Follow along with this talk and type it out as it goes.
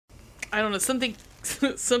I don't know, something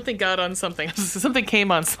something got on something. Something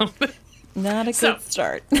came on something. Not a good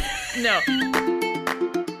start. No.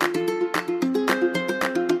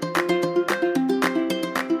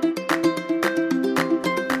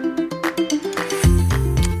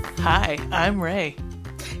 Hi, I'm Ray.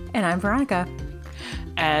 And I'm Veronica.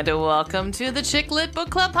 And welcome to the Chick Lit Book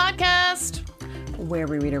Club podcast, where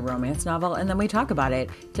we read a romance novel and then we talk about it.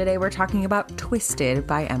 Today we're talking about Twisted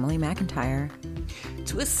by Emily McIntyre.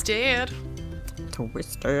 Twisted.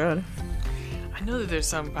 I know that there's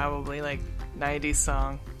some probably like 90s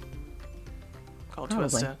song called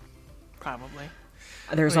Twisted. Probably.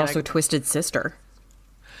 There's also Twisted Sister.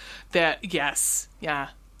 That, yes. Yeah.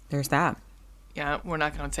 There's that. Yeah, we're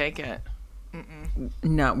not going to take it. Mm-mm.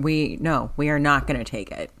 No, we are not going to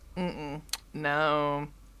take it. Mm-mm. No.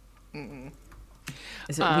 Mm-mm.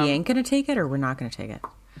 Is it we ain't going to take it or we're not going to take it?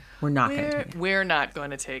 We're not going to take it. We're not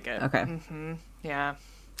going to take it. Okay. Mm-hmm. Yeah.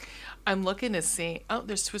 I'm looking to see. Oh,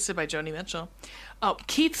 there's Twisted by Joni Mitchell. Oh,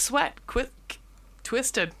 Keith Sweat.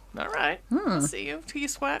 Twisted. All right. I'll see you, Keith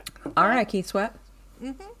Sweat. Okay. All right, Keith Sweat.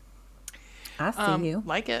 Mm-hmm. I see you.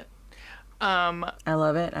 Like it. I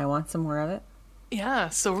love it. I want some more of it. Yeah,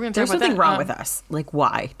 so we're going to talk about that. There's something wrong with us. Like,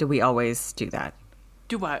 why do we always do that?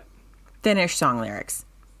 Do what? Finish song lyrics.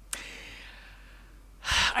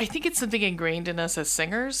 I think it's something ingrained in us as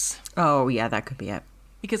singers. Oh, yeah, that could be it.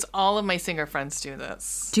 Because all of my singer friends do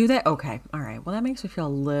this. Do they? Okay. All right. Well, that makes me feel a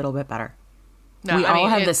little bit better. No, we all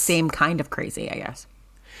have the same kind of crazy, I guess.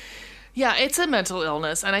 Yeah, it's a mental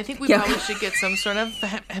illness, and I think we probably should get some sort of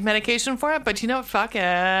medication for it, but you know what? Fuck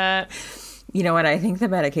it. You know what I think the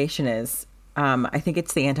medication is? I think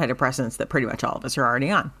it's the antidepressants that pretty much all of us are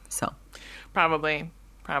already on. So Probably.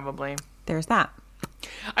 There's that.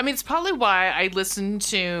 I mean, it's probably why I listened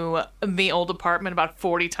to The Old Apartment about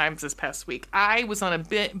 40 times this past week. I was on a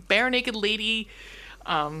Bare Naked Lady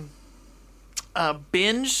binge,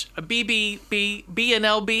 a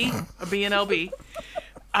BNLB,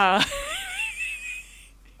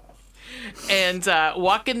 and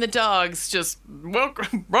walking the dogs, just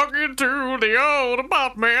walking to the old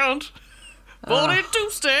apartment, 42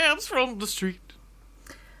 steps from the street.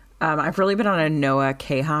 I've really been on a Noah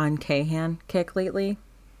Kahan kick lately.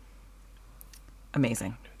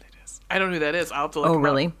 Amazing. I don't know who that is. I'll have to look him up. Oh,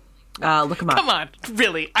 really? Look him up. Come on,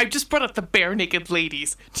 really? I just brought up the Bare Naked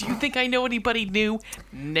Ladies. Do you think I know anybody new?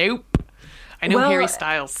 Nope. I know Harry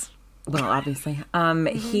Styles. Well, obviously.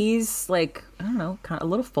 He's like, I don't know, kind of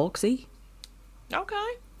a little folksy.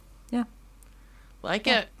 Okay. Yeah. Like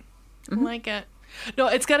it. Mm-hmm. Like it. No,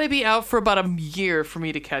 it's got to be out for about a year for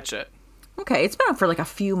me to catch it. Okay, it's been out for like a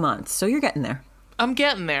few months, so you're getting there. I'm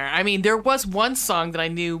getting there. I mean, there was one song that I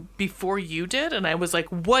knew before you did, and I was like,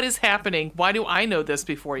 what is happening? Why do I know this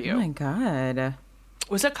before you? Oh my God.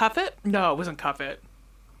 Was that Cuff It? No, it wasn't Cuff It.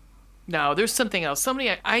 No, there's something else.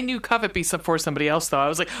 I knew Cuff It before somebody else, though. I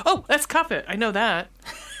was like, oh, that's Cuff It. I know that.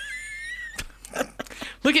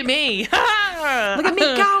 Look at me. Look at me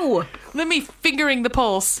go. Let me fingering the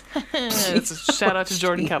pulse. It's a shout out to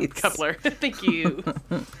Jordan Coupler. Thank you.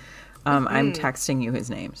 I'm texting you his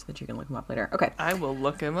name so that you can look him up later. Okay. I will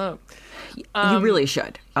look him up. You really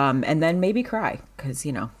should. And then maybe cry, because,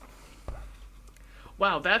 you know.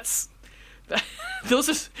 Wow, those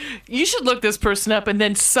are... You should look this person up and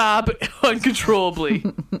then sob uncontrollably.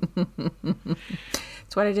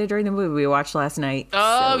 That's what I did during the movie we watched last night.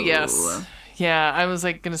 Oh, yes. Yeah, I was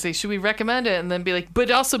like going to say, should we recommend it? And then be like, but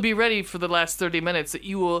also be ready for the last 30 minutes that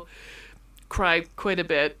you will cry quite a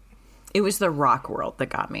bit. It was the rock world that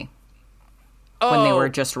got me. When they were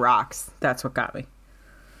just rocks. That's what got me.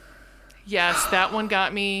 Yes, that one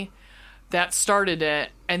got me. That started it.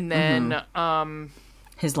 And then...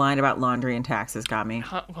 his line about laundry and taxes got me.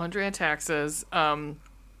 Laundry and taxes.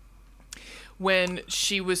 When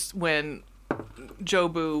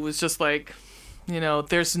Jobu was just like, you know,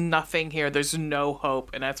 there's nothing here. There's no hope.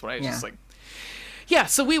 And that's when I was just like... Yeah,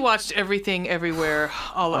 so we watched Everything Everywhere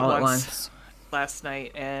all at once. Last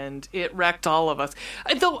night, and it wrecked all of us.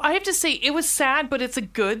 Though I have to say, it was sad, but it's a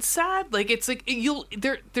good sad. Like, it's like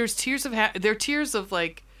there's tears of happiness,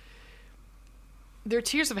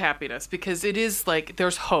 because it is like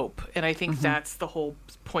there's hope, and I think that's the whole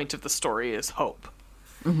point of the story is hope.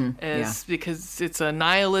 Because it's a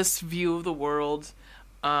nihilist view of the world,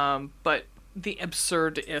 but the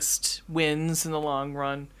absurdist wins in the long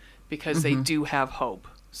run because they do have hope.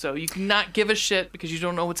 So you cannot give a shit because you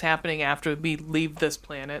don't know what's happening after we leave this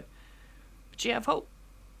planet. But you have hope.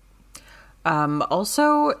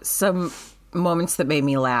 Also, some moments that made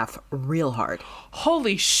me laugh real hard.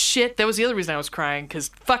 Holy shit. That was the other reason I was crying, because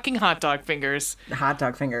fucking hot dog fingers. Hot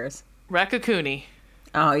dog fingers. Raccacoonie.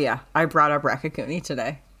 Oh, yeah. I brought up Raccacoonie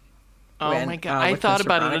today. Oh my God. I with thought Mr.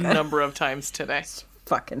 about it a Veronica. number of times today.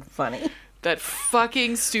 Fucking funny. That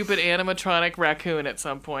fucking stupid animatronic raccoon at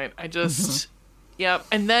some point. I just, yep.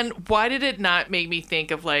 And then why did it not make me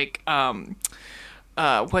think of like,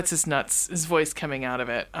 what's his voice coming out of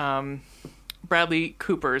it? Bradley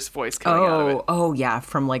Cooper's voice coming out of it. Oh yeah,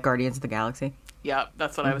 from like Guardians of the Galaxy. Yeah,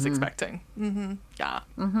 that's what I was expecting. Yeah.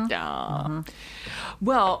 Yeah.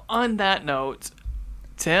 Well, on that note,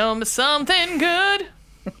 tell me something good.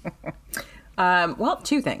 Well,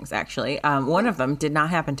 two things actually. One of them did not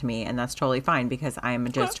happen to me, and that's totally fine because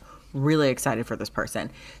I'm just really excited for this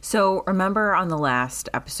person. So remember on the last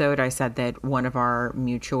episode, I said that one of our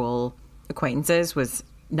mutual acquaintances was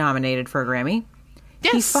nominated for a Grammy.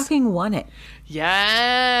 Yes. He fucking won it.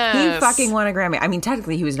 Yes. He fucking won a Grammy. I mean,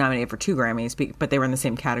 technically he was nominated for 2 Grammys, but they were in the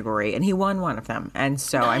same category, and he won one of them. And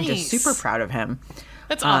so I'm just super proud of him.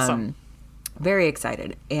 That's awesome. Very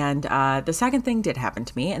excited. And the second thing did happen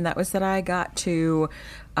to me, and that was that I got to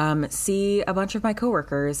see a bunch of my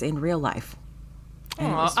coworkers in real life.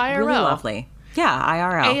 And it was IRL. really lovely. Yeah,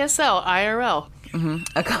 IRL. ASL, IRL.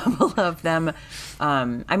 A couple of them, I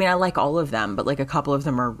mean, I like all of them, but like a couple of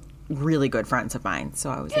them are really good friends of mine. So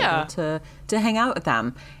I was able to hang out with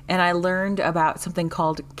them. And I learned about something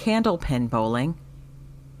called candlepin bowling.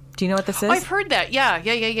 Do you know what this is? Oh, I've heard that.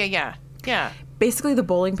 Yeah. Basically, the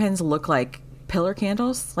bowling pins look like pillar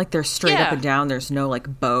candles. Like they're straight up and down. There's no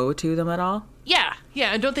like bow to them at all. Yeah.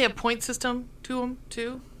 And don't they have point system to them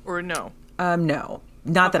too? Or no? No.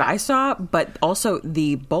 Not that I saw, but also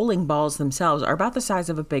the bowling balls themselves are about the size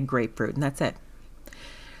of a big grapefruit, and that's it.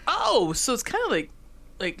 Oh, so it's kind of like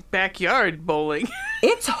backyard bowling.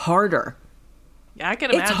 It's harder. Yeah, I can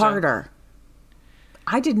imagine. It's harder.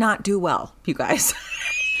 I did not do well, you guys.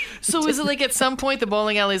 So is it like at some point the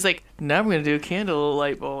bowling alley is like, now I'm going to do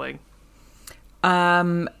candlelight bowling?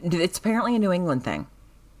 It's apparently a New England thing.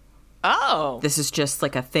 Oh. This is just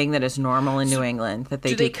like a thing that is normal in New England, that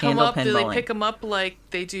they do come up? candlepin Do bowling. they pick them up like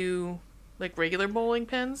they do like regular bowling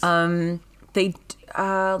pins? They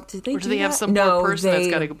did they or do they have that? some No, poor person that's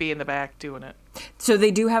they- got to be in the back doing it? So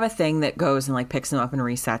they do have a thing that goes and like picks them up and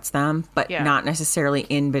resets them, but not necessarily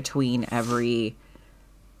in between every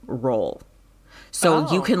roll.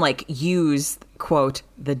 So you can like use quote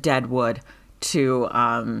the dead wood to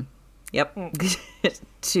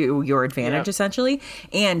to your advantage essentially,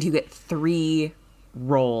 and you get 3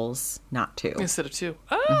 rolls, not 2 instead of 2.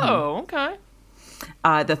 Oh, okay.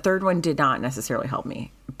 The third one did not necessarily help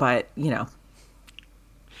me, but you know.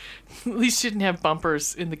 At least you didn't have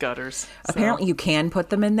bumpers in the gutters. So. Apparently you can put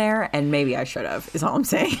them in there, and maybe I should have, is all I'm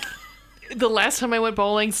saying. The last time I went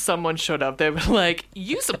bowling, someone showed up. They were like,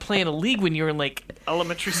 "You used to play in a league when you were in like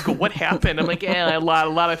elementary school. What happened?" I'm like, "Yeah, a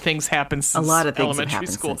lot of things happened since A lot of things have elementary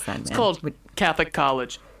happened school. since then, It's man. called Catholic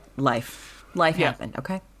college." Life happened,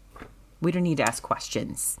 okay? We don't need to ask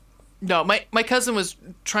questions. No, my cousin was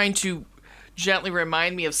trying to gently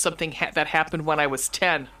remind me of something that happened when I was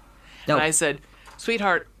 10. Nope. And I said,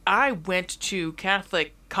 "Sweetheart, I went to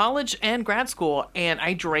Catholic college and grad school, and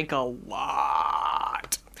I drank a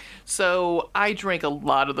lot. So I drank a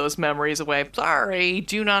lot of those memories away. Sorry,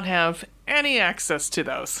 do not have any access to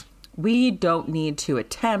those." We don't need to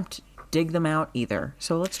attempt dig them out either.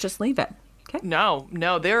 So let's just leave it. Okay? No,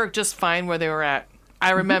 they're just fine where they were at.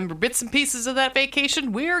 I remember bits and pieces of that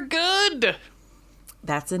vacation. We're good.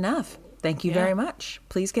 That's enough. Thank you very much.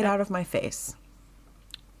 Please get out of my face.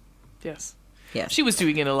 Yes. Yes. She was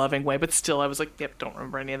doing it in a loving way, but still, I was like, "Yep, don't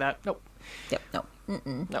remember any of that. Nope. Yep, no. Nope.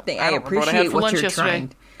 I don't remember what I had appreciate for what lunch you're yesterday.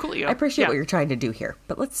 trying. Coolio. I appreciate Yeah. what you're trying to do here.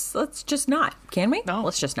 But let's just not. Can we? No.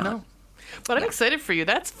 Let's just not. No. But I'm excited for you.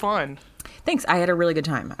 That's fun. Thanks. I had a really good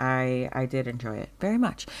time. I did enjoy it very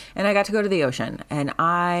much. And I got to go to the ocean. And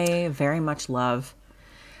I very much love...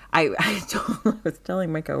 I was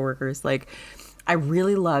telling my coworkers, like, I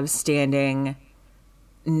really love standing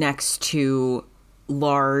next to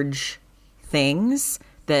large things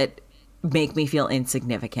that make me feel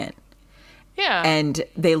insignificant. Yeah. And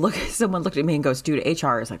someone looked at me and goes, "Dude,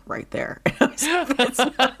 HR is like right there." It's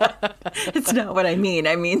not what I mean.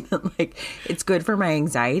 I mean, like, it's good for my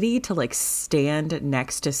anxiety to like stand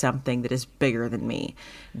next to something that is bigger than me,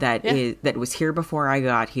 that was here before I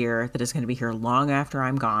got here, that is going to be here long after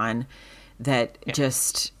I'm gone,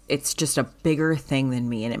 it's just a bigger thing than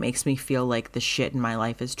me. And it makes me feel like the shit in my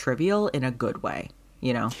life is trivial in a good way,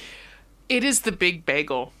 you know? It is the big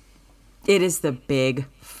bagel. It is the big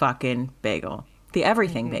fucking bagel. The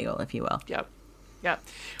everything bagel, if you will. Yep.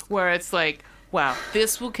 Where it's like, wow,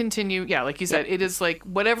 this will continue. Yeah, like you said, it is like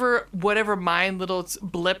whatever my little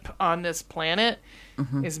blip on this planet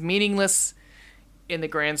is meaningless in the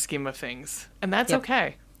grand scheme of things. And that's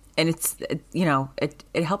okay. and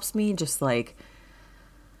it helps me just like,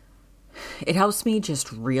 it helps me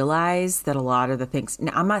just realize that a lot of the things,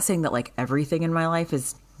 now, I'm not saying that like everything in my life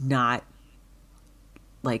is not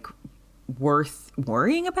like worth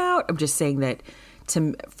worrying about. I'm just saying that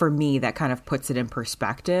for me, that kind of puts it in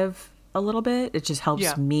perspective a little bit. It just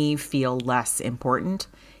helps me feel less important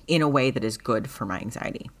in a way that is good for my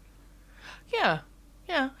anxiety. Yeah.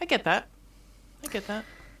 Yeah, I get that.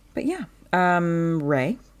 But yeah.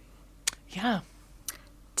 Ray. Yeah.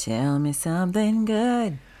 Tell me something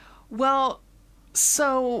good. Well,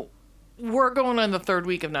 so we're going on the third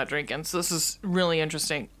week of not drinking, so this is really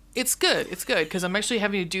interesting. It's good, because I'm actually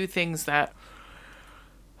having to do things that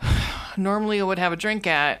normally I would have a drink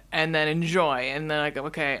at and then enjoy. And then I go,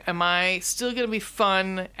 okay, am I still going to be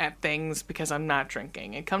fun at things because I'm not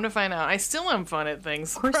drinking? And come to find out, I still am fun at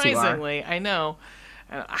things, surprisingly. I know.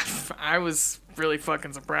 And I was really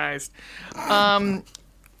fucking surprised.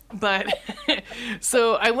 But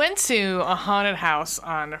so I went to a haunted house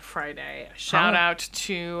on Friday. Shout out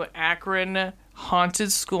to Akron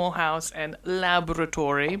Haunted Schoolhouse and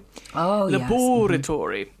Laboratory. Oh,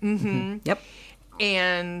 Laboratory. Yes. Mm-hmm. Mm-hmm. Yep.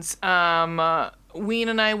 And Ween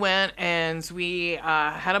and I went, and we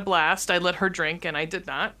had a blast. I let her drink, and I did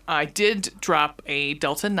not. I did drop a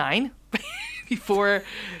Delta 9 before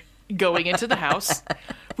going into the house,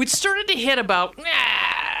 which started to hit about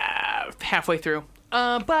halfway through.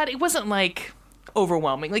 But it wasn't like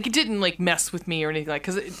overwhelming. Like, it didn't like mess with me or anything, like,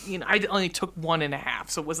 because I only took 1.5,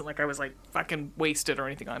 so it wasn't like I was like fucking wasted or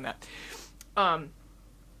anything on that.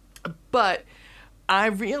 But I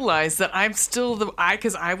realized that I'm still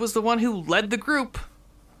because I was the one who led the group,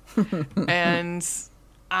 and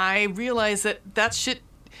I realized that shit.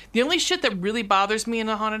 The only shit that really bothers me in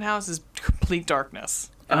a haunted house is complete darkness,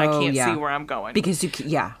 and I can't see where I'm going because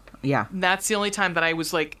Yeah. That's the only time that I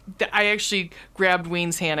was like, I actually grabbed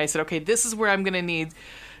Ween's hand. I said, okay, this is where I'm going to need,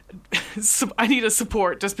 I need a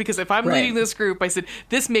support, just because if I'm leading this group, I said,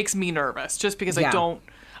 this makes me nervous, just because I don't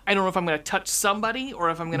know if I'm going to touch somebody,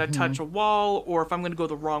 or if I'm going to touch a wall, or if I'm going to go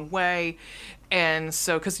the wrong way. And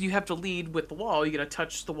so, because you have to lead with the wall, you got to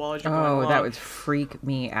touch the wall as you're going along. Oh, that would freak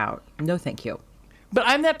me out. No, thank you. But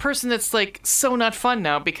I'm that person that's like so not fun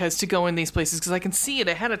now, because to go in these places, because I can see it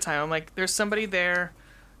ahead of time. I'm like, there's somebody there.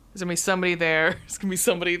 There's going to be somebody there. There's going to be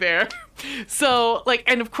somebody there. So, like,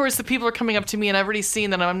 and of course the people are coming up to me, and I've already seen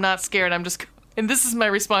that I'm not scared. I'm just, and this is my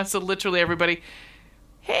response to literally everybody.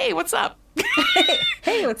 Hey, what's up?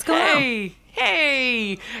 Hey, what's going on?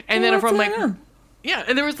 Hey. And then I'm like, yeah.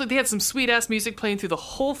 And there was, like, they had some sweet ass music playing through the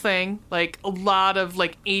whole thing. Like a lot of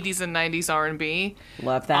like 80s and 90s R&B.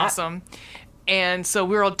 Love that. Awesome. And so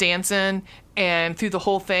we were all dancing, and through the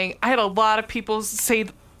whole thing, I had a lot of people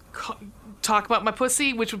talk about my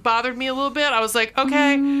pussy, which bothered me a little bit. I was like,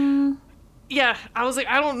 okay. Yeah, I was like,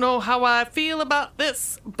 I don't know how I feel about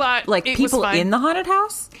this, but like it people was fine. in the haunted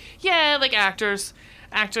house? Yeah, like actors.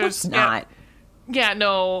 That's not. Yeah,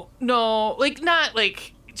 no, like not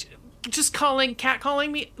like just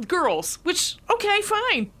catcalling me, girls. Which okay,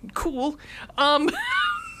 fine, cool.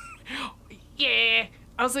 Yeah,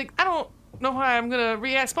 I was like, I don't know how I'm gonna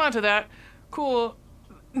respond to that. Cool.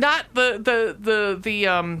 Not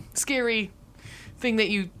the scary thing that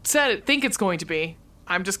you think it's going to be.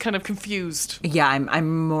 I'm just kind of confused. Yeah,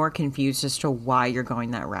 I'm more confused as to why you're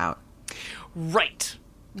going that route. Right.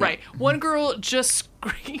 One girl just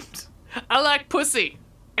screamed, "I like pussy,"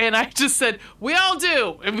 and I just said, "We all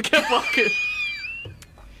do," and we kept walking.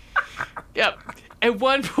 Yep. At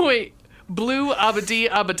one point, Blue Abadi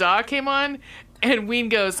Abada came on. And Ween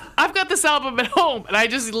goes, "I've got this album at home." And I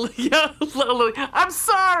just yelled, "I'm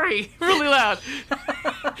sorry," really loud.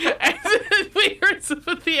 And then we heard some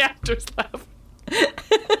of the actors laugh.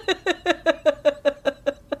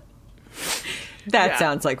 That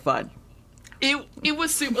sounds like fun. It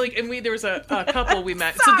was super, like, and there was a couple we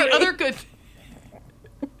met. So the other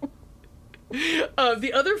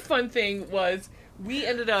the other fun thing was we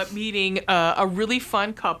ended up meeting a really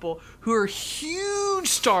fun couple who are huge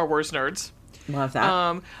Star Wars nerds. Love that.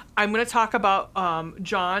 I'm going to talk about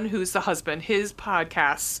John, who's the husband, his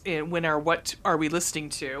podcasts in What Are We Listening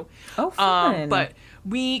To? Oh, fun. But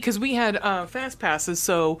because we had fast passes,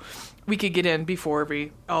 so we could get in before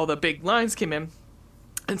all the big lines came in.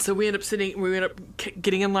 And so we ended up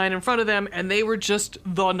getting in line in front of them, and they were just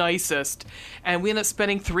the nicest. And we ended up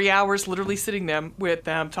spending 3 hours literally sitting with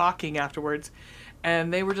them talking afterwards.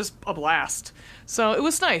 And they were just a blast. So it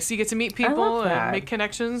was nice. You get to meet people and make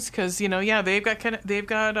connections because they've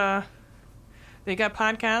got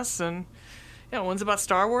podcasts, and one's about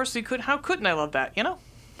Star Wars. So how couldn't I love that? Yeah.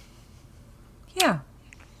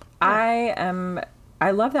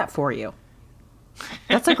 I love that for you.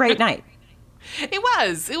 That's a great night. It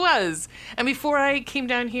was. And before I came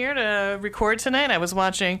down here to record tonight, I was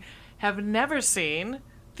watching, have never seen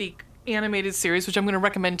the animated series, which I'm going to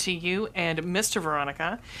recommend to you and Mr.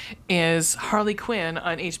 Veronica, is Harley Quinn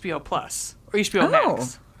on HBO Plus or HBO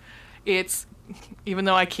Max. It's, even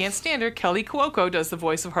though I can't stand her, Kelly Cuoco does the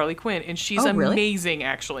voice of Harley Quinn, and she's really? amazing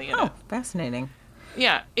actually in it. Fascinating.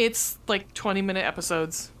 Yeah, it's like 20-minute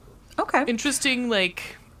episodes. Okay. Interesting,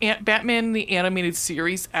 like Batman the Animated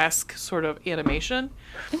Series-esque sort of animation.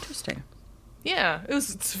 Interesting. Yeah,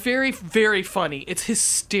 it's very, very funny. It's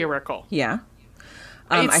hysterical. Yeah.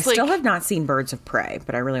 I still have not seen Birds of Prey,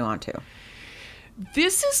 but I really want to.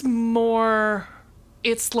 This is more,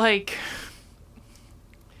 it's like,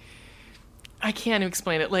 I can't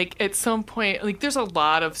explain it. Like, at some point, like, there's a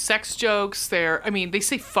lot of sex jokes there. I mean, they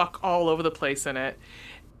say fuck all over the place in it.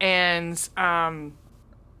 And Alan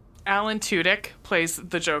Tudyk plays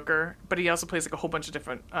the Joker, but he also plays, like, a whole bunch of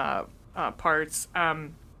different parts.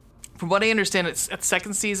 From what I understand, it's at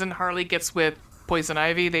second season, Harley gets with Poison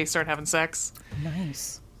Ivy. They start having sex.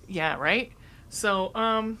 Nice. Yeah, right? So,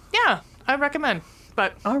 yeah, I recommend.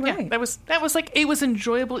 But, all right. Yeah, that was like, it was an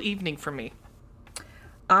enjoyable evening for me.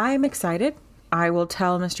 I'm excited. I will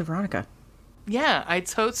tell Mr. Veronica. Yeah, I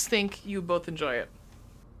totes think you both enjoy it.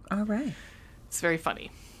 All right. It's very funny.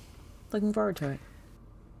 Looking forward to it.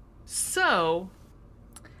 So,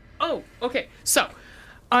 okay. So,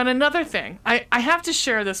 on another thing, I have to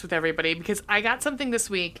share this with everybody because I got something this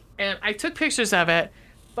week and I took pictures of it,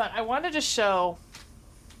 but I wanted to show.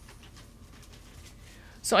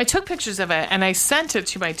 So I took pictures of it and I sent it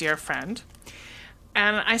to my dear friend.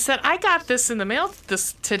 And I said, I got this in the mail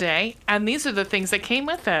today, and these are the things that came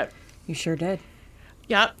with it. You sure did.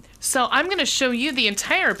 Yep. So I'm going to show you the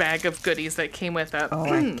entire bag of goodies that came with it. Oh,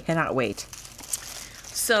 I cannot wait.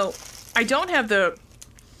 So I don't have the...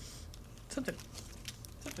 Something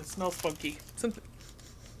smells funky.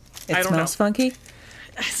 It smells funky?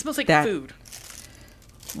 It smells like food.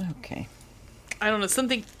 Okay. I don't know.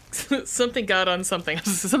 Something got on something.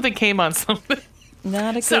 Something came on something.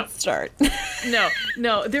 Not a good start.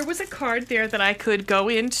 No. There was a card there that I could go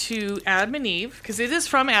into Adam and Eve, because it is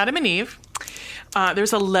from Adam and Eve.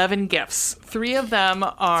 There's 11 gifts. 3 of them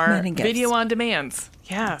are video on demands.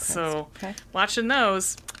 Yeah, so watching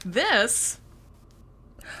those. This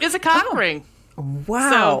is a cock ring.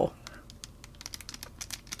 Wow.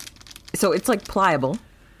 So it's like pliable.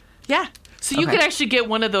 Yeah. So you could actually get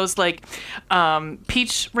one of those like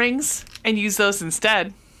peach rings and use those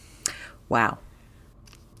instead. Wow.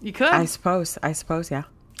 You could. I suppose, yeah.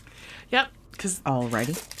 Yep. Because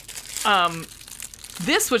alrighty.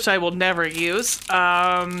 This, which I will never use,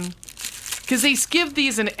 because they give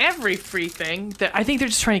these in every free thing that I think they're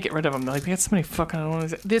just trying to get rid of them. They're like, we got so many fucking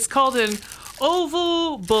ones. It's called an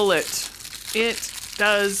oval bullet. It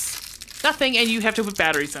does nothing, and you have to put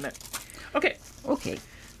batteries in it. Okay.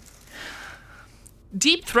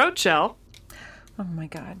 Deep throat gel. Oh my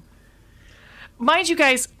god. Mind you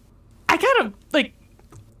guys, I got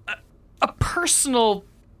a personal,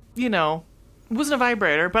 it wasn't a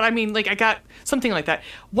vibrator, but I mean, like, I got something like that.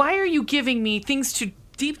 Why are you giving me things to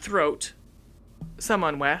deep throat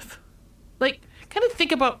someone with? Like, kind of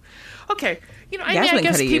think about, okay, I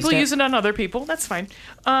guess people use it on other people. That's fine.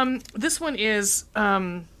 This one is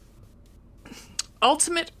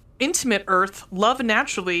Ultimate Intimate Earth Love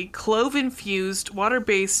Naturally Clove-Infused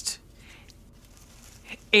Water-Based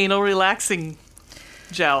Anal Relaxing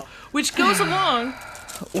Gel, which goes along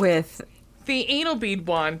with the anal bead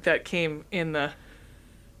wand that came in the...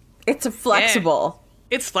 It's flexible.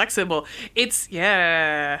 Yeah. It's flexible.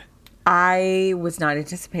 Yeah. I was not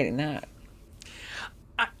anticipating that.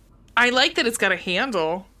 I like that it's got a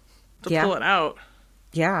handle to pull it out.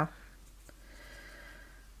 Yeah.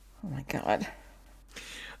 Oh my god.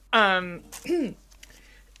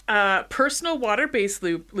 Personal water-based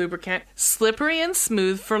lubricant, slippery and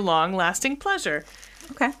smooth for long-lasting pleasure.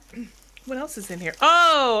 Okay. What else is in here?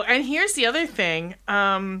 Oh, and here's the other thing.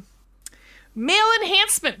 Male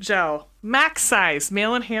enhancement gel. Max size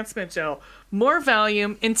male enhancement gel. More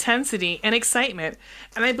volume, intensity, and excitement.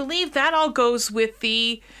 And I believe that all goes with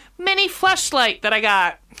the mini fleshlight that I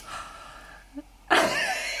got.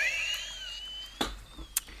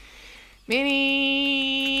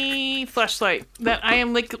 Mini fleshlight. That I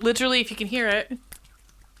am, like, literally, if you can hear it,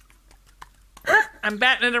 I'm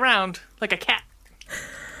batting it around like a cat.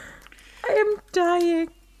 I am dying.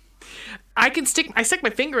 I stuck my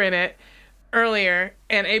finger in it earlier,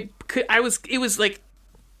 and it was like,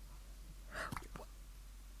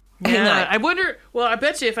 hang on. I wonder. Well, I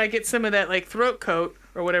bet you if I get some of that like throat coat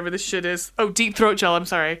or whatever this shit is. Oh, deep throat gel. I'm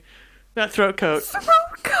sorry. Not throat coat. Throat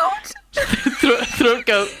coat. Throat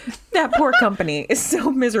coat. That poor company is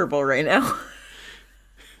so miserable right now.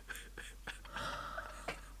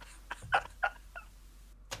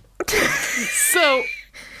 So,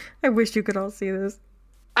 I wish you could all see this.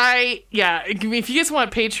 If you guys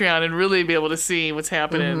want Patreon and really be able to see what's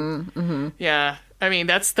happening, yeah. I mean,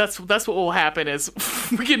 that's what will happen is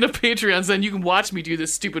we get into Patreons, then you can watch me do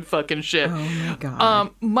this stupid fucking shit. Oh my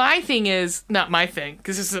god. My thing is not my thing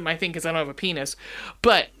because this isn't my thing because I don't have a penis,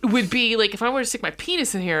 but it would be like if I were to stick my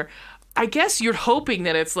penis in here, I guess you're hoping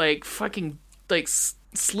that it's like fucking like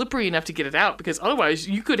slippery enough to get it out because otherwise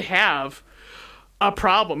you could have a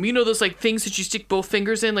problem. You know those like things that you stick both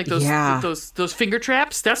fingers in, like those finger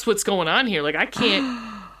traps. That's what's going on here. Like I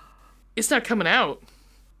can't. It's not coming out.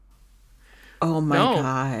 Oh my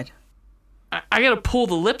god. I gotta pull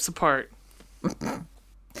the lips apart.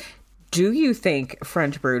 Do you think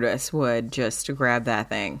French Brutus would just grab that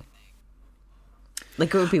thing?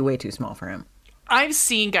 Like it would be way too small for him. I've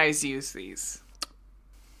seen guys use these.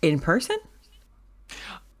 In person?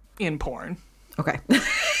 In porn. Okay.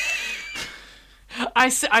 I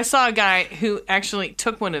saw a guy who actually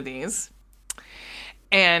took one of these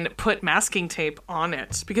and put masking tape on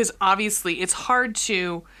it because obviously it's hard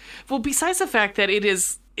to. Well, besides the fact that it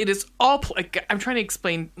is all. Like, I'm trying to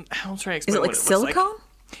explain. I'll try to explain. Is it like silicone?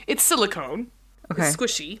 Like. It's silicone. Okay. It's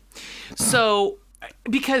squishy. So,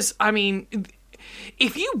 because I mean,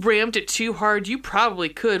 if you rammed it too hard, you probably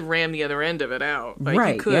could ram the other end of it out. Like,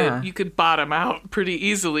 right. You could bottom out pretty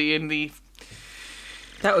easily in the.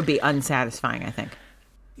 That would be unsatisfying, I think.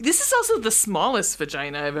 This is also the smallest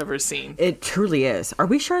vagina I've ever seen. It truly is. Are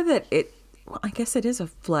we sure that it... Well, I guess it is a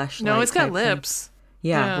fleshlight. No, it's got lips.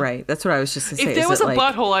 Yeah, right. That's what I was just going to say. If there was a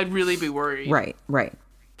butthole, I'd really be worried. Right.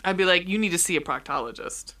 I'd be like, you need to see a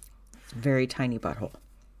proctologist. It's a very tiny butthole.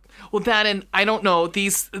 Well, that and I don't know,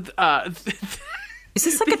 these... Is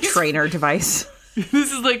this like a trainer device?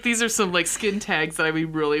 This is like, these are some like skin tags that I'd be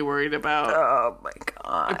really worried about. Oh my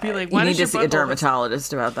god. I'd be like, why you need to see a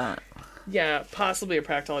dermatologist about that. Yeah, possibly a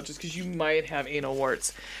proctologist because you might have anal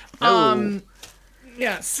warts. Oh.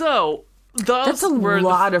 Yeah, so that's a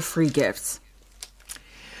lot of free gifts.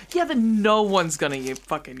 Yeah, that no one's gonna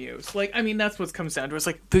fucking use. Like, I mean, that's what it comes down to. It's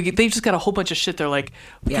like they just got a whole bunch of shit. They're like,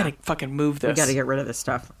 we gotta fucking move this. We gotta get rid of this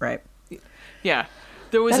stuff, right? Yeah.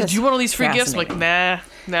 There was do you want all these free gifts? I'm like,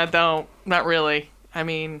 nah, don't. Not really. I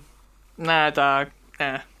mean, nah, dog.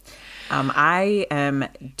 Nah. I am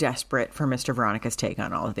desperate for Mr. Veronica's take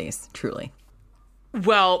on all of these, truly.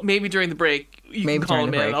 Well, maybe during the break, you can call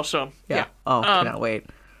him in and I'll show him. Yeah. Oh, cannot wait.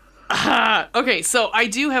 Okay, so I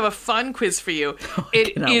do have a fun quiz for you.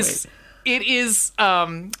 It is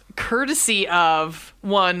courtesy of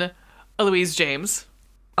one Eloise James.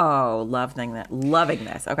 Oh, loving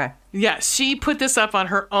this. Okay. Yeah, she put this up on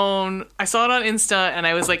her own. I saw it on Insta, and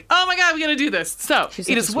I was like, oh my god, we gotta do this. So, it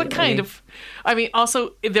is what kind of... I mean,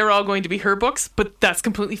 also, they're all going to be her books, but that's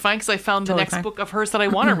completely fine, because I found the next book of hers that I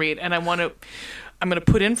want to read, and I'm going to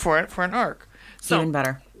put in for it for an arc. So, even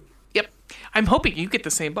better. Yep. I'm hoping you get the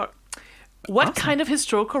same book. What kind of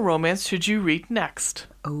historical romance should you read next?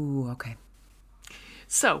 Oh, okay.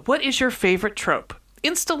 So, what is your favorite trope?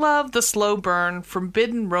 Insta-love, the slow burn,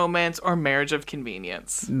 forbidden romance, or marriage of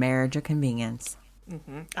convenience? Marriage of convenience.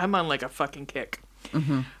 Mm-hmm. I'm on like a fucking kick.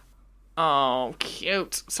 Mm-hmm. Oh,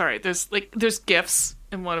 cute. Sorry, there's gifs,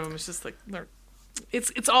 and one of them is just like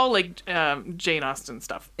it's all like Jane Austen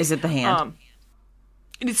stuff. Is it the hand?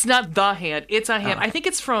 It's not the hand. It's a hand. Oh. I think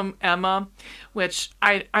it's from Emma, which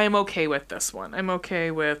I am okay with this one. I'm okay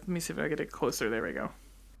with. Let me see if I get it closer. There we go.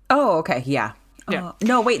 Oh, okay. Yeah. Yeah.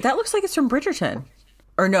 No, wait. That looks like it's from Bridgerton.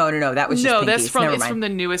 Or no. That was just Pinky's. That's from the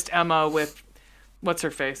newest Emma with what's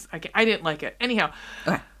her face. I didn't like it. Anyhow,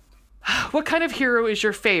 okay. What kind of hero is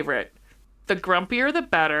your favorite? The grumpier the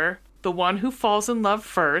better, the one who falls in love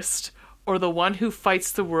first, or the one who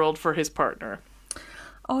fights the world for his partner?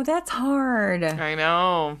 Oh, that's hard. I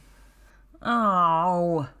know.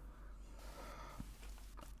 Oh.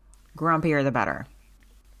 Grumpier the better.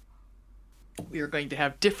 We are going to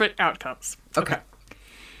have different outcomes. Okay.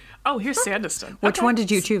 Oh, here's Sanderson. Which one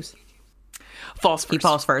did you choose? Falls first. He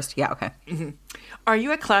falls first. Yeah, okay. Mm-hmm. Are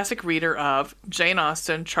you a classic reader of Jane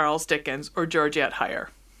Austen, Charles Dickens, or Georgette Heyer?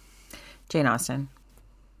 Jane Austen.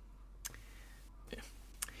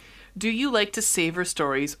 Do you like to savor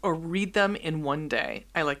stories or read them in one day?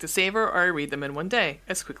 I like to savor or I read them in one day,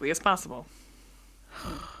 as quickly as possible.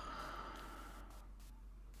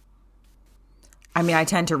 I mean, I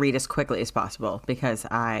tend to read as quickly as possible because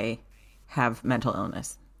I have mental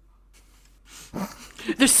illness.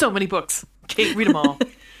 There's so many books. Kate, read them all.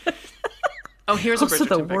 Oh, here's a Also,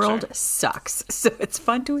 the Bridgerton world picture. sucks, so it's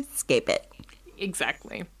fun to escape it.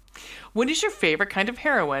 Exactly. What is your favorite kind of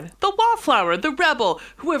heroine? The wallflower, the rebel,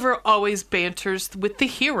 whoever always banters with the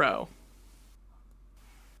hero.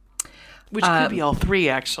 Which could be all three,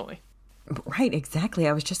 actually. Right, exactly.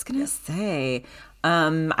 I was just going to say,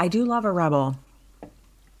 I do love a rebel.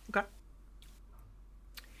 Okay.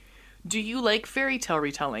 Do you like fairy tale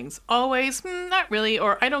retellings? Always? Not really,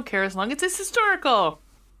 or I don't care as long as it's historical.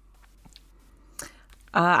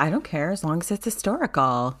 I don't care as long as it's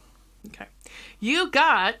historical. Okay. You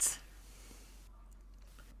got...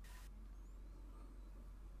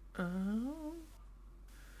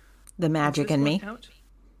 The magic in me. Out?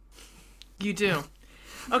 You do.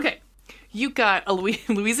 Okay. You got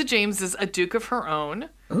Louisa James's A Duke of Her Own.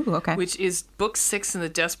 Ooh, okay. Which is book 6 in the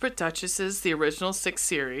Desperate Duchesses, the original 6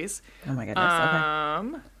 series. Oh my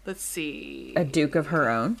goodness. Okay. Let's see. A Duke of Her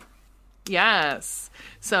Own. Yes.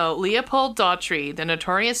 So Leopold Daughtry, the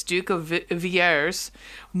notorious Duke of Villiers,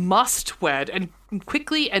 must wed, and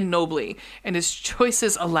quickly and nobly, and his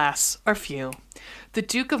choices, alas, are few. The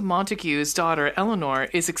Duke of Montague's daughter, Eleanor,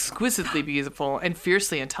 is exquisitely beautiful and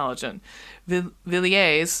fiercely intelligent.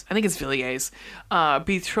 Villiers, I think it's Villiers,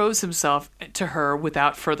 betroths himself to her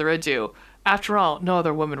without further ado. After all, no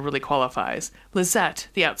other woman really qualifies. Lisette,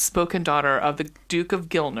 the outspoken daughter of the Duke of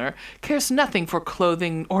Gilner, cares nothing for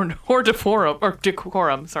clothing or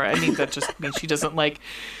decorum. Sorry, I mean that just means she doesn't like...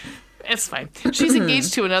 It's fine. She's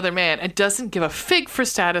engaged to another man and doesn't give a fig for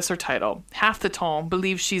status or title. Half the ton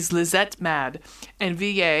believes she's Lisette mad, and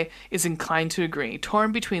Villiers is inclined to agree.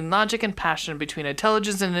 Torn between logic and passion, between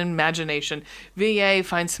intelligence and imagination, Villiers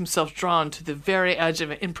finds himself drawn to the very edge of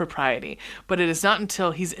impropriety. But it is not until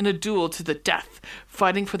he's in a duel to the death,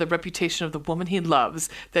 fighting for the reputation of the woman he loves,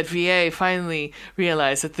 that Villiers finally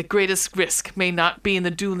realizes that the greatest risk may not be in the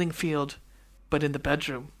dueling field, but in the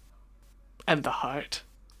bedroom and the heart.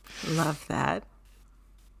 Love that.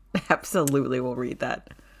 Absolutely will read that.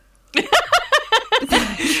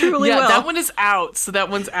 Truly yeah, will. that one is out. So that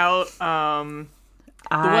one's out. The one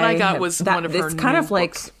I got was one of her It's kind new of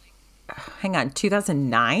like, books. hang on,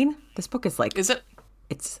 2009? This book is like... Is it?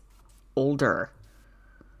 It's older.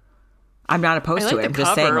 I'm not opposed I to like it. I'm the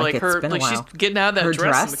just cover. saying, Like it's her, been like a while. she's getting out of that Her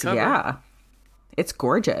dress, in dress, the cover. yeah. It's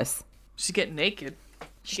gorgeous. She's getting naked.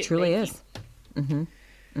 She truly is.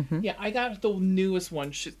 Yeah, I got the newest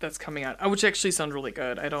one that's coming out, which actually sounds really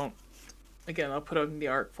good. Again, I'll put on the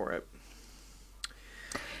art for it.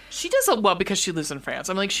 She does well because she lives in France.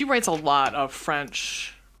 I mean, like, she writes a lot of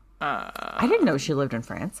French. I didn't know she lived in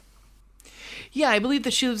France. Yeah, I believe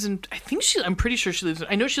that she lives in, I'm pretty sure she lives in,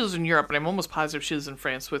 I know she lives in Europe, but I'm almost positive she lives in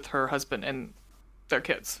France with her husband and their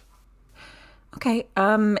kids. Okay,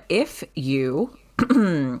 if you,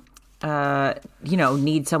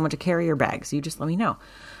 need someone to carry your bags, you just let me know.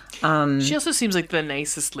 She also seems like the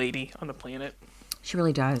nicest lady on the planet. She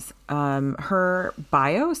really does. Her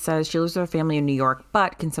bio says she lives with her family in New York,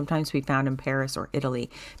 but can sometimes be found in Paris or Italy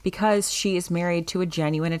because she is married to a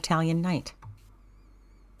genuine Italian knight.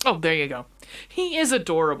 Oh, there you go. He is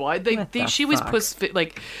adorable. She always puts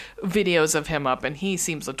videos of him up, and he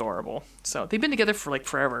seems adorable. So they've been together for like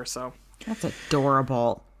forever. So That's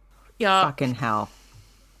adorable. yeah, Fucking hell.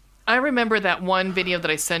 I remember that one video that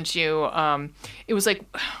I sent you. It was like,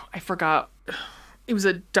 I forgot. It was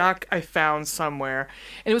a doc I found somewhere,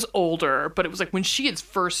 and it was older, but it was like when she had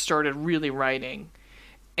first started really writing,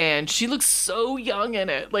 and she looks so young in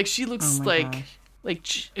it. Like she looks okay. I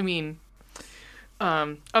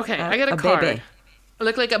got a card. Baby. I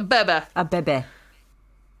look like a bebe. A bebe.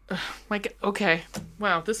 Okay.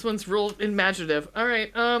 Wow, this one's real imaginative. All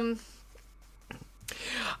right.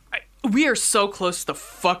 We are so close to the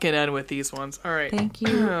fucking end with these ones. All right. Thank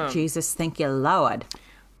you, Jesus. Thank you, Lord.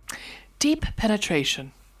 Deep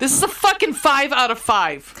penetration. This is a fucking 5 out of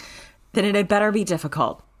 5. Then it had better be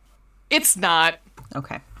difficult. It's not.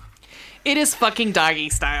 Okay. It is fucking doggy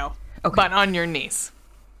style. Okay. But on your knees.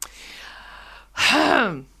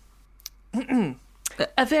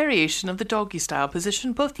 A variation of the doggy style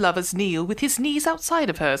position, both lovers kneel with his knees outside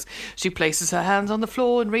of hers. She places her hands on the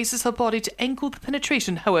floor and raises her body to ankle the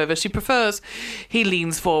penetration however she prefers. He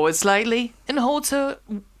leans forward slightly and holds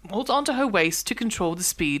onto her waist to control the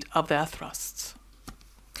speed of their thrusts.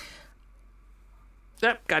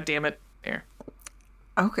 Yep, God damn it. There.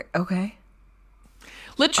 Okay.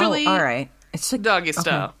 Literally, all right. It's like doggy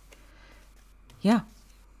style. Okay. Yeah.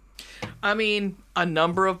 I mean, a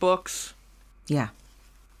number of books. Yeah.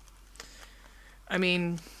 I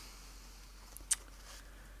mean,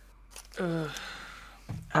 you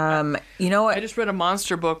know what? I just read a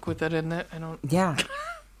monster book with it in it. I don't. Yeah.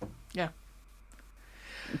 Yeah.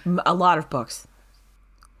 A lot of books.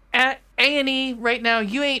 A&E, right now,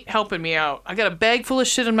 you ain't helping me out. I got a bag full of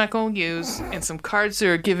shit I'm not going to use, and some cards that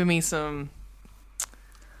are giving me some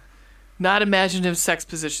not imaginative sex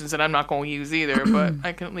positions that I'm not going to use either, but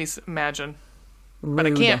I can at least imagine. Rude. But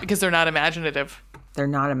I can't because they're not imaginative. They're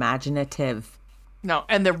not imaginative. No,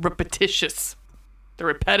 and they're repetitious. They're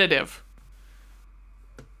repetitive.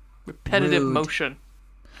 Repetitive Rude. motion.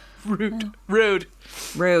 Rude. Rude.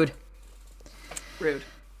 Rude. Rude.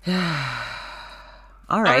 All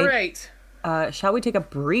right. All right. Shall we take a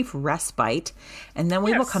brief respite, and then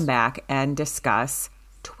we will Yes. come back and discuss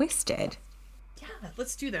Twisted. Yeah,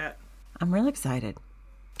 let's do that. I'm really excited.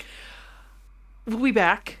 We'll be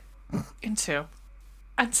back in 2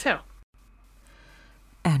 and 2.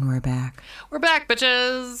 And we're back. We're back,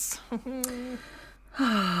 bitches.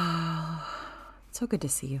 So good to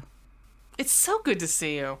see you. It's so good to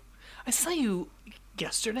see you. I saw you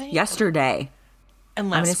yesterday. Yesterday. And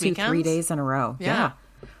I'm last going to see you weekend. 3 days in a row. Yeah.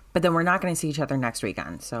 But then we're not going to see each other next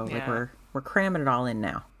weekend. So like Yeah. we're cramming it all in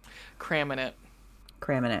now. Cramming it.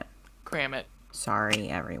 Cramming it. Cram it. Sorry,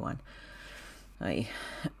 everyone. I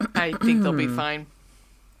think they'll be fine.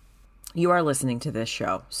 You are listening to this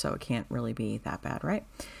show, so it can't really be that bad, right?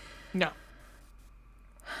 No.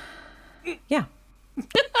 Yeah.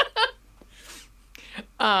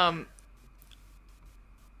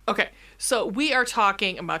 Okay. So we are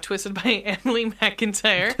talking about Twisted by Emily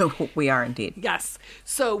McIntyre. We are indeed. Yes.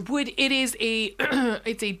 So it is a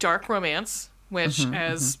it's a dark romance, which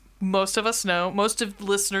as most of us know, most of the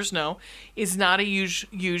listeners know, is not a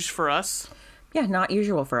huge for us. Yeah, not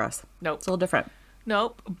usual for us. Nope. It's a little different.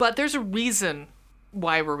 Nope. But there's a reason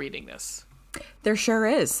why we're reading this. There sure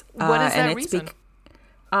is. What is that and reason?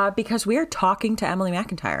 Because we are talking to Emily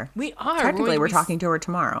McIntyre. We are. Technically, we're talking to her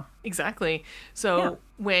tomorrow. Exactly. So Yeah.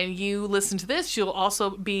 when you listen to this, you'll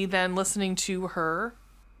also be then listening to her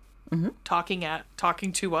talking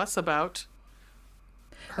to us about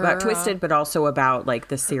her, About Twisted, but also about like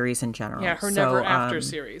the series in general. her So, Never After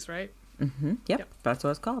series, right? Yep, that's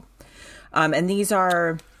what it's called. And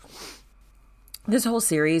this whole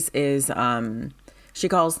series is, she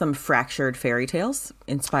calls them fractured fairy tales,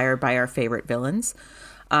 inspired by our favorite villains.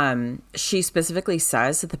 She specifically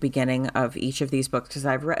says at the beginning of each of these books, because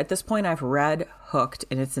at this point I've read Hooked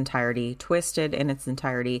in its entirety, Twisted in its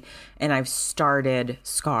entirety, and I've started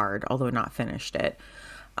Scarred, although not finished it.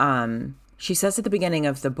 She says at the beginning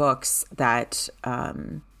of the books that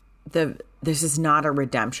this is not a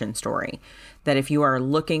redemption story. That if you are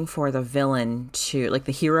looking for the villain to, like,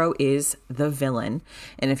 the hero is the villain,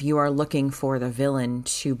 and if you are looking for the villain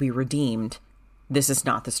to be redeemed, this is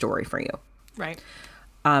not the story for you. Right.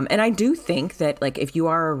 And I do think that, like, if you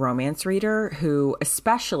are a romance reader who,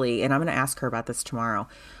 especially, and I'm going to ask her about this tomorrow,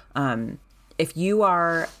 if you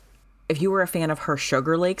were a fan of her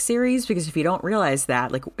Sugar Lake series, because if you don't realize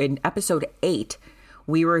that, like, in episode 8,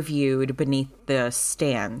 we reviewed Beneath the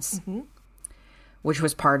Stands, which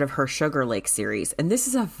was part of her Sugar Lake series. And this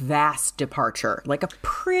is a vast departure, like a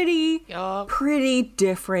pretty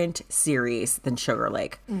different series than Sugar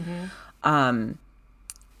Lake.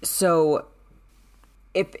 So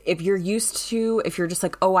if you're just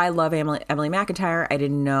like, oh, I love Emily McIntyre, I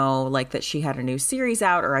didn't know like that she had a new series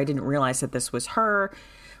out, or I didn't realize that this was her.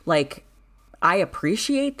 Like, I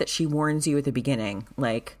appreciate that she warns you at the beginning,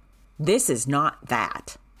 like, this is not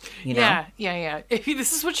that, you know? Yeah. If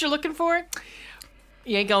this is what you're looking for,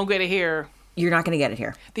 you ain't gonna get it here. You're not going to get it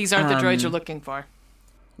here. These aren't the droids you're looking for.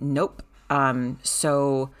 Nope.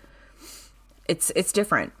 So it's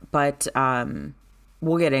different, but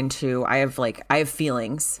we'll get into, I have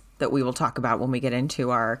feelings that we will talk about when we get into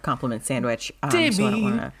our compliment sandwich. So I don't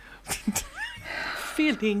wanna...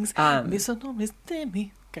 Feelings. Miss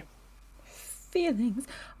Demi. Okay. Feelings.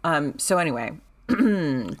 So anyway,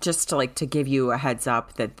 just to give you a heads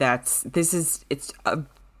up that it's a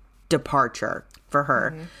departure for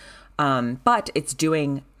her. But it's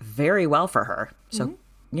doing very well for her. So,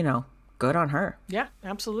 good on her. Yeah,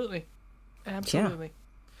 absolutely. Absolutely.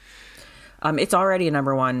 It's already a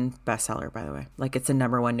 #1 bestseller, by the way. Like, it's a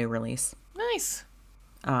 #1 new release. Nice.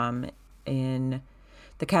 In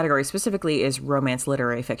the category specifically is romance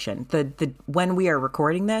literary fiction. The when we are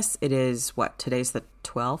recording this, it is today's the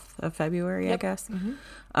 12th of February, yep. I guess.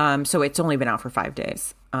 So it's only been out for 5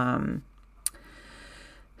 days. And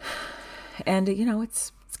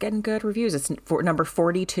it's getting good reviews. It's number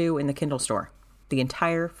 42 in the Kindle store. The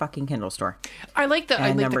entire fucking Kindle store. I like the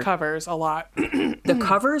covers a lot. The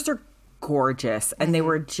covers are gorgeous, and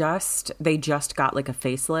they just got like a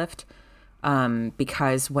facelift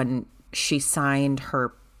because when she signed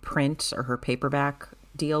her print or her paperback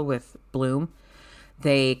deal with Bloom,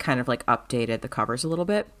 they kind of like updated the covers a little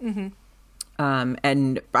bit.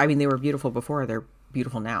 And I mean, they were beautiful before. They're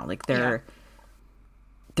beautiful now. Like they're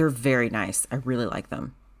very nice. I really like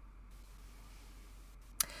them.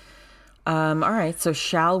 All right. So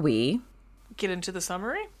shall we get into the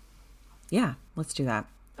summary? Yeah, let's do that.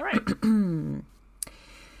 All right.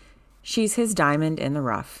 She's his diamond in the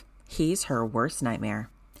rough. He's her worst nightmare.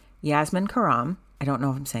 Yasmin Karam. I don't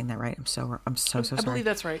know if I'm saying that right. I'm so sorry. I believe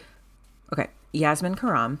that's right. Okay. Yasmin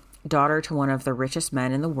Karam, daughter to one of the richest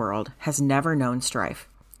men in the world, has never known strife.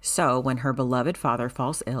 So, when her beloved father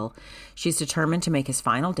falls ill, she's determined to make his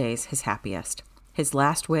final days his happiest. His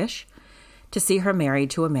last wish? To see her married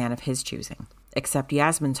to a man of his choosing. Except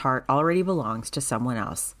Yasmin's heart already belongs to someone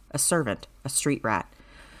else, a servant, a street rat,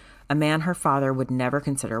 a man her father would never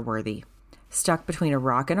consider worthy. Stuck between a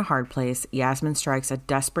rock and a hard place, Yasmin strikes a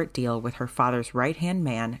desperate deal with her father's right-hand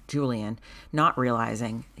man, Julian, not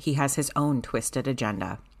realizing he has his own twisted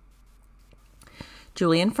agenda.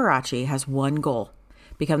 Julian Faraci has one goal: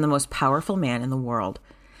 become the most powerful man in the world.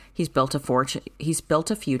 He's built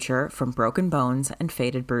a future from broken bones and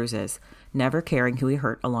faded bruises, never caring who he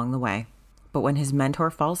hurt along the way. But when his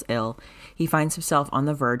mentor falls ill, he finds himself on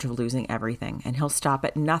the verge of losing everything, and he'll stop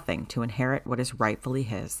at nothing to inherit what is rightfully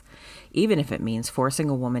his, even if it means forcing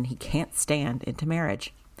a woman he can't stand into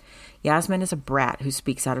marriage. Yasmin is a brat who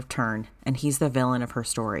speaks out of turn, and he's the villain of her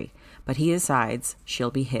story. But he decides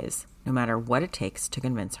she'll be his, no matter what it takes to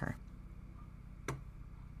convince her.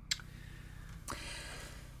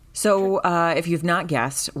 So, if you've not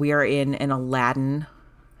guessed, we are in an Aladdin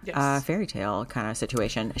fairy tale kind of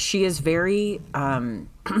situation. She is very,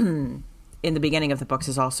 in the beginning of the books,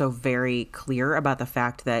 is also very clear about the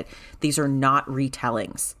fact that these are not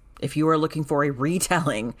retellings. If you are looking for a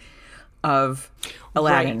retelling of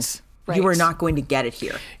Aladdin, right. You are not going to get it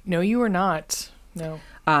here. No, you are not. No.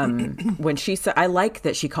 When she said, I like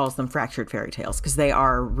that she calls them fractured fairy tales because they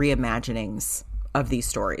are reimaginings of these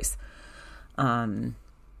stories.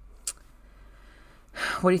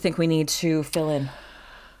 What do you think we need to fill in?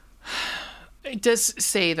 It does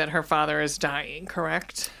say that her father is dying,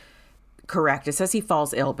 correct? Correct. It says he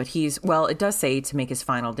falls ill, but it does say to make his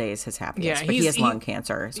final days his happiest. Yeah, but he has lung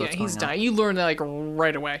cancer. So he's dying. You learn that like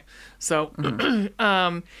right away. So,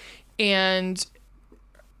 and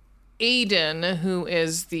Aiden, who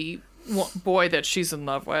is the boy that she's in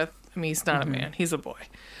love with, I mean, he's not a man, he's a boy.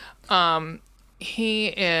 He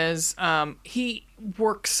is, he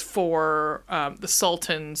works for the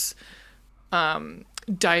Sultan's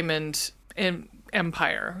diamond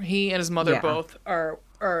empire. He and his mother both are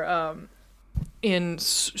in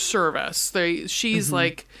service. She's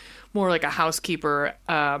like more like a housekeeper,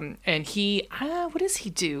 and he what does he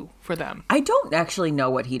do for them? I don't actually know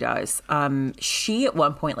what he does. She at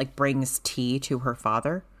one point like brings tea to her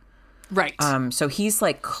father. Right. So he's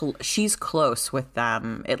like, she's close with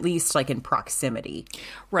them, at least like in proximity.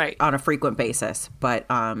 Right. On a frequent basis. But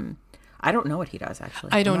I don't know what he does,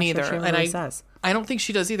 actually. I don't either. Sure and I don't think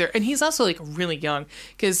she does either. And he's also like really young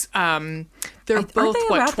because they're both,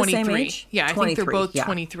 about 23? The same age? Yeah, I think they're both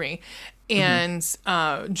 23. And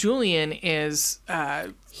Julian is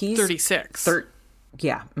he's 36.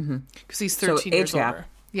 Yeah. Because he's 13 years older.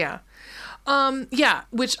 Yeah.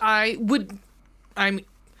 Which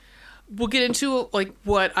we'll get into like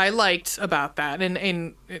what I liked about that,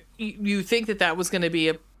 and you think that was going to be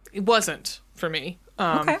it wasn't for me.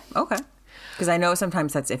 Okay. Because I know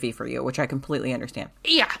sometimes that's iffy for you, which I completely understand.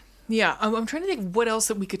 Yeah. I'm trying to think what else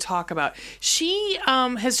that we could talk about. She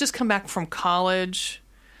has just come back from college.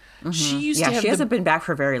 She hasn't been back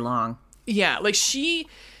for very long. Yeah, like she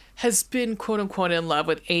has been quote unquote in love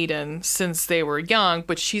with Aiden since they were young,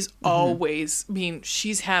 but she's always,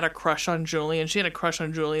 she's had a crush on Julian. She had a crush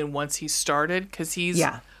on Julian once he started because he's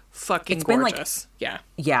fucking gorgeous.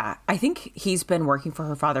 Yeah. I think he's been working for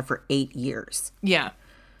her father for 8 years. Yeah.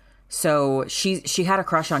 So she had a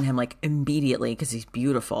crush on him like immediately because he's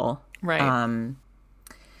beautiful. Right.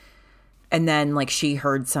 And then like she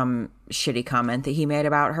heard some shitty comment that he made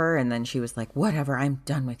about her, and then she was like, whatever, I'm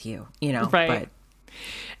done with you, Right. But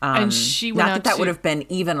and she went not that would have been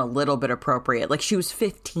even a little bit appropriate. Like she was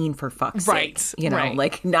 15 for fuck's sake, right.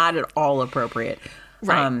 Like not at all appropriate.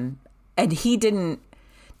 Right. And he didn't,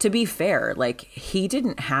 to be fair, like he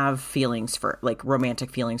didn't have feelings for like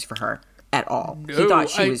romantic feelings for her at all. No, he thought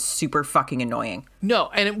she was super fucking annoying. No.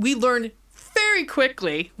 And we learned very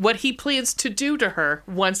quickly what he plans to do to her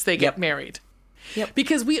once they get married. Yep.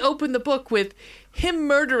 Because we opened the book with him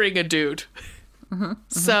murdering a dude.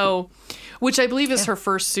 So, which I believe is her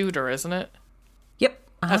first suitor, isn't it? Yep.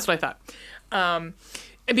 That's what I thought.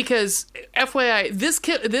 Because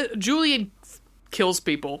FYI, Julian kills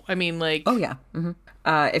people. I mean, like... Oh, yeah.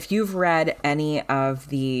 If you've read any of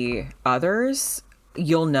the others,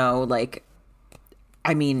 you'll know, like,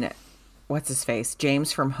 I mean, what's his face?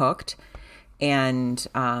 James from Hooked. And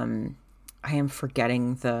I am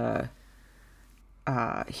forgetting the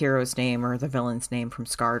hero's name or the villain's name from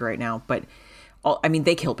Scarred right now. But, I mean,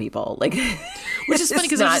 they kill people. Like, which is funny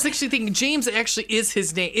because I was just actually thinking James actually is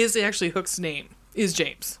his name, is actually Hook's name, is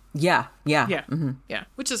James. Yeah. Yeah.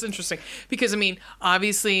 Which is interesting because, I mean,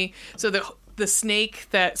 obviously, so the snake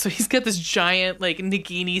so he's got this giant, like,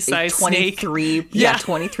 Nagini-sized snake.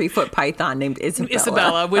 23-foot python named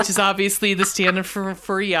Isabella. Which is obviously the stand-in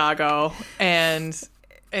for Iago. And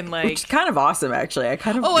like... Which is kind of awesome, actually. I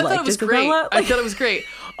kind of I thought it was Isabella. great. I thought it was great.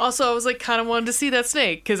 Also, I was, like, kind of wanted to see that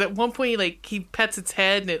snake. Because at one point, like, he pets its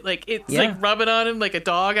head and it's like, rubbing on him like a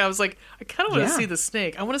dog. I was like, I kind of want to see the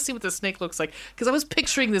snake. I want to see what the snake looks like. Because I was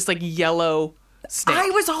picturing this, like, yellow snake. I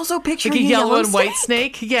was also picturing like a yellow and snake. white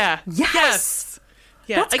snake. Yeah. Yes.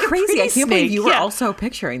 Yeah. That's like crazy. I can't believe you were yeah. also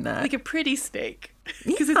picturing that. Like a pretty snake.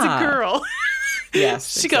 Because it's a girl.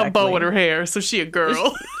 Yes. She got a bow in her hair, so she a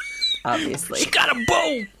girl. Obviously. She got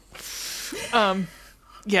a bow.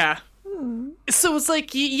 Yeah. So it's like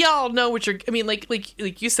y'all know what you're. I mean,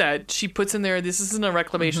 like you said, she puts in there. This isn't a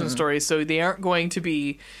reclamation story, so they aren't going to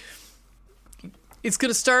be. It's going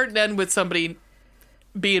to start and end with somebody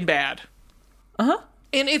being bad. And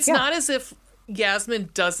it's not as if Yasmin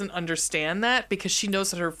doesn't understand that because she knows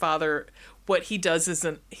that her father, what he does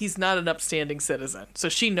isn't. He's not an upstanding citizen, so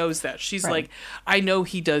she knows that. She's like, I know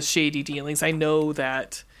he does shady dealings. I know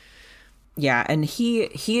that. Yeah, and he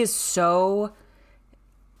is so.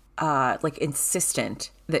 Like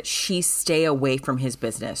insistent that she stay away from his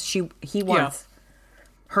business. He wants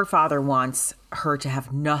her father wants her to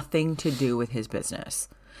have nothing to do with his business.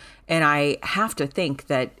 And I have to think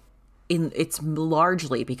that it's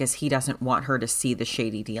largely because he doesn't want her to see the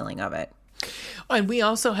shady dealing of it. And we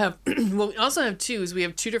also have we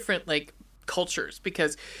have two different like cultures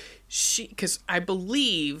because I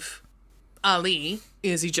believe Ali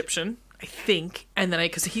is Egyptian, I think, and then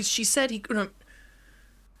she said he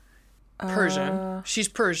Persian. She's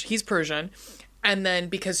Persian. He's Persian. And then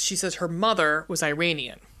because she says her mother was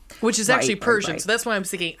Iranian, which is actually Persian. Right. So that's why I'm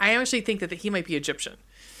thinking, I actually think that he might be Egyptian.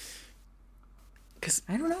 Because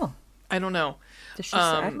I don't know. I don't know.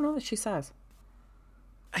 I don't know what she says.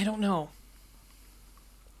 I don't know.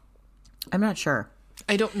 I'm not sure.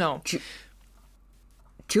 I don't know.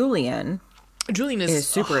 Julian is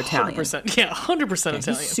super Italian. 100% Italian.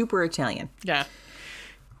 He's super Italian. Yeah.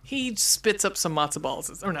 He spits up some matzo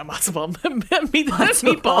balls. Or not matzo ball.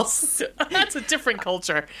 Meatballs. That's a different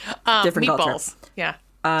culture. Different meatballs. Culture. Yeah.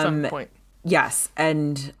 Some point. Yes.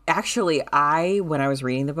 And actually, when I was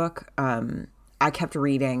reading the book, I kept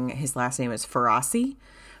reading his last name is Farasi.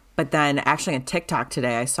 But then actually on TikTok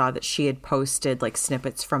today, I saw that she had posted like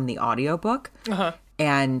snippets from the audiobook.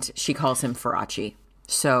 And she calls him Faraci.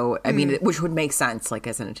 So, I mean, which would make sense like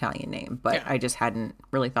as an Italian name. But I just hadn't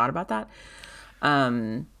really thought about that.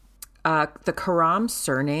 The Karam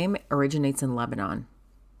surname originates in Lebanon.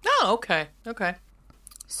 Oh, okay. Okay.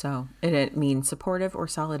 So it means supportive or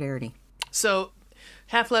solidarity. So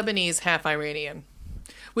half Lebanese, half Iranian.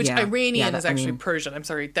 Which Iranian is actually Persian. I'm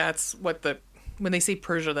sorry. That's what when they say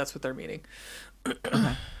Persia, that's what they're meaning.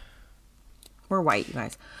 Okay. We're white, you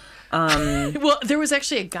guys. Well, there was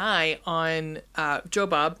actually a guy on Joe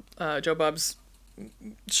Bob's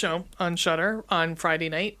show on Shudder on Friday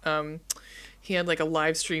night. He had like a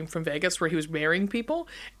live stream from Vegas where he was marrying people,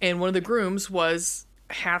 and one of the grooms was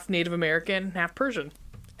half Native American, half Persian.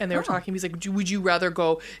 And they were talking. He's like, "Would you rather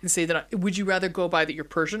go and say that? Would you rather go by that you're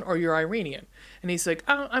Persian or you're Iranian?" And he's like,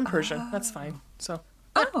 "Oh, I'm Persian. That's fine." So.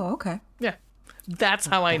 Oh, okay. Yeah, that's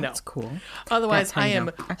how I know. That's cool. Otherwise, I am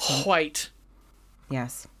white.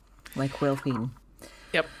 Yes, like Will Wheaton.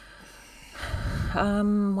 Yep.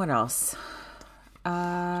 What else?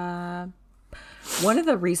 One of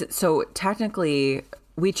the reasons, so technically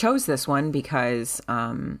we chose this one because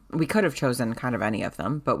we could have chosen kind of any of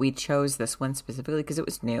them, but we chose this one specifically because it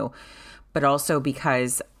was new, but also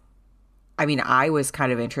because, I mean, I was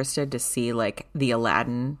kind of interested to see like the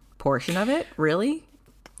Aladdin portion of it, really.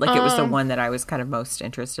 Like it was the one that I was kind of most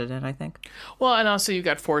interested in, I think. Well, and also you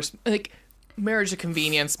got forced, like marriage of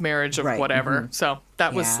convenience, marriage of whatever. Mm-hmm. So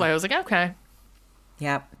that was, I was like, okay.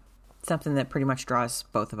 Yep. Something that pretty much draws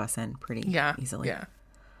both of us in pretty easily. Yeah.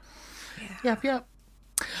 Yep.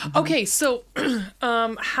 Mm-hmm. Okay, so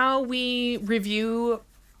how we review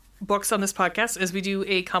books on this podcast is we do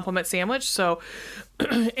a compliment sandwich. So,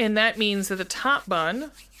 and that means that the top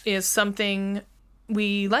bun is something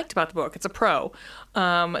we liked about the book. It's a pro.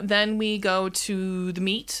 Then we go to the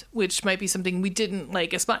meat, which might be something we didn't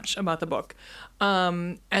like as much about the book.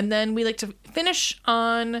 And then we like to finish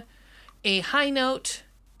on a high note,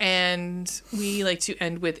 and we like to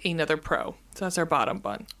end with another pro. So that's our bottom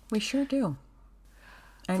bun. We sure do.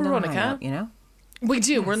 Veronica, you know? We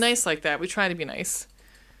do. Yes. We're nice like that. We try to be nice.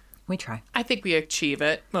 We try. I think we achieve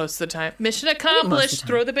it most of the time. Mission accomplished.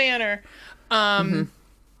 Throw the banner.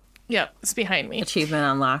 Yep, it's behind me. Achievement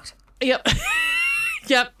unlocked. Yep.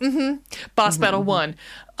 Yep. Boss battle 1.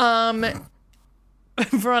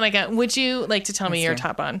 Veronica, would you like to tell me your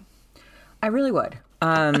top bun? I really would.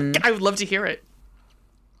 I would love to hear it.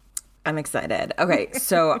 I'm excited. Okay,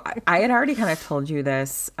 so I had already kind of told you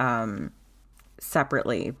this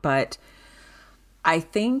separately, but I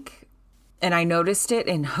think, and I noticed it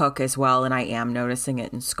in Hook as well, and I am noticing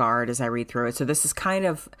it in Scarred as I read through it. So this is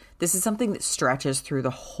something that stretches through the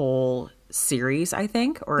whole series, I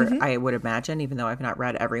think, or I would imagine, even though I've not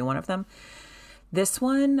read every one of them. This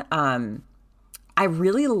one, I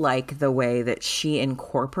really like the way that she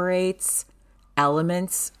incorporates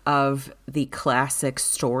elements of the classic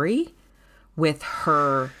story with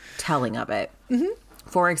her telling of it.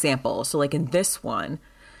 For example, so like in this one,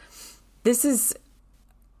 this is,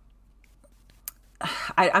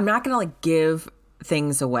 I'm not going to like give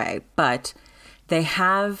things away, but they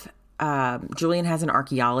have, Julian has an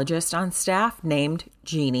archaeologist on staff named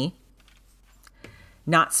Jeannie,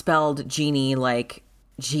 not spelled Jeannie like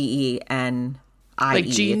Genie. Like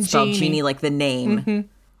It's spelled Jeannie like the name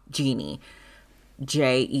Jeannie.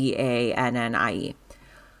 Jeannie.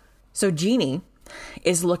 So Jeannie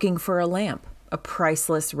is looking for a lamp, a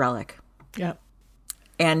priceless relic. Yeah.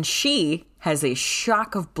 And she has a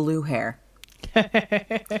shock of blue hair,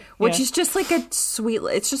 which is just like a sweet,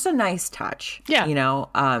 it's just a nice touch. Yeah. You know?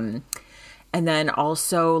 And then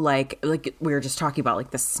also like we were just talking about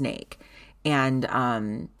like the snake. And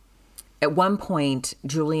at one point,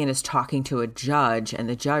 Julian is talking to a judge, and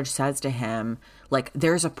the judge says to him, like,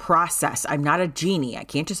 there's a process. I'm not a genie. I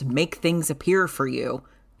can't just make things appear for you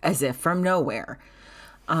as if from nowhere.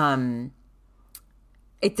 I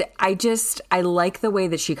like the way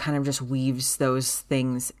that she kind of just weaves those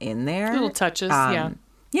things in there. Little touches, yeah.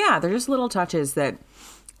 Yeah, they're just little touches that,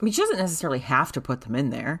 I mean, she doesn't necessarily have to put them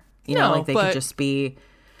in there. You know, like they could just be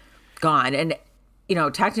gone. And, you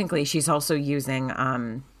know, technically she's also using,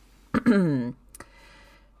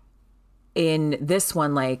 in this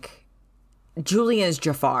one, like, Julian is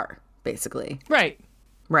Jafar, basically. Right.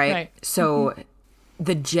 So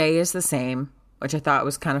the J is the same, which I thought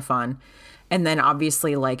was kind of fun. And then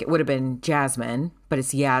obviously, like, it would have been Jasmine, but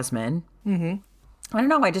it's Yasmin. I don't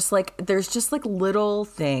know. I just like, there's just like little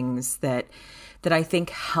things that I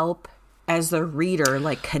think help as the reader,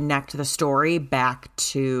 like, connect the story back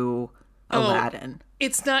to Aladdin.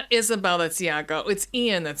 It's not Isabel that's Iago. It's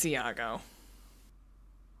Ian that's Iago.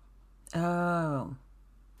 Oh.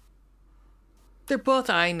 They're both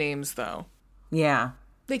I names, though. Yeah.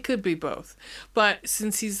 They could be both. But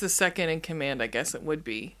since he's the second in command, I guess it would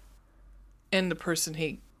be. And the person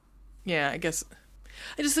I guess.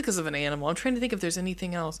 I just because of an animal. I'm trying to think if there's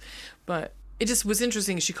anything else. But it just was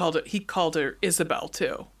interesting. He called her Isabel,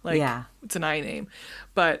 too. Like, yeah. It's an I name.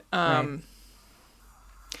 But, right.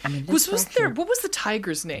 I mean, what was the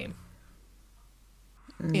tiger's name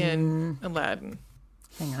in Aladdin?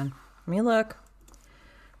 Hang on. Let me look.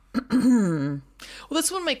 Well,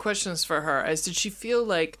 that's one of my questions for her, is did she feel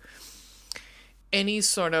like any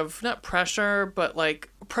sort of, not pressure, but like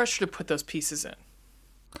pressure to put those pieces in?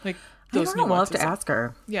 Like those I don't know. We'll have to ask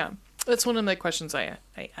her. Yeah. That's one of my questions I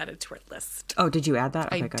added to our list. Oh, did you add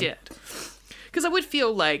that? Okay, I did. Because I would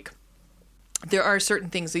feel like there are certain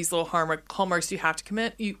things, these little hallmarks you have to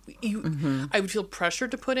commit. I would feel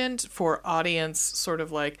pressured to put in for audience, sort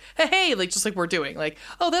of like, hey, like just like we're doing, like,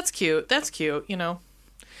 oh, that's cute, you know.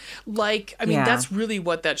 Like, I mean, that's really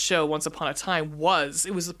what that show Once Upon a Time was.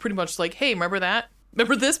 It was pretty much like, hey, remember that?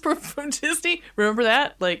 Remember this from Disney? Remember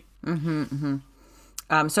that? Like,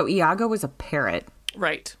 so Iago was a parrot,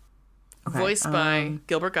 right? Okay. Voiced by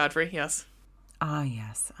Gilbert Godfrey. Yes.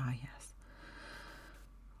 Yes.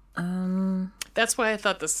 That's why I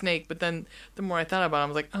thought the snake, but then the more I thought about it, I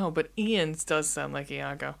was like, oh, but Ian's does sound like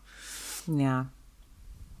Iago. Yeah.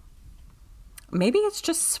 Maybe it's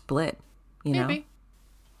just split, you know?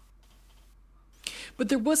 But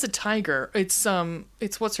there was a tiger. It's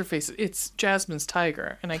what's her face? It's Jasmine's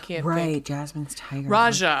tiger, and I can't think. Right, Jasmine's tiger.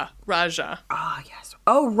 Raja. Oh, yes.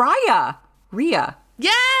 Oh, Rhea.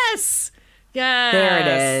 Yes! There it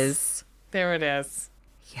is.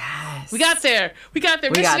 Yes. We got there. We got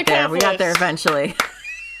there eventually.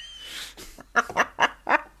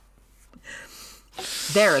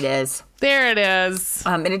 There it is. There it is.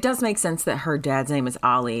 And it does make sense that her dad's name is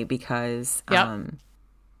Ali because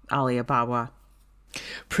Ali Ababa.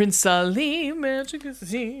 Prince Ali, magic is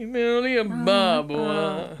he, Ali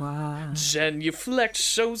Ababa. Genuflect,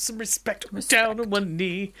 show some respect, down on one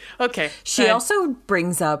knee. Okay. She also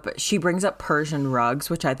brings up Persian rugs,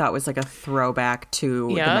 which I thought was like a throwback to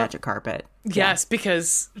the magic carpet. Yes,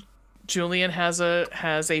 because Julian has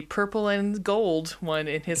a purple and gold one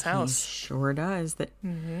in his house. He sure does. That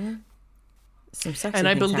some sexy and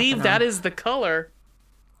I things believe happen that on. is the color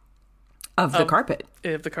of the carpet.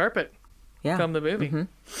 Of the carpet. Yeah. From the movie.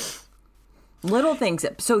 Little things.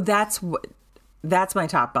 So that's my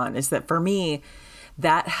top bun, is that for me,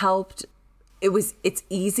 that helped. It's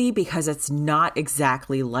easy because it's not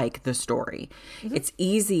exactly like the story. It's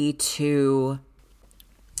easy to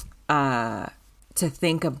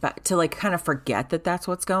think about, to like kind of forget that that's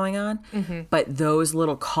what's going on. But those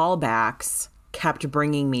little callbacks kept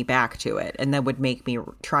bringing me back to it, and that would make me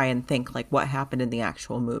try and think like what happened in the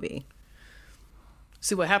actual movie.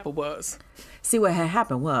 See what happened was.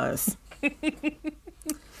 I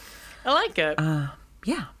like it.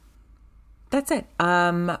 Yeah. That's it.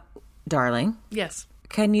 Darling. Yes.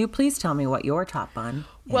 Can you please tell me what your top bun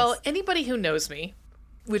is? Well, anybody who knows me,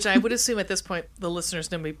 which I would assume at this point the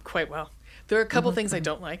listeners know me quite well, there are a couple things I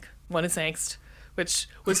don't like. One is angst, which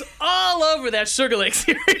was all over that Sugar Lake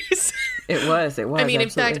series. It was. I mean, absolutely. in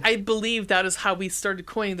fact, I believe that is how we started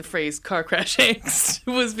coining the phrase car crash angst,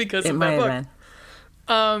 was because it of might that book. have been.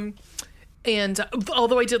 And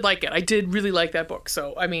although I did like it, I did really like that book.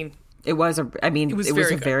 So, I mean... It was a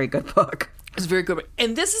very good book. It was a very good book.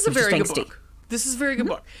 And this is a very good book. This is a very good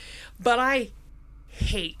book. But I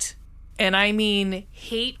hate, and I mean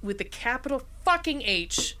hate with the capital fucking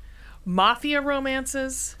H, mafia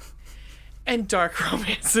romances and dark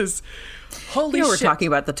romances. Holy shit. We're talking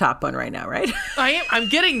about the top bun right now, right? I am. I'm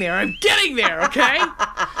getting there. Okay?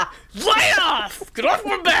 Lay it off! Get off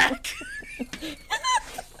my back!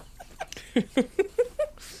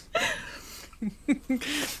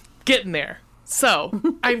 Getting there. So,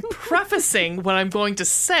 I'm prefacing what I'm going to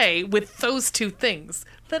say with those two things.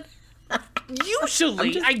 That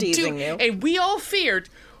usually I do. You. And we all feared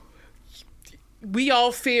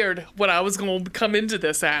what I was going to come into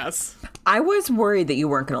this as. I was worried that you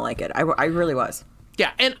weren't going to like it. I really was.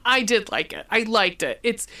 Yeah, and I did like it. I liked it.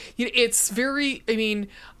 It's very, I mean...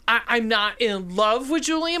 I'm not in love with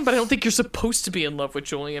Julian, but I don't think you're supposed to be in love with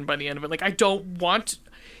Julian by the end of it. Like, I don't want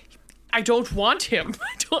him.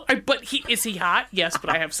 But is he hot? Yes, but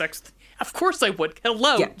I have sex. Of course I would.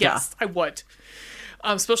 Hello. Yeah, yes, I would.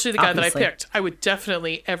 Especially the guy Obviously. that I picked. I would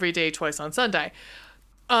definitely every day, twice on Sunday.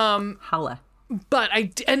 Holla. But I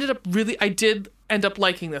did end up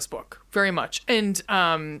liking this book very much. And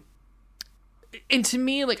to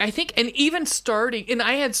me, like, I think, and even starting, and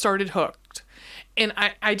I had started hooked. And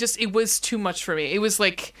I just, it was too much for me. It was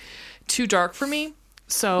like too dark for me.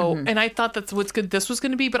 So, and I thought that's what's good this was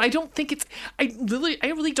going to be, but I don't think I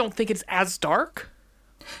really don't think it's as dark.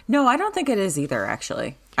 No, I don't think it is either,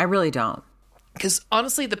 actually. I really don't. Because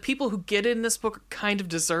honestly, the people who get in this book kind of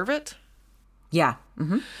deserve it. Yeah.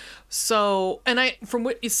 So, and from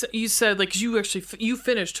what you said, like, you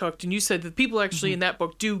finished Hooked, and you said that people actually in that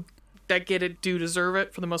book do deserve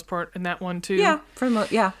it for the most part in that one too. Yeah.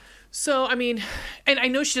 Yeah. So, I mean, and I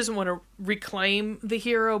know she doesn't want to reclaim the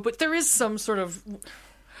hero, but there is some sort of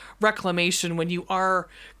reclamation when you are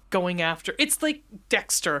going after. It's like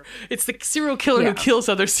Dexter. It's the serial killer who kills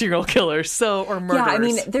other serial killers, or murderers. Yeah, I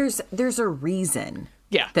mean, there's a reason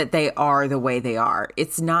that they are the way they are.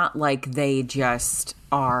 It's not like they just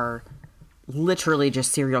are literally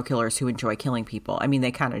just serial killers who enjoy killing people. I mean,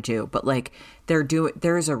 they kind of do, but like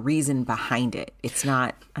there's a reason behind it. It's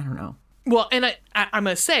not, I don't know. Well, and I'm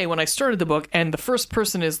going to say, when I started the book, and the first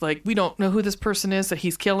person is like, we don't know who this person is that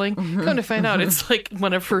he's killing. Come to find out, it's like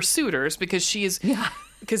one of her suitors, because she is... Yeah.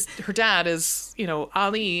 Because her dad is,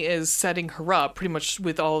 Ali is setting her up pretty much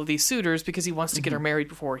with all of these suitors because he wants to get her married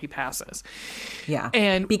before he passes. Yeah.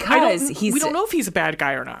 And because we don't know if he's a bad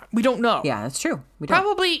guy or not. We don't know. Yeah, that's true. We don't.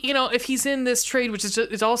 Probably, if he's in this trade, which is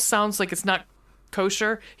just, it all sounds like it's not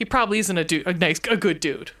kosher, he probably isn't a good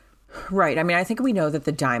dude. Right. I mean, I think we know that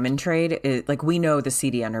the diamond trade is, like, we know the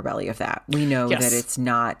seedy underbelly of that. We know that it's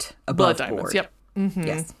not above blood diamonds. board. Yep. Mm-hmm.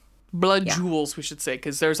 Yes. Blood jewels, we should say,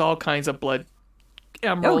 because there's all kinds of blood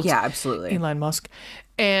emeralds. Oh yeah, absolutely. Elon Musk,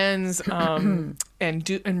 and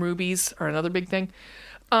and rubies are another big thing.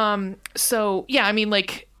 So yeah, I mean,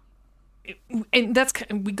 like, and that's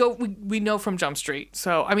we know from Jump Street.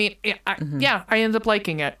 So I mean, I ended up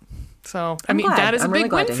liking it. So I mean, glad. that is I'm a really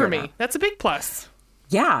big glad win to for hear me. that. That's a big plus.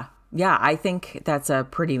 Yeah. Yeah, I think that's a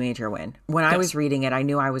pretty major win. When I Yes. was reading it, I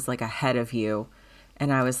knew I was like ahead of you,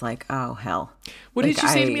 and I was like, "Oh hell!" What Like, did you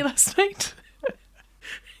say to me last night?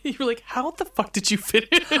 You were like, "How the fuck did you finish?"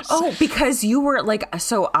 Oh, because you were like,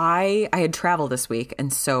 so I had traveled this week,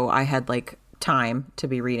 and so I had like time to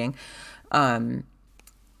be reading. And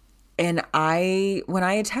when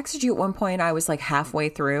I had texted you at one point, I was like halfway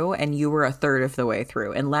through, and you were a third of the way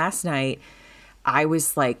through. And last night, I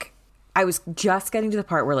was just getting to the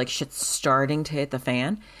part where like shit's starting to hit the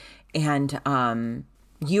fan, and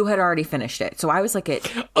you had already finished it. So I was like at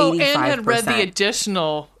 85%. Oh, and had read the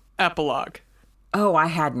additional epilogue. Oh, I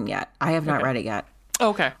hadn't yet. I have not read it yet.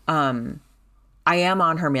 Okay. I am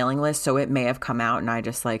on her mailing list, so it may have come out, and I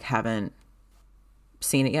just like haven't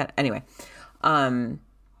seen it yet. Anyway,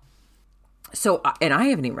 so and I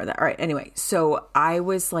haven't even read that. All right. Anyway, so I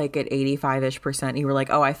was like at 85%. You were like,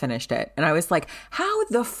 "Oh, I finished it," and I was like, "How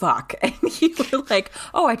the fuck?" And you were like,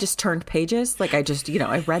 "Oh, I just turned pages. Like I just,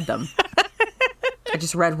 I read them. I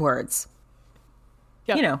just read words.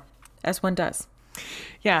 Yep. As one does."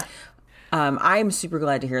 Yeah. I'm super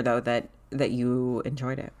glad to hear though that you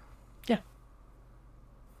enjoyed it. Yeah.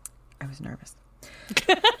 I was nervous.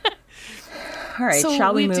 All right, So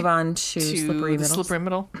shall we have move on to Slippery the Middles? Slippery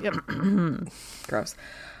Middle. Yep. Gross.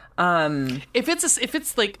 If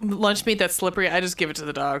it's like lunch meat that's slippery, I just give it to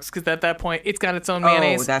the dogs because at that point it's got its own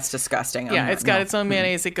mayonnaise. Oh, that's disgusting. Yeah, it's got its own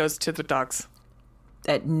mayonnaise. It goes to the dogs.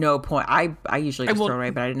 At no point. I usually just will- throw it away,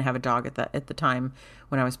 but I didn't have a dog at the time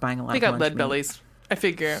when I was buying a lot They of got lunch lead meat. bellies. I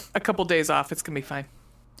figure a couple days off, it's gonna be fine.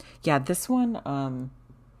 Yeah, this one,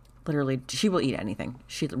 literally, she will eat anything.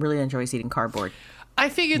 She really enjoys eating cardboard. I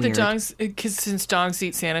figured Weird. the dogs, because since dogs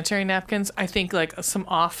eat sanitary napkins, I think like some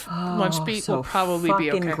off lunch meat So will probably be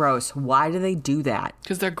fucking okay gross. Why do they do that?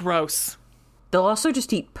 because they're gross. They'll also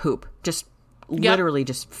just eat poop. Just literally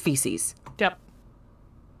just feces. Yep.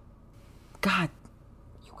 God,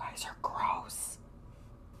 you guys are gross.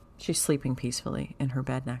 She's sleeping peacefully in her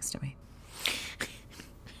bed next to me.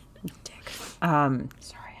 Dick. Sorry,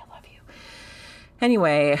 I love you.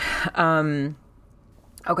 Anyway,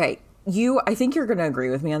 okay. I think you're going to agree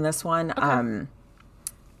with me on this one. Okay.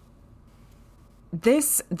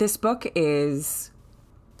 This book is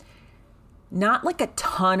not like a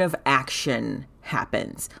ton of action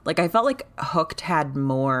happens. Like I felt like Hooked had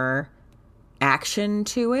more action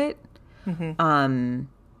to it.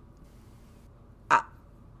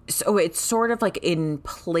 So it's sort of like in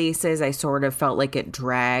places I sort of felt like it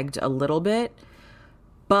dragged a little bit.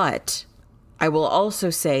 But I will also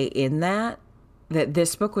say in that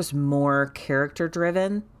this book was more character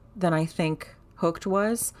driven than I think Hooked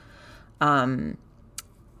was. And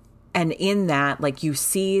in that, like you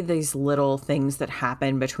see these little things that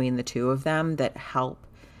happen between the two of them that help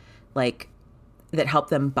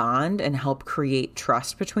them bond and help create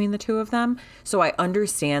trust between the two of them. So I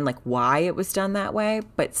understand like why it was done that way,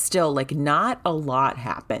 but still like not a lot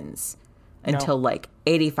happens until like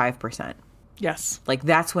 85%. Yes. Like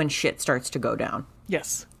that's when shit starts to go down.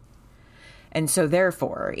 Yes. And so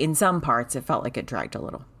therefore, in some parts it felt like it dragged a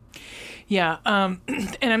little. Yeah. And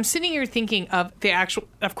I'm sitting here thinking of the actual.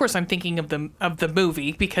 Of course, I'm thinking of the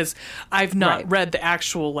movie because I've not Right. read the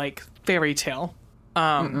actual like fairy tale.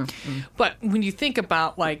 But when you think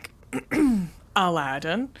about like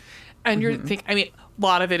Aladdin, and you're thinking, I mean, a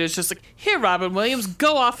lot of it is just like, here, Robin Williams,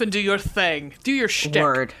 go off and do your thing, do your shtick.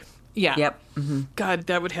 Word. Yeah. Yep. God,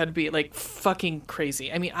 that would have to be like fucking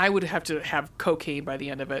crazy. I mean, I would have to have cocaine by the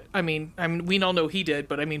end of it. I mean, we all know he did,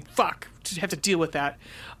 but I mean, fuck, to have to deal with that.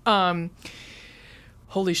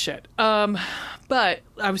 Holy shit. But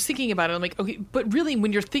I was thinking about it. I'm like, okay, but really,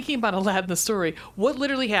 when you're thinking about Aladdin the story, what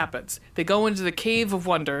literally happens? They go into the Cave of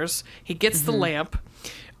Wonders. He gets the lamp.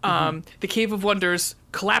 The Cave of Wonders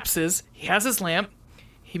collapses. He has his lamp.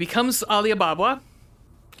 He becomes Ali Ababa.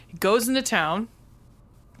 He goes into town.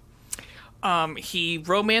 He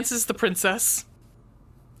romances the princess.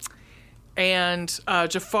 And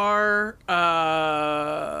Jafar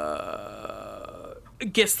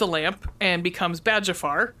gets the lamp and becomes bad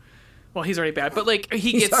Jafar. Well, he's already bad, but like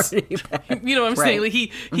he's already bad. You know what I'm Right. saying? Like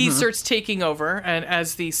he starts taking over and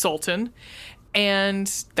as the Sultan,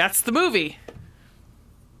 and that's the movie.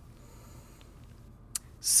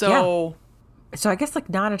 So So I guess like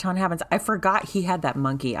not a ton happens. I forgot he had that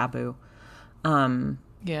monkey, Abu.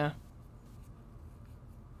 yeah.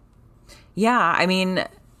 Yeah, I mean,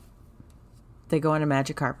 they go on a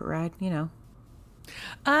magic carpet ride,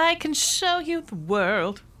 I can show you the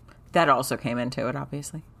world. That also came into it,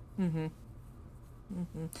 obviously.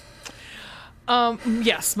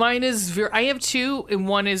 Yes, mine is I have two, and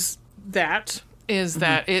one is that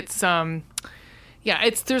it's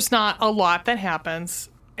there's not a lot that happens,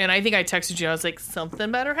 And I think I texted you. I was like,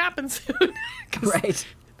 something better happen soon. Right.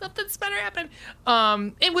 Something's better happen.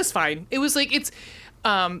 It was fine. It was like, it's,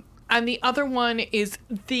 and the other one is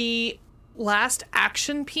the last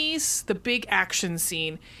action piece, the big action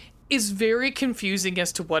scene, is very confusing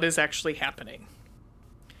as to what is actually happening.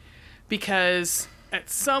 Because at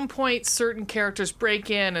some point, certain characters break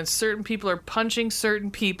in and certain people are punching certain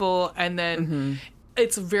people, and then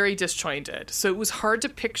it's very disjointed. So it was hard to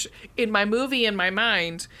picture. In my movie, in my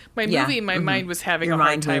mind, mind was having Your a hard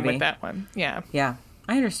mind time movie. with that one. Yeah. Yeah,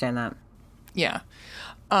 I understand that. Yeah.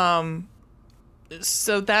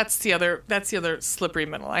 So that's the other slippery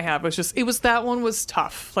middle I have. That one was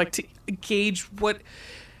tough. Like, to gauge what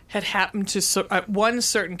had happened to one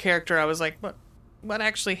certain character. I was like, what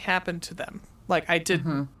actually happened to them? Like, I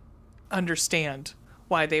didn't understand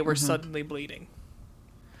why they were suddenly bleeding.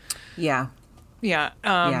 Yeah. Yeah.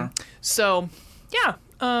 Yeah. So, yeah.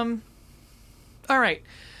 All right.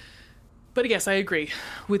 But yes, I agree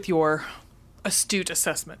with your astute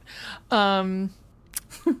assessment. Let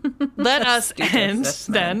us end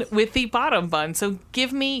then with the bottom bun. So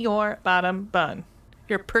give me your bottom bun.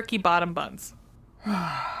 Your perky bottom buns. Your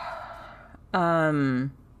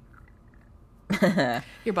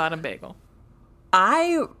bottom bagel.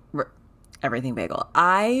 Everything bagel.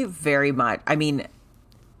 I mean,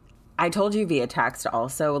 I told you via text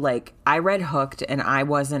also, like, I read Hooked and I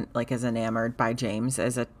wasn't like as enamored by James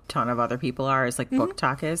as a ton of other people are, as like book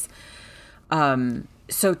talk is.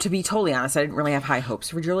 So to be totally honest, I didn't really have high hopes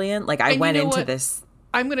for Julian. Like, I went into this.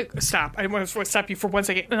 I'm going to stop. I want to stop you for 1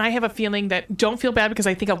 second. And I have a feeling that, don't feel bad, because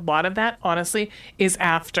I think a lot of that, honestly, is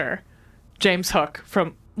after James Hook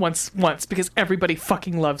from Once, because everybody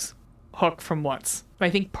fucking loves Hook from Once. I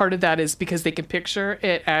think part of that is because they can picture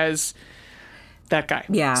it as that guy.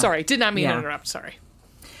 Yeah. Sorry, did not mean to interrupt. Sorry.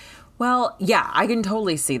 Well, yeah, I can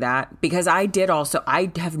totally see that, because I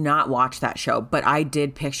have not watched that show, but I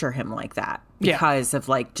did picture him like that because of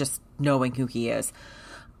like just knowing who he is.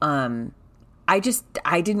 I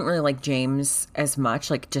didn't really like James as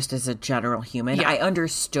much, like just as a general human. Yeah. I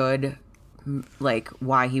understood like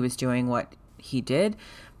why he was doing what he did,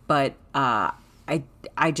 but I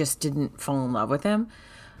just didn't fall in love with him.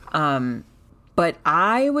 But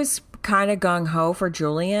I was kind of gung-ho for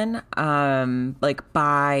Julian, like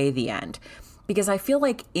by the end, because I feel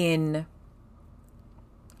like I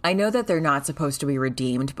know that they're not supposed to be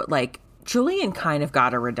redeemed, but like Julian kind of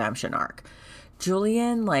got a redemption arc.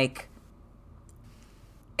 Julian, like,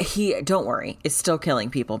 don't worry, is still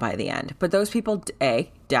killing people by the end, but those people,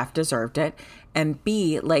 A, Def deserved it, and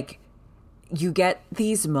B, like, you get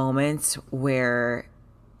these moments where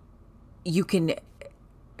you can,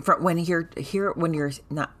 when you're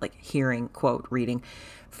not like hearing, quote, reading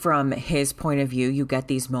from his point of view, you get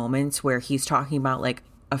these moments where he's talking about like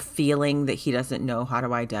a feeling that he doesn't know how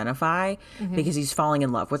to identify because he's falling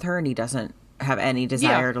in love with her and he doesn't have any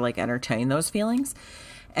desire to like entertain those feelings.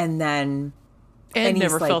 And then, and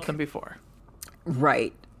never felt them before.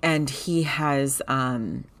 Right. And he has,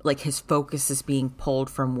 like, his focus is being pulled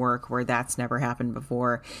from work where that's never happened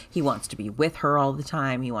before. He wants to be with her all the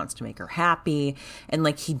time. He wants to make her happy. And,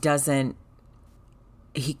 like, he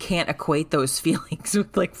can't equate those feelings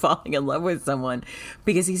with, like, falling in love with someone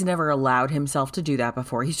because he's never allowed himself to do that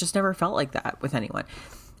before. He's just never felt like that with anyone.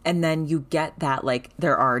 And then you get that, like,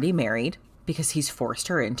 they're already married because he's forced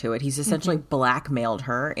her into it. He's essentially blackmailed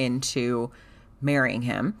her into marrying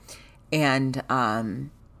him. And,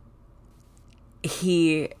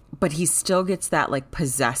 he still gets that like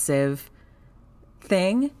possessive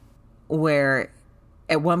thing where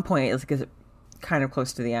at one point it's kind of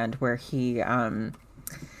close to the end where he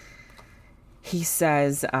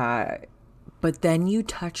says, but then you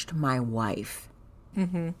touched my wife.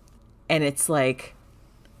 And it's like,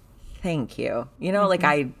 thank you. You know, like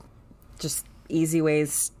I just easy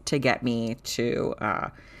ways to get me to,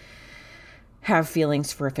 have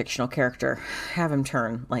feelings for a fictional character, have him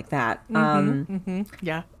turn like that.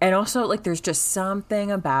 Yeah. And also, like, there's just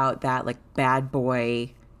something about that, like, bad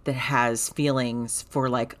boy that has feelings for,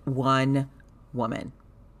 like, one woman.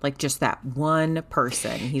 Like, just that one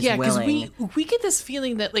person he's willing. Because we get this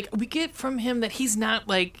feeling that, like, we get from him that he's not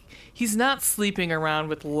sleeping around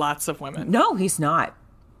with lots of women. No, he's not.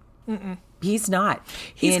 He's not.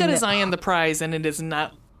 He's got his eye on the prize, and it is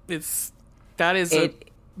not,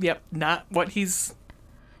 not what he's...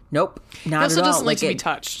 Nope, not at all. He also doesn't like to be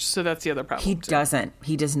touched, so that's the other problem. He doesn't.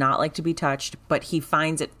 He does not like to be touched, but he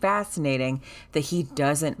finds it fascinating that he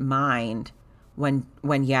doesn't mind when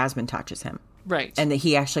Yasmin touches him. Right. And that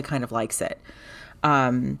he actually kind of likes it.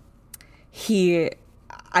 I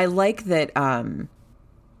like that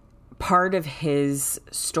part of his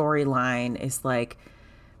storyline is like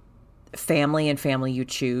family and family you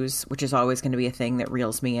choose, which is always going to be a thing that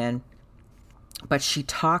reels me in. But she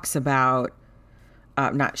talks about,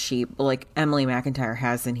 not she, but like Emily McIntyre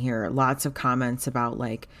has in here, lots of comments about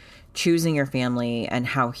like choosing your family and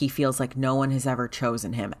how he feels like no one has ever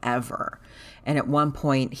chosen him ever. And at one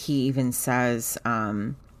point he even says,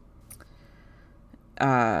 oh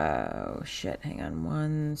shit, hang on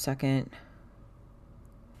one second.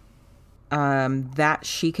 That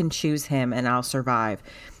she can choose him and I'll survive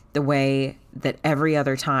the way that every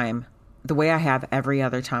other time, the way I have every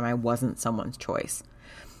other time I wasn't someone's choice.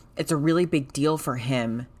 It's a really big deal for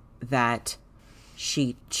him that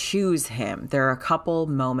she choose him. There are a couple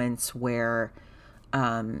moments where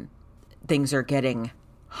things are getting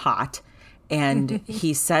hot and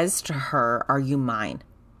he says to her, "Are you mine?"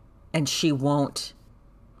 And she won't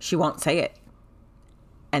say it.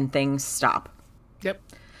 And things stop. Yep.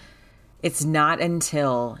 It's not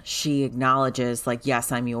until she acknowledges, like,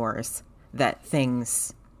 yes, I'm yours, that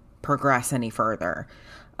things progress any further.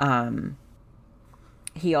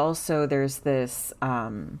 He also, there's this,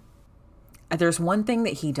 there's one thing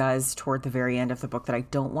that he does toward the very end of the book that I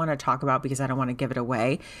don't want to talk about because I don't want to give it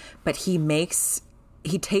away, but he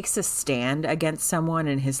takes a stand against someone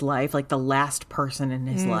in his life, like the last person in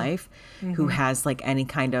his life who has like any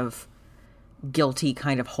kind of guilty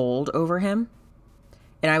kind of hold over him.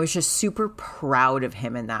 And I was just super proud of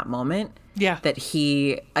him in that moment. Yeah.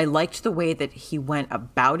 I liked the way that he went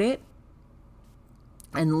about it.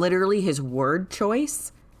 And literally his word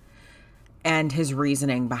choice and his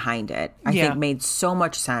reasoning behind it, I think made so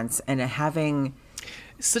much sense. And having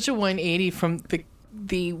such a 180 from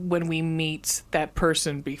the when we meet that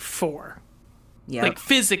person before. Yeah. Like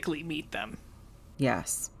physically meet them.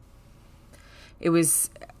 Yes.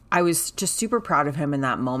 I was just super proud of him in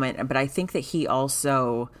that moment, but I think that he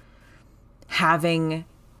also, having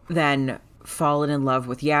then fallen in love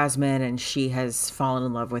with Yasmin and she has fallen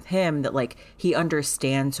in love with him, that like he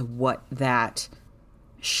understands what that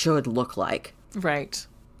should look like. Right.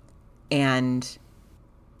 And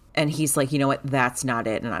he's like, you know what, that's not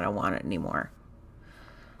it and I don't want it anymore.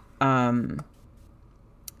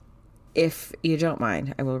 If you don't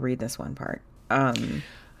mind, I will read this one part. I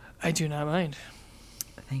do not mind.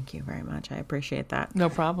 Thank you very much. I appreciate that. No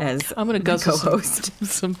problem. I'm going to guzzle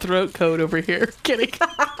some throat coat over here. Kidding.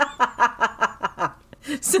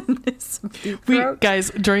 some guys,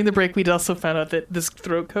 during the break, we also found out that this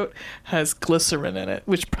throat coat has glycerin in it,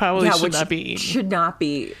 which probably should not be eaten. Should not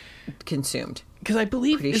be consumed. Because I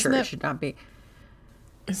believe pretty sure it should not be.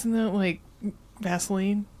 Isn't that like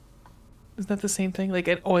Vaseline? Isn't that the same thing? Like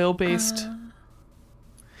an oil-based...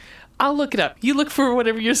 I'll look it up. You look for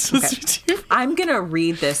whatever you're supposed to do. I'm going to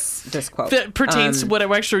read this quote. That pertains to what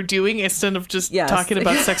I'm actually doing instead of just talking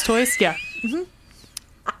about sex toys. Yeah.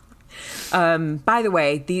 Mm-hmm. By the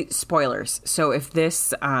way, the spoilers. So if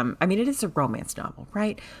this, I mean, it is a romance novel,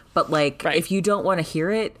 right? But like, if you don't want to hear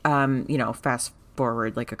it, fast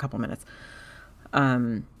forward like a couple minutes.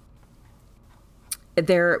 We're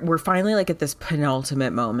finally like at this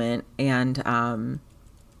penultimate moment and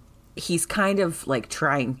he's kind of like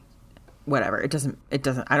trying... Whatever. It doesn't,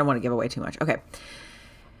 I don't want to give away too much. Okay.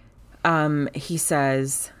 He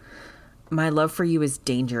says, "My love for you is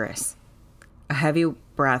dangerous." A heavy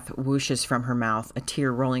breath whooshes from her mouth, a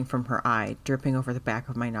tear rolling from her eye, dripping over the back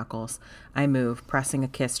of my knuckles. I move, pressing a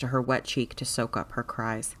kiss to her wet cheek to soak up her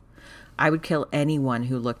cries. I would kill anyone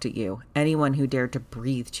who looked at you, anyone who dared to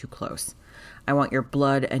breathe too close. I want your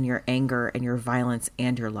blood and your anger and your violence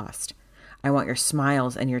and your lust. I want your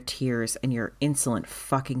smiles and your tears and your insolent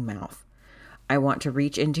fucking mouth. I want to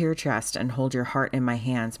reach into your chest and hold your heart in my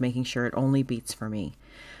hands, making sure it only beats for me.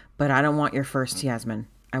 But I don't want your first, Yasmin.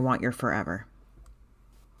 I want your forever.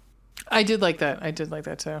 I did like that. I did like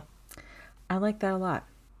that too. I like that a lot.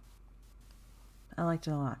 I liked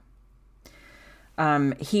it a lot.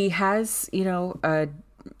 He has, a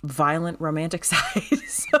violent romantic side.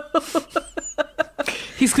 So.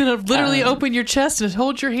 He's gonna literally open your chest and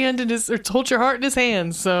hold your heart in his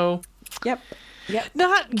hands. So. Yep.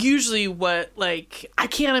 Not usually what, like, I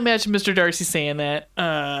can't imagine Mr. Darcy saying that.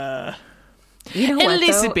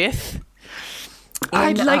 Elizabeth,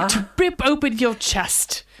 I'd like to rip open your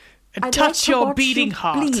chest and touch your beating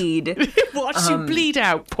heart. Watch you bleed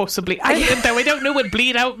out, possibly. Though I don't know what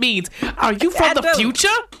bleed out means. Are you from the future?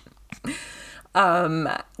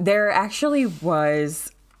 There actually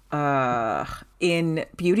was, in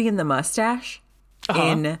Beauty and the Mustache,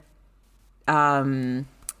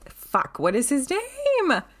 what is his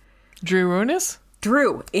name? Drew Ronis?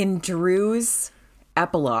 Drew. In Drew's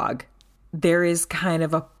epilogue, there is kind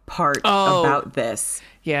of a part about this.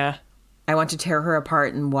 Yeah. I want to tear her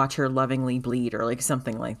apart and watch her lovingly bleed, or like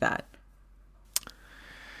something like that.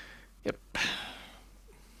 Yep.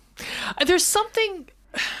 There's something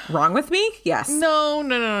wrong with me? Yes. No.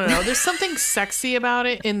 There's something sexy about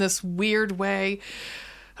it in this weird way.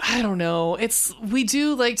 I don't know. We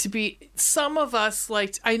do like to be, some of us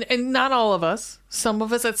and not all of us, some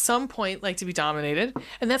of us at some point like to be dominated.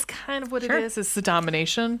 And that's kind of what it is. It's the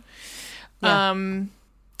domination. Yeah.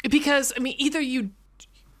 Because, I mean, either you,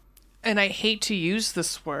 and I hate to use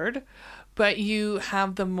this word, but you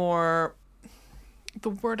have the word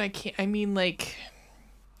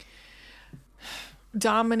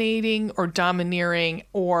dominating or domineering,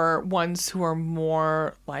 or ones who are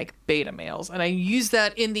more like beta males. And I use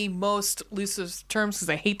that in the most loosest terms because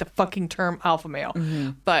I hate the fucking term alpha male.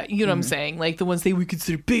 Mm-hmm. But you know what I'm saying? Like the ones they would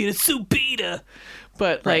consider beta, so beta.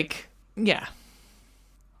 But like, yeah.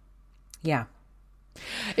 Yeah.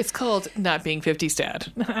 It's called not being 50's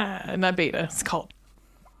dad. Not beta. It's called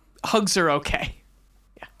hugs are okay.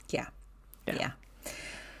 Yeah.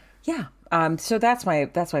 So that's my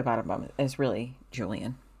bottom bum is really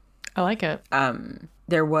Julian. I like it.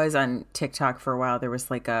 There was on TikTok for a while, there was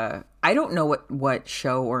like I don't know what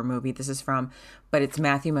show or movie this is from, but it's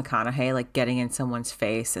Matthew McConaughey like getting in someone's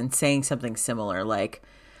face and saying something similar like,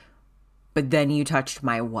 but then you touched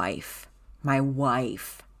my wife.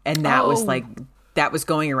 And that was like, that was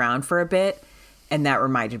going around for a bit, and that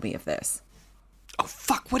reminded me of this. Oh,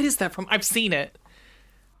 fuck. What is that from? I've seen it.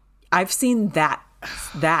 I've seen that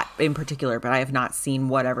in particular, but I have not seen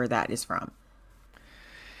whatever that is from.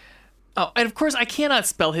 Oh, and of course, I cannot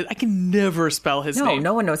spell I can never spell his name.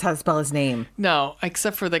 No one knows how to spell his name. No,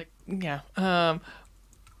 except for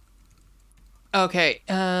okay.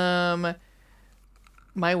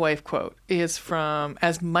 My wife quote is from,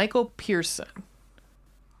 as Michael Pearson.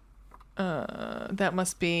 That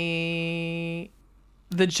must be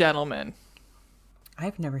The Gentleman.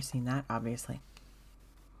 I've never seen that, obviously.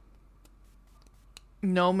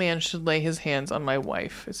 No man should lay his hands on my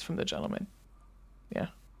wife is from The Gentleman. Yeah.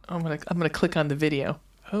 I'm gonna click on the video.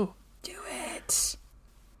 Oh. Do it.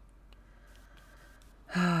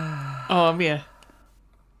 Yeah.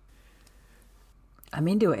 I'm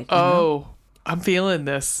into it. Oh, I'm feeling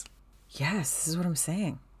this. Yes, this is what I'm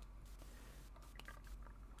saying.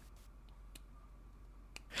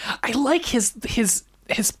 I like his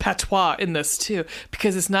patois in this too,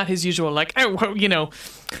 because it's not his usual like, oh, well, you know,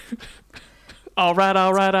 all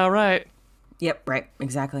right. Yep, right,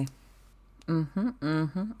 exactly.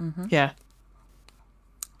 Yeah.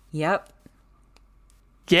 Yep.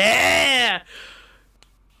 Yeah.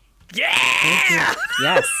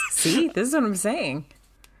 Yes. See, this is what I'm saying.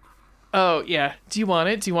 Oh yeah. Do you want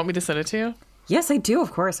it? Do you want me to send it to you? Yes, I do.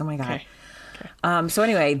 Of course. Oh my god. Okay. So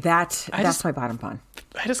anyway, that's my bottom pun.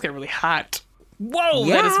 I just got really hot. Whoa,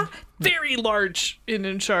 yeah. That is very large and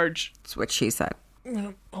in charge. That's what she said.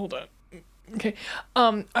 Hold on. Okay.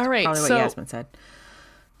 All right. Probably what Yasmin said.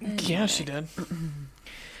 Yeah, she did.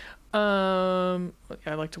 I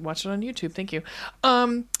like to watch it on YouTube. Thank you.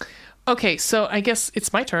 Okay, so I guess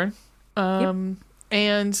it's my turn.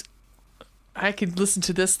 And I could listen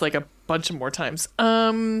to this like a bunch of more times.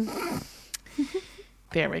 There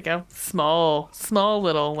we go. Small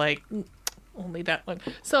little, like, only that one.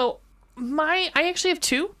 So I actually have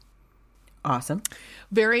two. Awesome.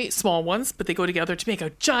 Very small ones, but they go together to make a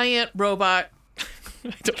giant robot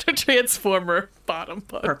transformer bottom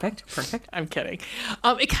pun. Perfect. I'm kidding.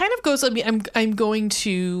 It kind of goes. I mean, I'm going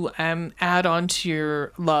to add on to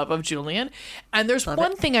your love of Julian, and there's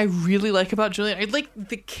one thing I really like about Julian. I like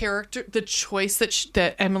the character, the choice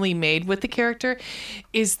that Emily made with the character,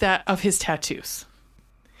 is that of his tattoos.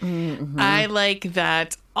 Mm-hmm. I like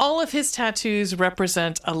that all of his tattoos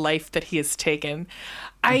represent a life that he has taken.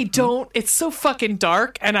 I don't. It's so fucking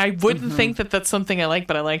dark, and I wouldn't think that that's something I like,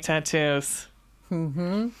 but I like tattoos.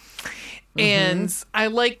 And I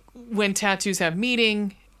like when tattoos have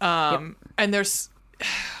meaning. And there's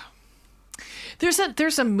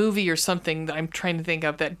a movie or something that I'm trying to think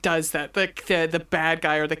of that does that. The bad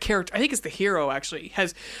guy or the character, I think it's the hero actually,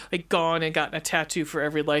 has like gone and gotten a tattoo for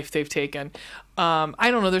every life they've taken.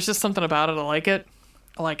 I don't know. There's just something about it. I like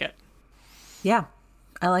it. Yeah,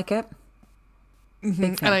 I like it.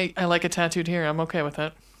 And I like a tattooed here. I'm okay with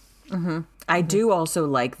it. I do also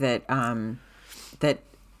like that. That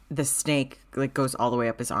the snake like goes all the way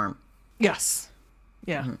up his arm. Yes.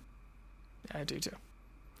 Yeah. I do too.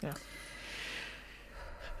 Yeah.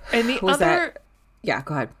 And the other. Yeah,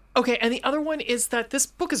 go ahead. Okay, and the other one is that this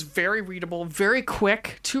book is very readable, very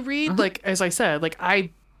quick to read. Like, as I said, like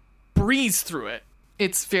I breeze through it.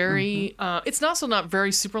 It's very. It's also not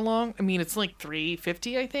very super long. I mean, it's like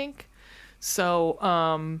 350, I think. So,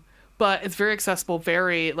 but it's very accessible.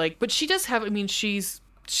 Very like, but she does have. I mean, she's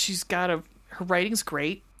got her writing's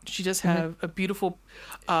great. She does have a beautiful.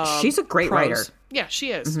 She's a great prose. writer. Yeah,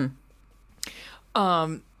 she is.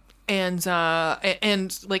 And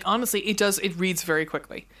like honestly, it reads very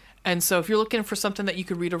quickly. And so if you're looking for something that you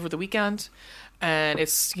could read over the weekend, and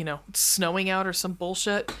it's it's snowing out or some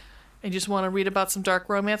bullshit, and you just want to read about some dark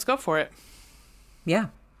romance, go for it. Yeah.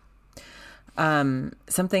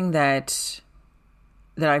 Something that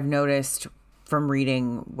I've noticed from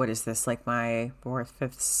reading, what is this, like my 4th,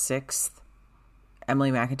 5th, 6th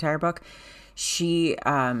Emily McIntyre book, she's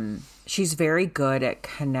very good at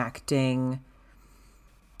connecting.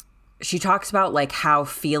 She talks about like how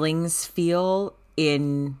feelings feel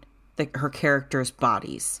in her characters'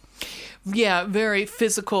 bodies. Yeah, very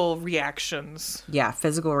physical reactions. Yeah,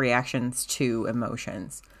 physical reactions to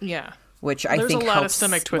emotions. Yeah. Which I think helps. There's a lot of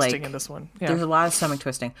stomach twisting in this one. Yeah. There's a lot of stomach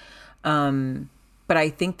twisting. But I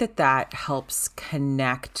think that helps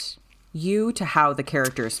connect you to how the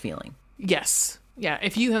character is feeling. Yes. Yeah,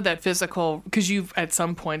 if you have that physical, because you've at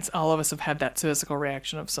some points, all of us have had that physical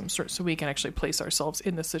reaction of some sort, so we can actually place ourselves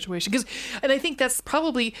in this situation. And I think that's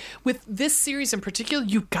probably with this series in particular,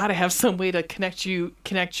 you've got to have some way to connect your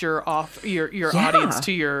audience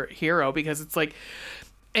to your hero, because it's like,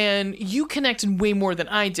 and you connected way more than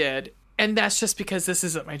I did, and that's just because this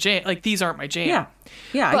isn't my jam. Like these aren't my jam.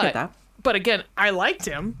 Yeah, I get that. But again, I liked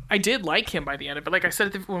him. I did like him by the end of it. Like I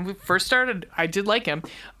said when we first started, I did like him.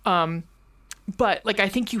 But like I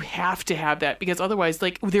think you have to have that, because otherwise,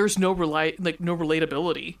 like there's no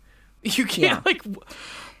relatability. You can't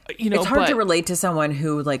it's hard to relate to someone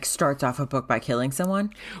who like starts off a book by killing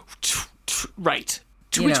someone. Right.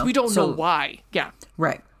 Which we don't know why. Yeah.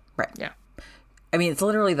 Right. Yeah. I mean, it's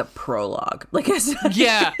literally the prologue. Like I said.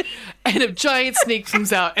 Yeah. And a giant snake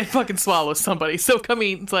comes out and fucking swallows somebody. So I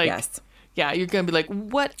mean, it's like, yeah, you're gonna be like,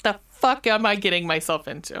 what the fuck am I getting myself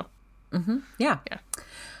into? Mm-hmm. Yeah.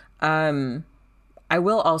 I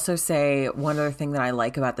will also say one other thing that I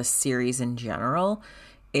like about the series in general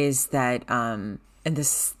is that, and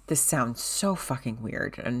this sounds so fucking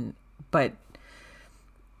weird, but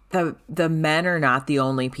the men are not the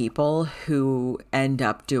only people who end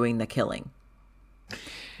up doing the killing.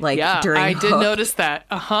 Like during I did notice that.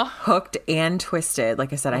 Hooked and Twisted.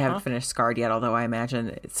 Like I said, I haven't finished Scarred yet, although I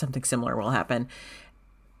imagine something similar will happen.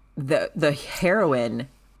 The heroine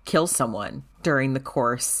kills someone during the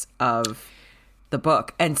course of the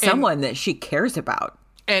book, and someone that she cares about.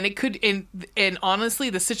 And it could, and honestly,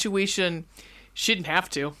 the situation shouldn't have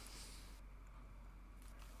to.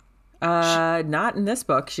 Not in this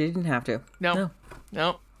book. She didn't have to. No.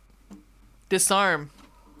 Disarm.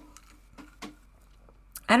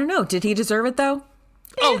 I don't know. Did he deserve it though?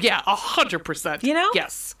 Oh yeah, 100%. You know?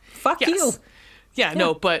 Yes. Fuck you. Yeah.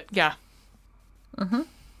 No, but yeah. Mm-hmm.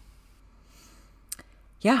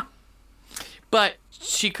 Yeah. But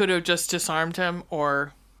she could have just disarmed him,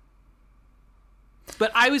 or.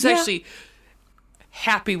 But I was actually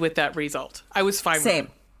happy with that result. I was fine with it.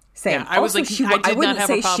 Same. Yeah, I was like, I wouldn't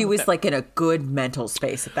say she was like in a good mental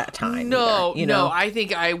space at that time. No, either, no. I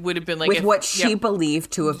think I would have been like, with what she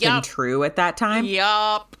believed to have been true at that time.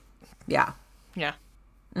 Yup. Yeah. Yeah.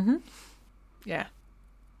 Mm-hmm. Yeah.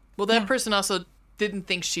 Well, that person also didn't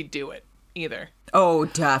think she'd do it either. Oh,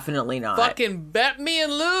 definitely not. Fucking bet me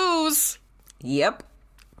and lose. Yep.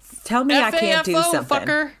 Tell me I can't do something.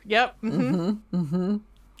 Fucker. Yep. Mm-hmm. Mm-hmm. Mm-hmm.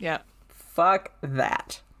 Yep. Fuck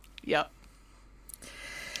that. Yep.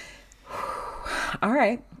 All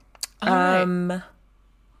right. That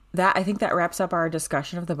I think that wraps up our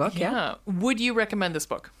discussion of the book. Yeah. Would you recommend this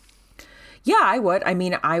book? Yeah, I would. I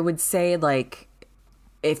mean, I would say like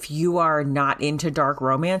if you are not into dark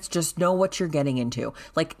romance, just know what you're getting into.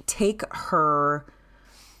 Like take her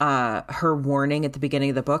warning at the beginning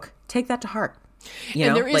of the book. Take that to heart.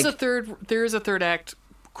 And there is a third act,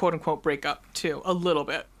 quote unquote, breakup too. A little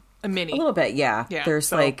bit. A little bit, yeah. There's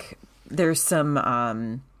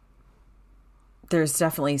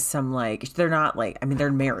definitely some like they're not like, I mean,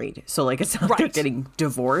 they're married, so like it's not like they're getting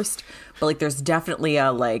divorced, but like there's definitely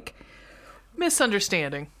a like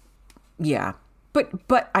misunderstanding. Yeah.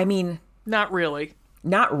 But I mean, not really,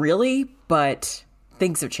 but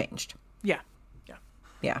things have changed. Yeah.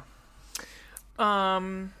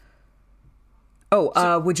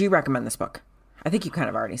 Would you recommend this book? I think you kind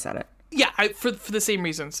of already said it. Yeah, for the same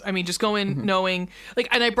reasons. I mean, just go in knowing, like,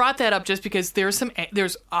 and I brought that up just because there's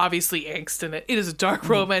obviously angst in it. It is a dark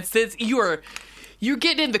romance. You're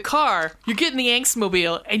getting in the car, you're getting the angst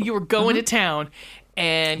mobile, and you are going to town.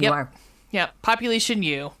 And population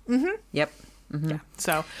U. Mm-hmm. Yep. Mm-hmm. Yeah.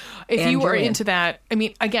 So if you are into that, I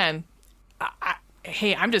mean, again,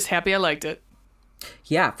 hey, I'm just happy I liked it.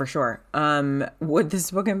 Yeah, for sure. Would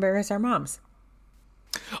this book embarrass our moms?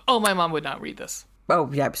 Oh, my mom would not read this. Oh,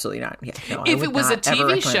 yeah, absolutely not. Yeah, no, If it was a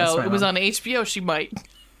TV show, it was on HBO, she might.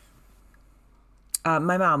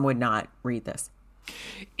 My mom would not read this.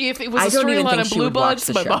 If it was a storyline of Blue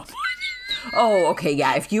Bloods, my mom would. Oh, okay,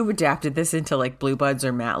 yeah. If you adapted this into like Blue Bloods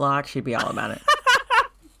or Matlock, she'd be all about it.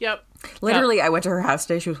 Yep. Literally, I went to her house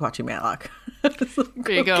today. She was watching Matlock.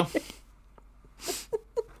 There you go.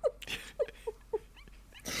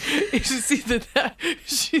 You should see that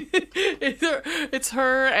it's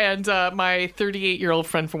her and my 38-year-old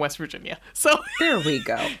friend from West Virginia. So there we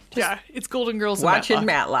go. Yeah, it's Golden Girls watching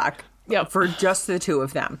Matlock. Yeah, for just the two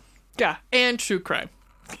of them. Yeah, and true crime.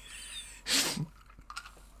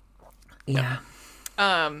 Yeah.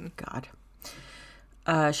 God.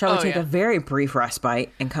 Shall we take a very brief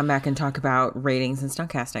respite and come back and talk about ratings and stunt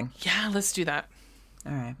casting? Yeah, let's do that.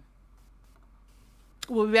 All right.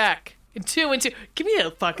 We'll be back in 2 and 2. Give me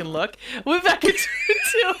a fucking look. We'll be back in 2 and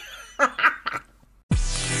 2.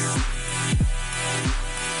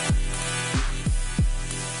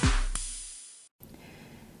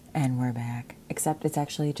 And we're back. Except it's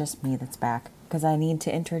actually just me that's back because I need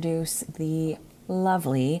to introduce the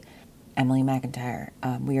lovely Emily McIntyre.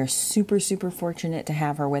 We are super, super fortunate to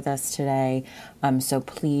have her with us today. So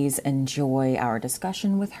please enjoy our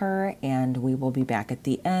discussion with her, and we will be back at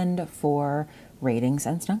the end for ratings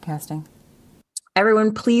and stunt casting.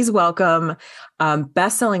 Everyone, please welcome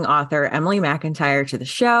best-selling author Emily McIntyre to the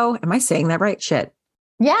show. Am I saying that right? Shit.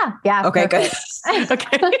 Yeah. Okay, perfect. Good.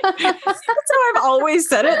 Okay. That's how I've always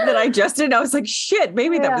said it, that I just did. I was like, shit,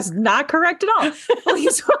 maybe that was not correct at all.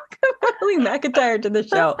 Please welcome Emily McIntyre to the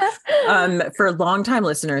show. For longtime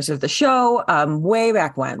listeners of the show, way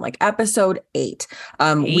back when, like episode 8,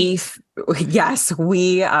 we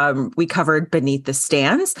covered Beneath the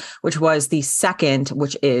Stands, which is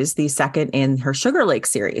the second in her Sugar Lake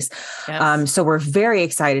series. Yes. So we're very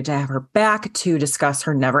excited to have her back to discuss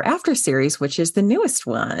her Never After series, which is the newest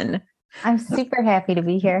one. I'm super happy to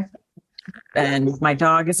be here. And my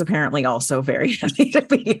dog is apparently also very happy to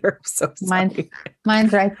be here. So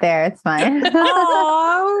mine's right there. It's fine.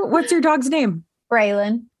 Oh, what's your dog's name?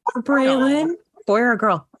 Braylon. Braylon. Boy or a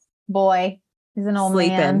girl? Boy. He's an old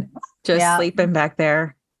man. Sleeping back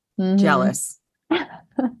there. Mm-hmm. Jealous.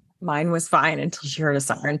 Mine was fine until she heard a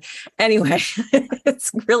siren. Anyway,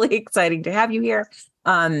 it's really exciting to have you here.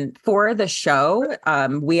 For the show,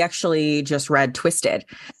 we actually just read Twisted.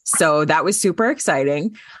 So that was super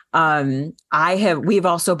exciting. We've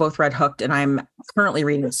also both read Hooked, and I'm currently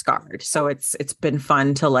reading Scarred. So it's been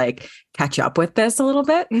fun to like catch up with this a little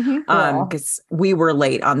bit. Because we were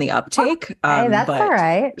late on the uptake. Hey, that's all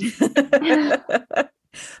right.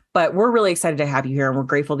 But we're really excited to have you here, and we're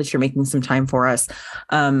grateful that you're making some time for us.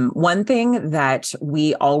 One thing that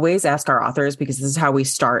we always ask our authors, because this is how we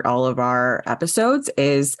start all of our episodes,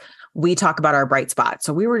 is we talk about our bright spot.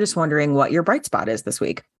 So we were just wondering what your bright spot is this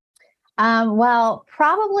week. Well,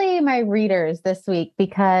 probably my readers this week,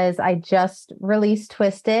 because I just released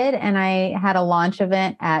Twisted and I had a launch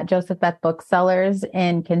event at Joseph Beth Booksellers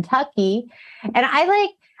in Kentucky. And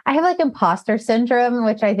I have like imposter syndrome,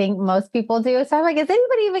 which I think most people do. So I'm like, is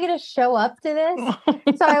anybody even going to show up to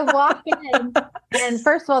this? So I walked in, and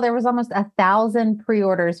first of all, there was almost 1,000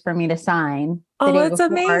 pre-orders for me to sign. Oh, that's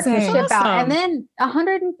amazing. To ship out. And then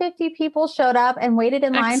 150 people showed up and waited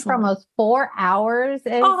in line for almost 4 hours.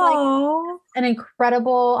 It was like an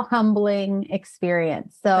incredible, humbling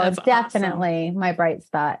experience. So that's definitely my bright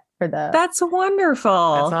spot for That's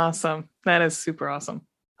wonderful. That's awesome. That is super awesome.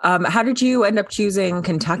 How did you end up choosing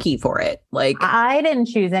Kentucky for it? Like, I didn't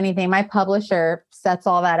choose anything. My publisher sets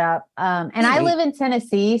all that up. And I live in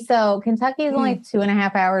Tennessee. So Kentucky is only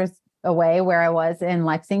 2.5 hours away where I was in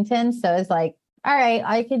Lexington. So it's like, all right,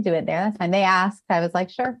 I can do it there. That's fine. They asked. I was like,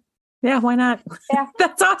 sure. Yeah, why not? Yeah.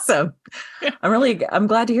 That's awesome. I'm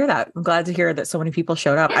glad to hear that. I'm glad to hear that so many people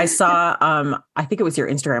showed up. I saw, I think it was your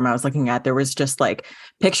Instagram I was looking at. There was just like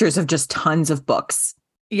pictures of just tons of books.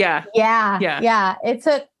 Yeah. It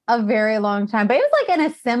took a very long time, but it was like an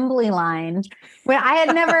assembly line when I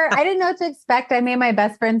didn't know what to expect. I made my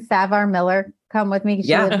best friend Savar Miller come with me.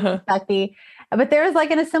 She lives in Kentucky. But there was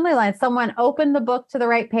like an assembly line. Someone opened the book to the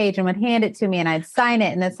right page and would hand it to me, and I'd sign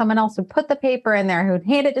it. And then someone else would put the paper in there, who would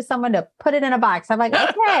hand it to someone to put it in a box. I'm like,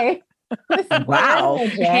 okay. Wow.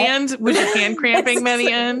 Was your hand cramping by the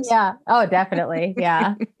end? Yeah. Oh, definitely.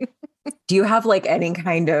 Yeah. Do you have like any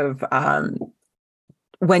kind of,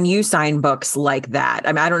 when you sign books like that,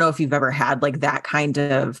 I mean, I don't know if you've ever had like that kind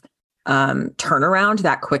of turnaround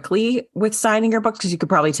that quickly with signing your books, because you could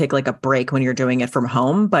probably take like a break when you're doing it from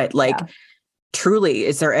home, but like, truly,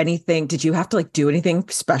 is there anything, did you have to like do anything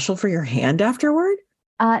special for your hand afterward?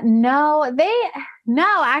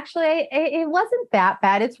 No, actually, it wasn't that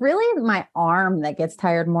bad. It's really my arm that gets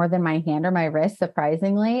tired more than my hand or my wrist,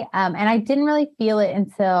 surprisingly. And I didn't really feel it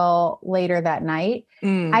until later that night.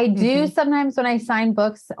 I do sometimes when I sign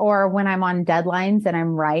books or when I'm on deadlines and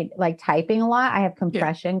I'm typing a lot, I have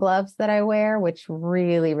compression gloves that I wear, which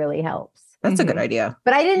really, really helps. That's a good idea.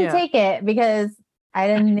 But I didn't take it because I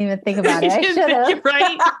didn't even think about it. I should have.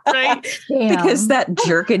 Right. Because that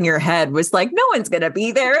jerk in your head was like, no one's going to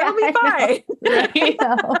be there. It'll be fine. Right.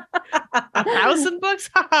 1,000 books?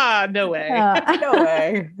 Haha, no way. No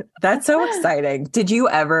way. That's so exciting. Did you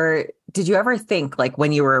ever think, like,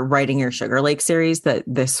 when you were writing your Sugar Lake series, that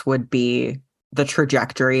this would be the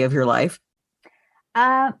trajectory of your life?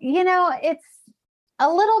 It's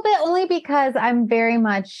a little bit, only because I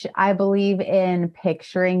believe in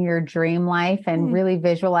picturing your dream life and really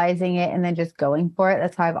visualizing it and then just going for it.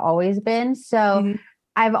 That's how I've always been. So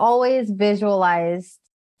I've always visualized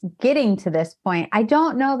getting to this point. I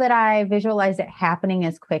don't know that I visualize it happening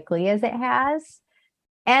as quickly as it has.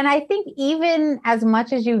 And I think even as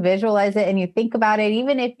much as you visualize it and you think about it,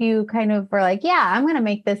 even if you kind of are like, yeah, I'm going to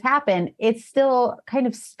make this happen, it's still kind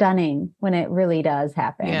of stunning when it really does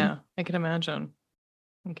happen. Yeah, I can imagine.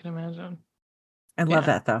 I love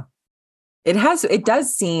that, though. It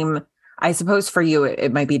does seem, I suppose for you,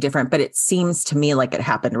 it might be different, but it seems to me like it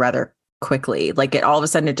happened rather quickly. Like all of a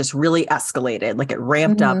sudden it just really escalated, like it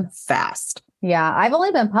ramped up fast. Yeah. I've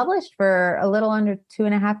only been published for a little under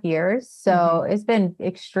 2.5 years. So it's been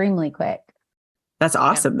extremely quick. That's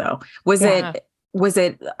awesome though. Was it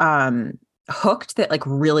Hooked that like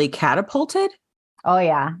really catapulted? Oh,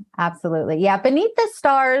 yeah, absolutely. Yeah. Beneath the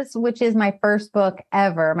Stars, which is my first book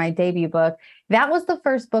ever, my debut book, that was the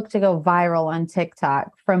first book to go viral on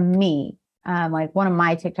TikTok from me. Like one of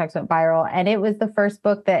my TikToks went viral, and it was the first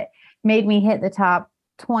book that made me hit the top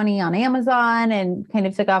 20 on Amazon and kind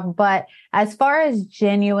of took off. But as far as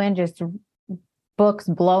genuine, just books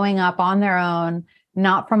blowing up on their own,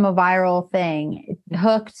 not from a viral thing,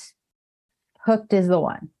 Hooked is the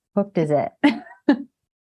one. Hooked is it.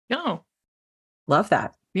 No. Love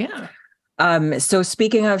that. Yeah. So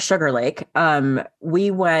speaking of Sugar Lake,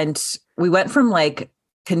 we went from like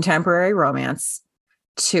contemporary romance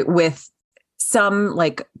with some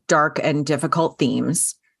like dark and difficult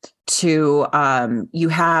themes to you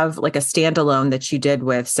have like a standalone that you did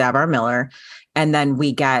with Sabar Miller, and then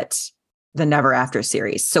we get the Never After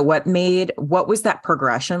series. So what was that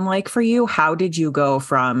progression like for you? How did you go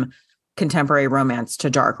from contemporary romance to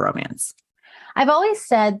dark romance? I've always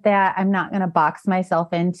said that I'm not going to box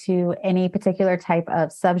myself into any particular type of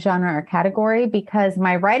subgenre or category, because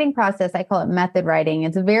my writing process, I call it method writing.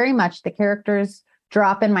 It's very much the characters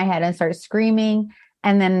drop in my head and start screaming,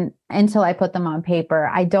 and then until I put them on paper.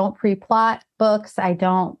 I don't pre-plot books. I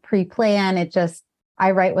don't pre-plan.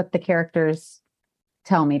 I write what the characters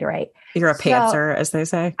tell me to write. You're a pantser, as they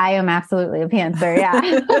say. I am absolutely a pantser.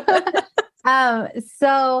 Yeah.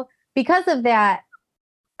 So because of that,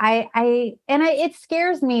 it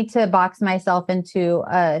scares me to box myself into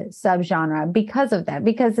a subgenre because of that,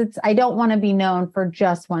 because I don't want to be known for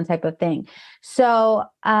just one type of thing. So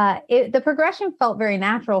the progression felt very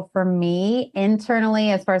natural for me internally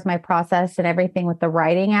as far as my process and everything with the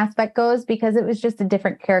writing aspect goes, because it was just a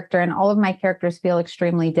different character and all of my characters feel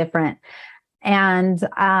extremely different. And,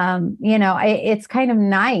 it's kind of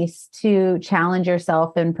nice to challenge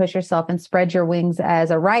yourself and push yourself and spread your wings as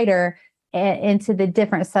a writer into the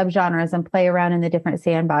different subgenres and play around in the different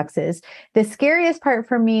sandboxes. The scariest part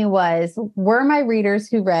for me were my readers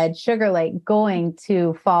who read Sugar Lake going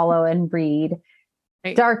to follow and read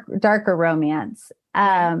darker romance?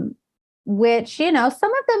 Which, some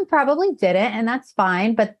of them probably didn't, and that's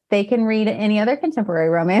fine, but they can read any other contemporary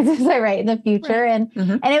romances I write in the future. Right.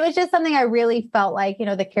 And it was just something I really felt like,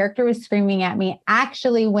 the character was screaming at me.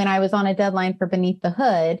 Actually, when I was on a deadline for Beneath the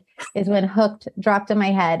Hood is when Hooked dropped in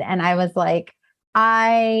my head. And I was like,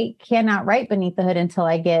 I cannot write Beneath the Hood until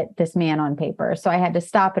I get this man on paper. So I had to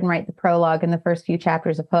stop and write the prologue and the first few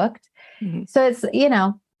chapters of Hooked. So it's,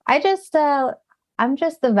 I'm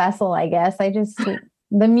just the vessel, I guess.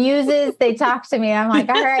 The muses, they talk to me. I'm like,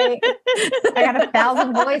 all right, I got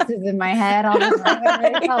 1,000 voices in my head. I'll just write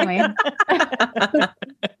whatever they tell me.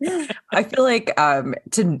 I feel like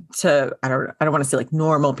to I don't want to say like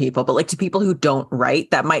normal people, but like to people who don't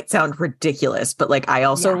write, that might sound ridiculous. But like I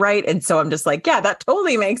also write, and so I'm just like, yeah, that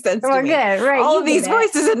totally makes sense to me. Good, right? All of these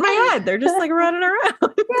voices in my head, they're just like running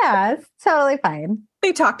around. Yeah, it's totally fine.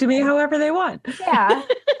 They talk to me however they want. Yeah.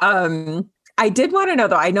 I did want to know,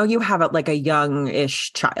 though, I know you have like a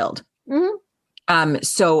young-ish child.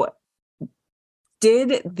 So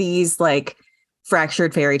did these like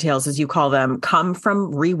fractured fairy tales, as you call them, come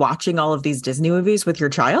from rewatching all of these Disney movies with your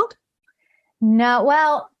child? No,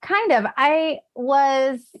 well, kind of. I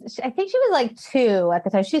think she was like 2 at the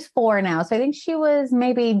time. She's 4 now. So I think she was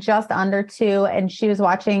maybe just under 2. And she was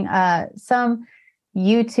watching some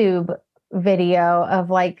YouTube video of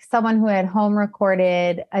like someone who had home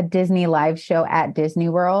recorded a Disney live show at Disney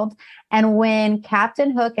World. And when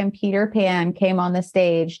Captain Hook and Peter Pan came on the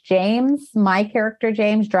stage, my character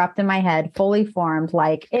James, dropped in my head, fully formed,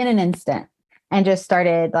 like in an instant, and just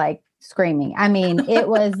started like screaming. I mean, it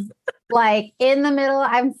was like in the middle,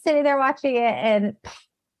 I'm sitting there watching it and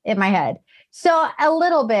in my head. So a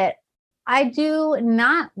little bit. I do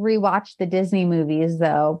not rewatch the Disney movies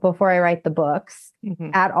though before I write the books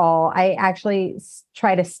at all. I actually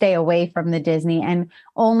try to stay away from the Disney and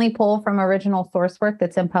only pull from original source work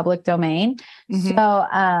that's in public domain. So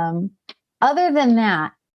other than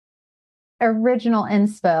that, original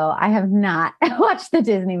inspo, I have not watched the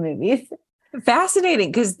Disney movies.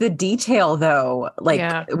 Fascinating, because the detail, though,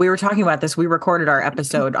 like we were talking about this, we recorded our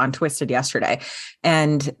episode on Twisted yesterday,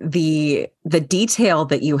 and the detail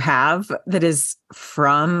that you have that is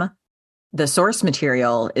from the source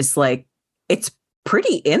material is like, it's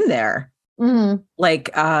pretty in there.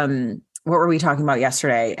 Like, what were we talking about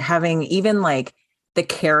yesterday? Having even like the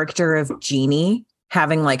character of Genie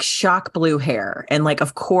having like shock blue hair, and like,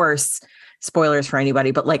 of course, spoilers for anybody,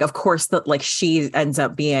 but like, of course, that like she ends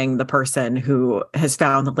up being the person who has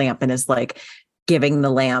found the lamp and is like giving the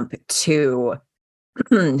lamp to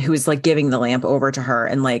who's like giving the lamp over to her.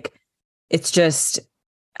 And like, it's just,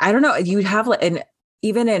 I don't know, you'd have like, and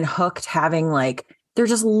even in Hooked, having like, they're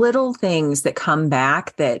just little things that come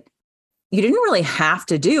back that you didn't really have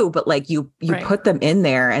to do, but like you put them in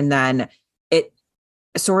there, and then it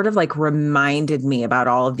sort of like reminded me about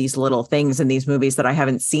all of these little things in these movies that I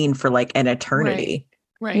haven't seen for like an eternity.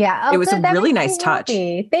 Right. Yeah. It was a really nice touch.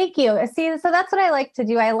 Thank you. See, so that's what I like to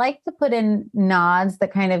do. I like to put in nods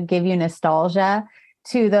that kind of give you nostalgia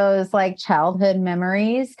to those like childhood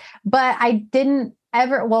memories, but I didn't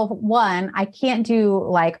ever, one, I can't do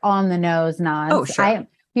like on the nose nods. Oh, sure.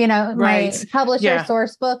 My publisher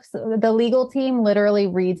source books, the legal team literally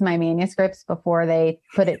reads my manuscripts before they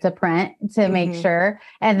put it to print to make sure.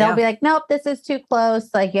 And they'll be like, nope, this is too close.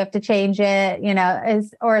 Like you have to change it,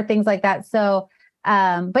 or things like that. So,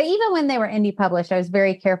 but even when they were indie published, I was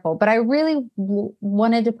very careful, but I really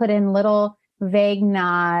wanted to put in little vague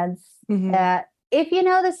nods that if you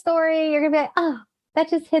know the story, you're going to be like, oh, that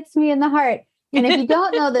just hits me in the heart. And if you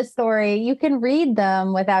don't know the story, you can read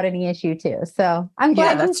them without any issue too. So I'm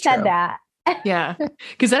glad you said that. Yeah.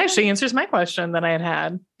 Because that actually answers my question that I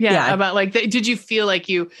had. Yeah. About like, did you feel like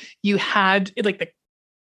you had like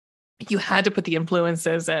you had to put the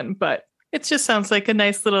influences in, but it just sounds like a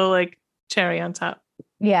nice little like cherry on top.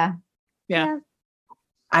 Yeah.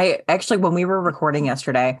 I actually, when we were recording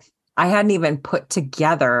yesterday, I hadn't even put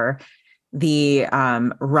together the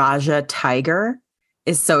Raja tiger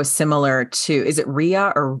is so similar to, is it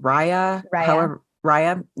Rhea or Raya?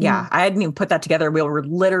 Raya. Yeah. I hadn't even put that together. We were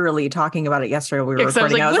literally talking about it yesterday. We were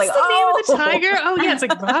recording. I was like, what's the name of the tiger? Oh yeah. It's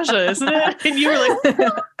like Raja, isn't it? And you were like,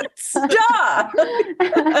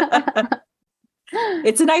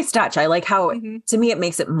 it's a nice touch. I like how to me, it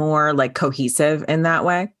makes it more like cohesive in that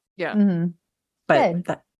way. Yeah.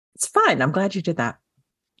 But it's fun. I'm glad you did that.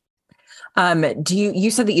 You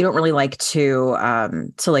said that you don't really like to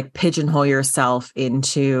like pigeonhole yourself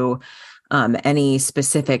into any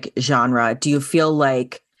specific genre. Do you feel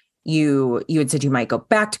like you had said you might go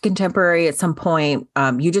back to contemporary at some point?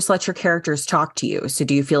 You just let your characters talk to you. So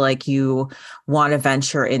do you feel like you want to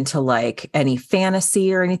venture into like any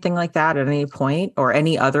fantasy or anything like that at any point, or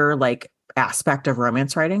any other like aspect of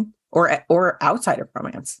romance writing or outside of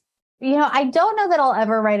romance? I don't know that I'll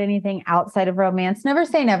ever write anything outside of romance. Never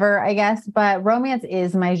say never, I guess, but romance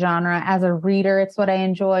is my genre. As a reader, it's what I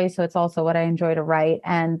enjoy. So it's also what I enjoy to write.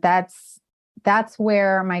 And that's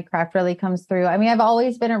where my craft really comes through. I mean, I've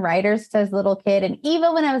always been a writer since a little kid. And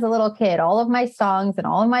even when I was a little kid, all of my songs and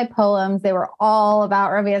all of my poems, they were all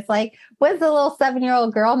about romance. Like, what's the little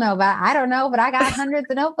 7-year-old girl know about? I don't know, but I got hundreds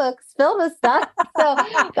of notebooks filled with stuff. So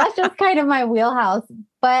that's just kind of my wheelhouse.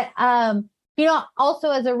 But,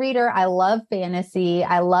 also as a reader, I love fantasy.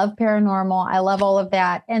 I love paranormal. I love all of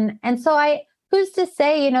that. And so who's to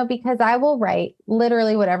say, because I will write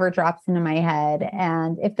literally whatever drops into my head.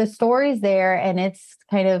 And if the story's there and it's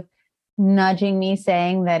kind of nudging me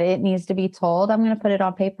saying that it needs to be told, I'm going to put it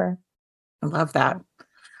on paper. I love that.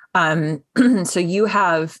 So you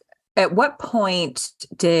have, at what point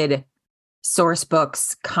did source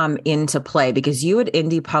books come into play? Because you had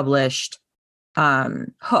indie published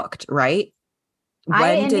Hooked, right? I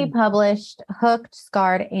When indie did published Hooked,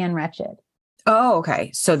 Scarred, and Wretched. Oh,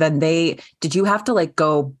 okay. So then did you have to like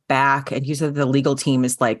go back, and you said the legal team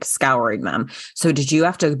is like scouring them. So did you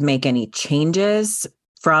have to make any changes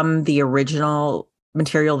from the original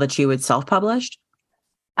material that you had self-published?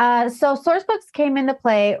 So Sourcebooks came into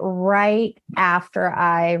play right after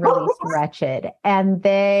I released Wretched, and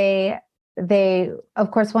they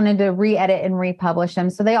of course wanted to re-edit and republish them.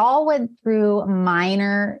 So they all went through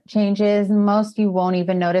minor changes. Most you won't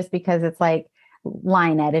even notice because it's like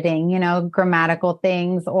line editing, grammatical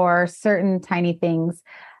things or certain tiny things.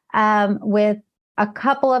 With a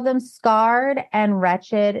couple of them, Scarred and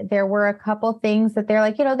Wretched, there were a couple things that they're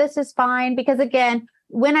like, this is fine. Because again,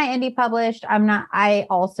 when I indie published, I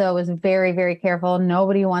also was very, very careful.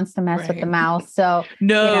 Nobody wants to mess with the mouse. So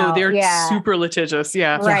no, they're super litigious.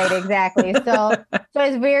 Yeah. Right. Exactly. So I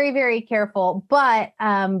was very, very careful, but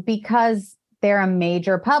because they're a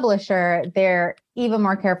major publisher, they're even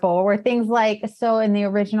more careful. Where things like, so in the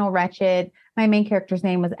original Wretched, my main character's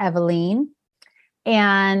name was Eveline,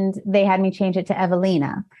 and they had me change it to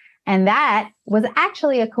Evelina. And that was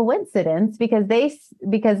actually a coincidence because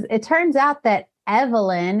it turns out that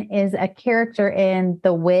Evelyn is a character in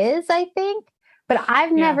The Wiz, I think, but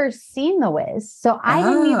I've never seen The Wiz. So I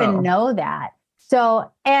didn't even know that.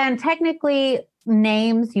 So, and technically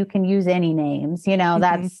names, you can use any names,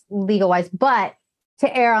 that's legal wise, but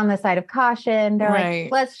to err on the side of caution, they're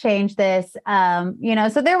like, let's change this.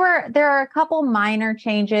 So there are a couple minor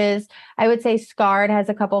changes. I would say Scarred has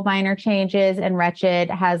a couple minor changes, and Wretched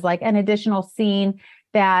has like an additional scene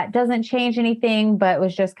that doesn't change anything, but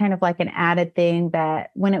was just kind of like an added thing that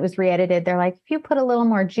when it was re-edited, they're like, if you put a little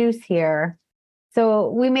more juice here. So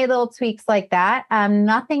we made little tweaks like that.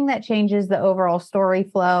 Nothing that changes the overall story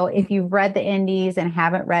flow. If you've read the indies and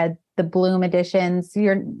haven't read the Bloom editions,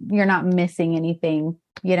 you're not missing anything.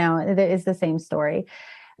 It's the same story.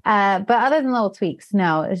 But other than little tweaks,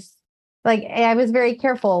 no, it's like I was very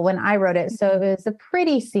careful when I wrote it. So it was a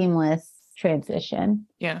pretty seamless transition.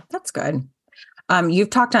 Yeah, that's good. You've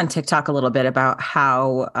talked on TikTok a little bit about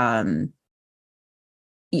how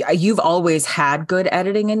you've always had good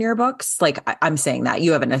editing in your books. Like I'm saying that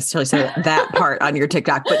you haven't necessarily said that part on your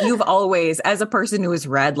TikTok, but you've always, as a person who has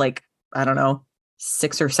read like, I don't know,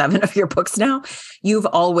 6 or 7 of your books now, you've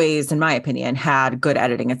always, in my opinion, had good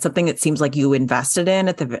editing. It's something that seems like you invested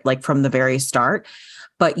in from the very start.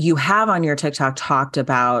 But you have on your TikTok talked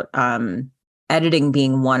about editing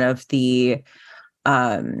being one of the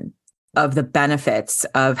benefits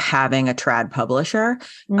of having a trad publisher.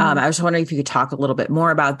 I was wondering if you could talk a little bit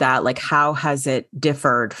more about that. Like, how has it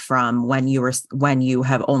differed from when you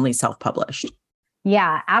have only self-published?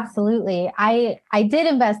 Yeah, absolutely. I did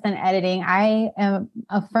invest in editing. I am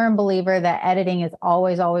a firm believer that editing is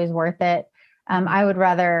always, always worth it. I would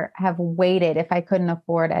rather have waited if I couldn't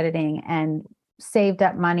afford editing and saved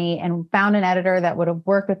up money and found an editor that would have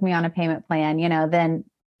worked with me on a payment plan, than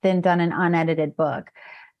done an unedited book.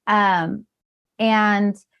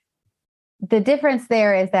 And the difference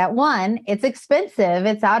there is that one, it's expensive.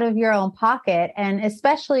 It's out of your own pocket. And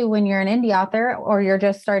especially when you're an indie author or you're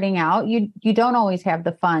just starting out, you don't always have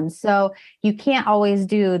the funds. So you can't always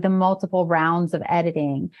do the multiple rounds of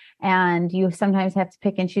editing. And you sometimes have to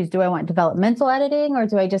pick and choose. Do I want developmental editing, or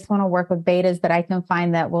do I just want to work with betas that I can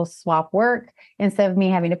find that will swap work instead of me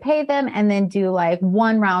having to pay them and then do like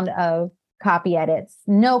one round of copy edits,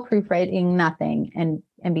 no proofreading, nothing,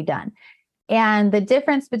 and be done. And the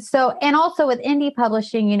difference, and also with indie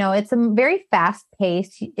publishing, it's a very fast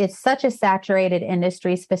paced, it's such a saturated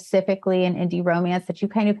industry, specifically in indie romance, that you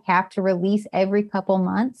kind of have to release every couple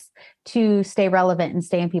months to stay relevant and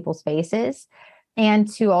stay in people's faces,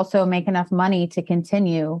 and to also make enough money to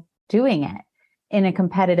continue doing it in a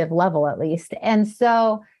competitive level, at least. And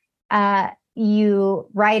so you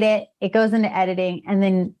write it, it goes into editing, and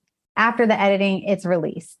then after the editing, it's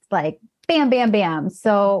released, like bam, bam, bam.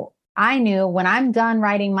 So I knew when I'm done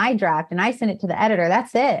writing my draft and I send it to the editor,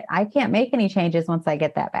 that's it. I can't make any changes once I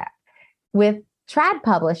get that back. With trad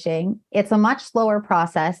publishing, it's a much slower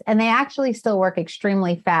process, and they actually still work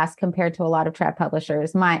extremely fast compared to a lot of trad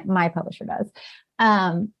publishers. My publisher does.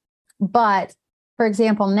 But for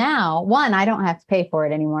example, now, one, I don't have to pay for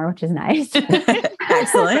it anymore, which is nice.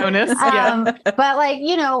 Excellent. Bonus. Yeah. But like,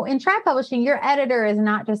 in trad publishing, your editor is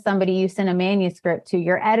not just somebody you send a manuscript to.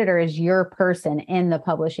 Your editor is your person in the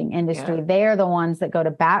publishing industry. Yeah. They are the ones that go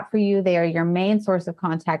to bat for you. They are your main source of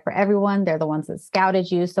contact for everyone. They're the ones that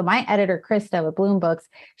scouted you. So my editor, Krista with Bloom Books,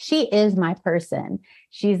 she is my person.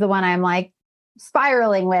 She's the one I'm like,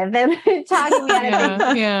 spiraling with and talking me out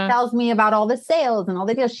of Yeah. tells me about all the sales and all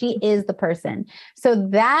the deals. She is the person. So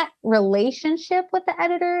that relationship with the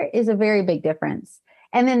editor is a very big difference.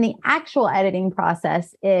 And then the actual editing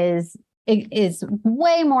process is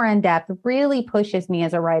way more in depth, really pushes me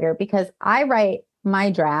as a writer because I write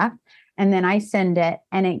my draft and then I send it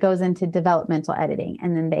and it goes into developmental editing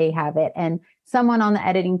and then they have it. And someone on the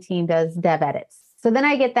editing team does dev edits. So then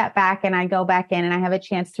I get that back and I go back in and I have a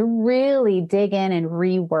chance to really dig in and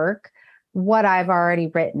rework what I've already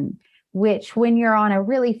written, which when you're on a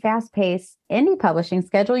really fast paced indie publishing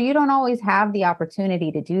schedule, you don't always have the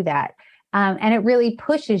opportunity to do that. And it really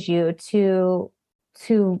pushes you to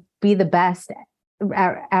be the best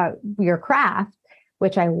at your craft,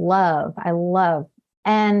 which I love. I love.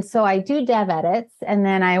 And so I do dev edits and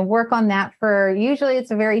then I work on that for, usually it's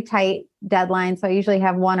a very tight deadline. So I usually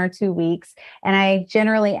have 1 or 2 weeks and I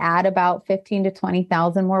generally add about 15 to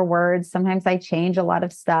 20,000 more words. Sometimes I change a lot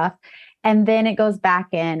of stuff and then it goes back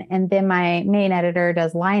in and then my main editor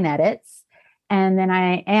does line edits. And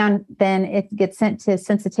then it gets sent to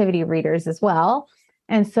sensitivity readers as well.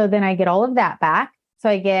 And so then I get all of that back.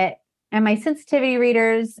 And my sensitivity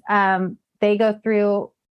readers, they go through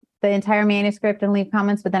the entire manuscript and leave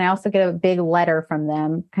comments, but then I also get a big letter from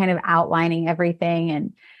them kind of outlining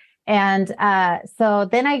everything. And so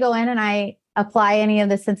then I go in and I apply any of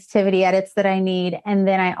the sensitivity edits that I need. And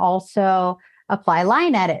then I also apply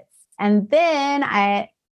line edits. And then I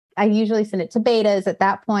usually send it to betas at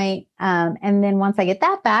that point. And then once I get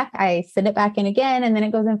that back, I send it back in again, and then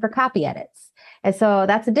it goes in for copy edits. And so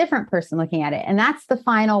that's a different person looking at it. And that's the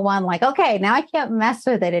final one, like, okay, now I can't mess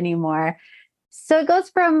with it anymore. So it goes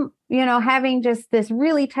from, having just this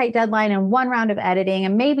really tight deadline and 1 round of editing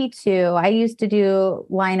and maybe 2. I used to do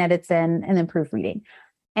line edits and then proofreading.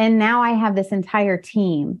 And now I have this entire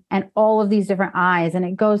team and all of these different eyes, and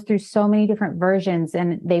it goes through so many different versions,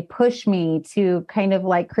 and they push me to kind of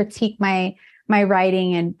like critique my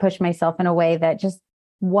writing and push myself in a way that just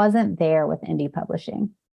wasn't there with indie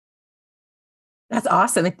publishing. That's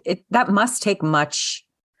awesome. That must take a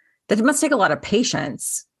lot of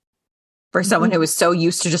patience for someone who is so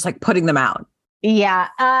used to just like putting them out. Yeah.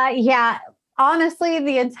 Yeah. Honestly,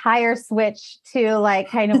 the entire switch to like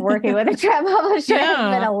kind of working with a trad publisher has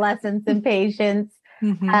been a lesson in patience.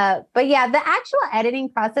 Mm-hmm. But yeah, the actual editing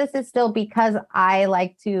process is still, because I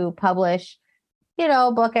like to publish,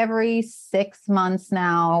 a book every 6 months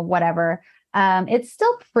now, whatever. It's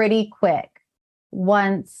still pretty quick.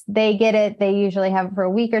 Once they get it, they usually have it for a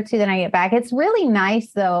week or 2, then I get back. It's really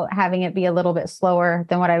nice, though, having it be a little bit slower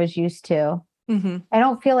than what I was used to. Mm-hmm. I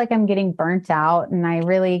don't feel like I'm getting burnt out, and I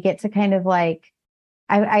really get to kind of like,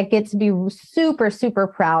 I get to be super, super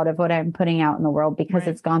proud of what I'm putting out in the world because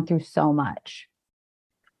it's gone through so much.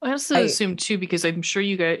 I also assume too, because I'm sure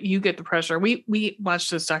you get the pressure. We watched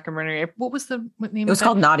this documentary. What was the name? It was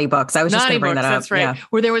called Naughty Books. I was just going to bring that up. That's right. Yeah.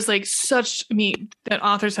 Where there was like that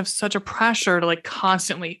authors have such a pressure to like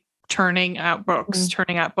constantly turning out books.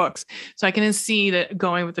 So I can see that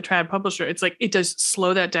going with the trad publisher, it's like it does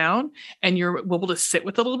slow that down, and you're able to sit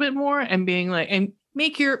with it a little bit more and being like, and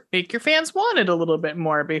make your fans want it a little bit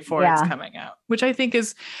more before it's coming out, which I think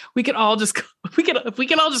is if we could all just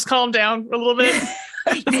calm down a little bit.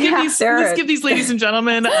 Let's give these ladies and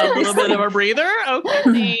gentlemen a little bit of a breather.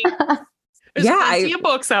 Okay. There's plenty of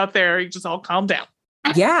books out there. You just all calm down.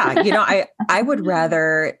 Yeah. I would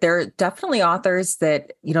rather, there are definitely authors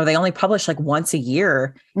that, they only publish like once a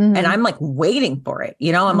year, and I'm like waiting for it.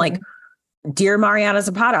 I'm like, dear Mariana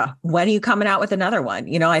Zapata, when are you coming out with another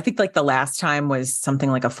one? I think like the last time was something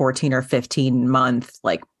like a 14 or 15 month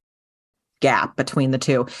like gap between the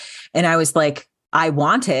two. And I was like, I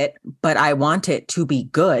want it, but I want it to be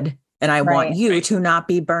good. And I want you to not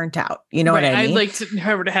be burnt out. You know what I mean? I'd like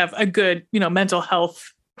her to have a good, mental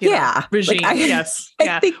health regime. Like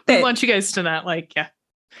I think that, we want you guys to not like,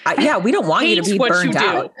 we don't want you to be burnt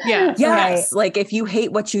out. Yeah. Yes. Right. Like if you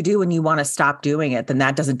hate what you do and you want to stop doing it, then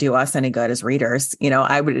that doesn't do us any good as readers.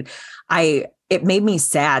 It made me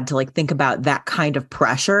sad to like think about that kind of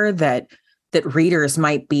pressure that readers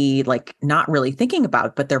might be like not really thinking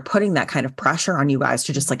about, but they're putting that kind of pressure on you guys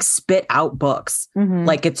to just like spit out books. Mm-hmm.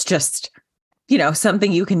 Like it's just,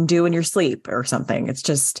 something you can do in your sleep or something. It's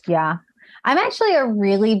just, I'm actually a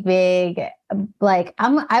really big, like,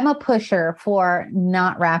 I'm a pusher for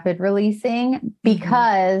not rapid releasing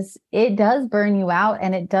because it does burn you out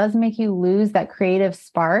and it does make you lose that creative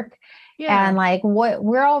spark. Yeah. And like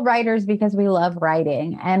we're all writers because we love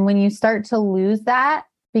writing. And when you start to lose that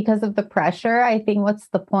because of the pressure, I think what's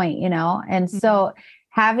the point, And so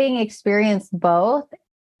having experienced both,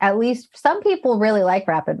 at least some people really like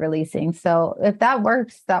rapid releasing. So if that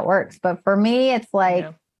works, that works. But for me, it's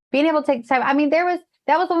like being able to take time. I mean, that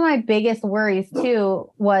was one of my biggest worries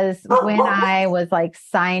too, was when I was like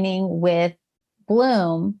signing with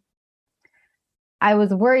Bloom. I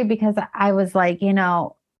was worried because I was like,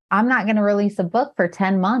 I'm not going to release a book for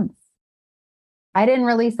 10 months. I didn't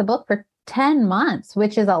release a book for 10 months,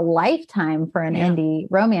 which is a lifetime for an indie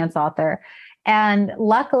romance author. And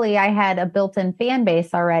luckily I had a built-in fan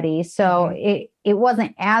base already. So it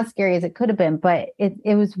wasn't as scary as it could have been, but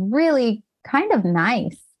it was really kind of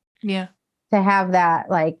nice. Yeah. To have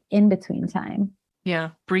that like in between time. Yeah.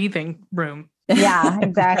 Breathing room. Yeah,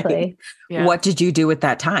 exactly. Yeah. What did you do with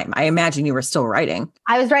that time? I imagine you were still writing.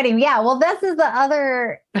 I was writing. Yeah. Well, this is the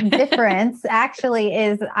other difference actually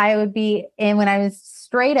is I would be in when I was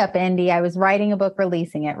straight up indie, I was writing a book,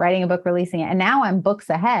 releasing it. And now I'm books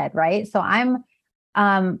ahead. Right. So I'm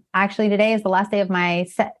actually today is the last day of my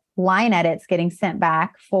line edits getting sent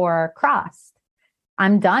back for Crossed.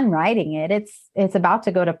 I'm done writing it. It's about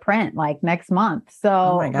to go to print like next month.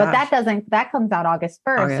 So, but that comes out August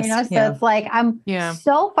 1st, so it's like, I'm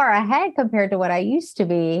so far ahead compared to what I used to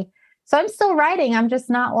be. So I'm still writing. I'm just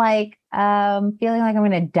not like, feeling like I'm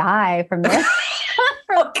going to die from this.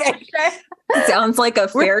 Okay. Sounds like a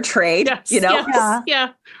fair trade, Yeah.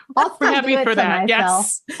 I'll still happy do it for to that.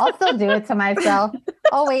 myself. Yes. I'll still do it to myself.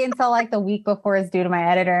 I'll wait until like the week before it's due to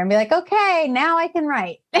my editor and be like, okay, now I can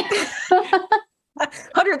write.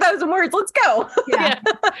 100,000 words. Let's go. Yeah.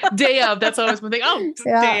 Day of. That's always one thing. Oh,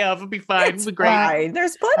 day of. It'll be fine. It'll be great. Fine.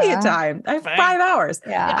 There's plenty of time. I have 5 hours.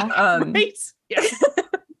 Yeah. Right. Yeah.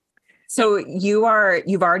 So you've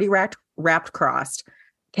already wrapped Crossed.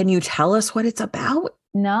 Can you tell us what it's about?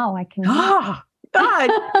 No, I cannot. Oh, God,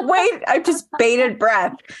 wait, I just bated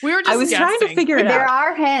breath. I was trying to figure it out.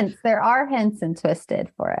 There are hints in Twisted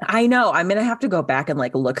for it. I know. I'm going to have to go back and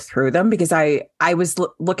like look through them because I was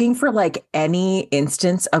looking for like any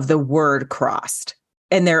instance of the word crossed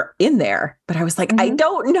and they're in there, but I was like, I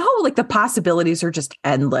don't know. Like the possibilities are just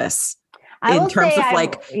endless. In terms of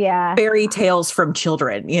like fairy tales from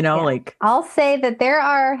children, like I'll say that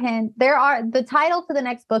the title to the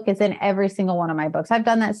next book is in every single one of my books. I've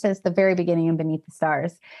done that since the very beginning in Beneath the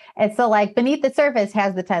Stars. And so like Beneath the Surface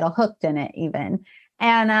has the title Hooked in it even.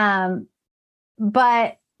 And,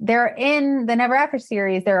 but they're in the Never After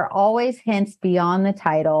series. There are always hints beyond the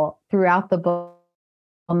title throughout the book.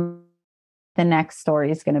 The next story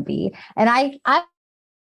is going to be, and I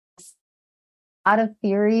lot of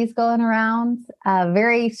theories going around,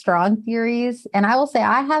 very strong theories. And I will say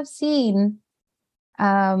I have seen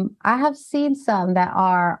some that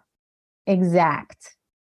are exact.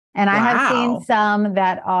 And I have seen some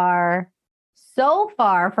that are so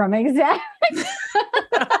far from exact.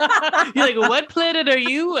 You're like, what planet are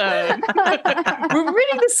you? We're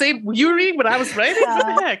reading the same. You were reading what I was writing?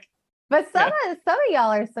 What the heck? But some of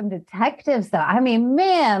y'all are some detectives, though. I mean,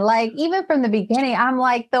 man, like even from the beginning, I'm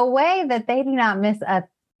like the way that they do not miss a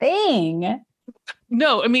thing.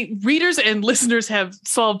 No, I mean, readers and listeners have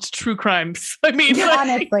solved true crimes. I mean,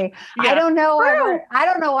 honestly, I don't know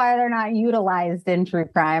why they're not utilized in true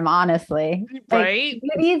crime. Honestly, right?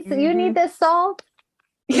 You need this solved.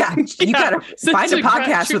 Yeah, you gotta find a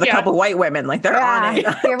podcast with a couple white women. Like they're on it.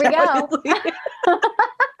 Here we go.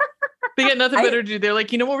 They got nothing better to do. They're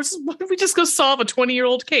like, you know what? Why don't we just go solve a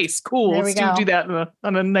 20-year-old case? Cool. Let's do that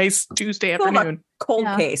on a nice Tuesday afternoon. Cold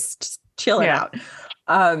case. Just chill it out.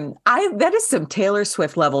 That is some Taylor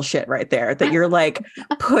Swift level shit right there that you're like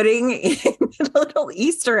putting in little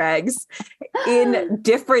Easter eggs in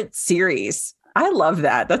different series. I love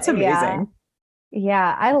that. That's amazing.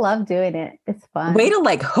 Yeah, I love doing it. It's fun. Way to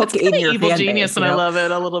like hook in your evil fan genius, base, and I love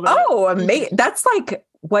it a little bit. Oh, amazing! That's like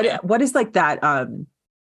what is like that?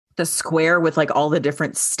 The square with like all the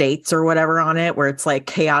different states or whatever on it, where it's like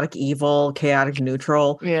chaotic evil, chaotic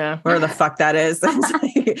neutral. Yeah, where the fuck that is.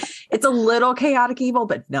 It's a little chaotic evil,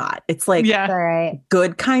 but not. It's like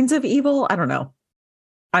good kinds of evil. I don't know.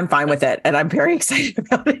 I'm fine with it, and I'm very excited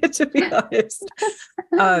about it, to be honest.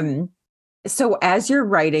 So as you're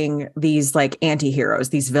writing these like anti-heroes,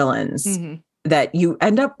 these villains that you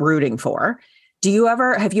end up rooting for,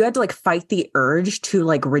 have you had to like fight the urge to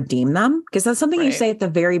like redeem them? Because that's something you say at the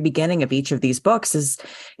very beginning of each of these books is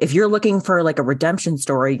if you're looking for like a redemption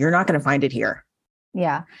story, you're not going to find it here.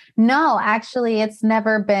 Yeah. No, actually it's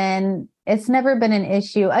never been an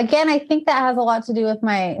issue. Again, I think that has a lot to do with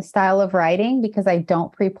my style of writing because I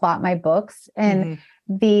don't pre-plot my books. And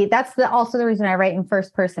also the reason I write in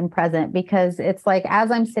first person present, because it's like,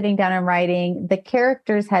 as I'm sitting down and writing, the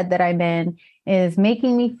character's head that I'm in is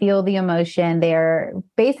making me feel the emotion. They're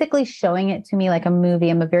basically showing it to me like a movie.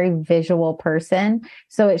 I'm a very visual person.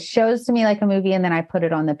 So it shows to me like a movie, and then I put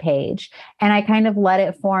it on the page and I kind of let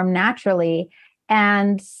it form naturally.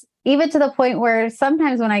 And even to the point where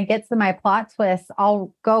sometimes when I get to my plot twists,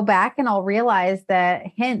 I'll go back and I'll realize that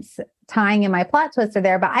hints tying in my plot twist are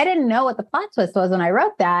there, but I didn't know what the plot twist was when I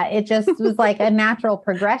wrote that. It just was like a natural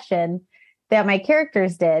progression that my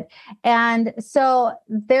characters did. And so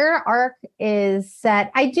their arc is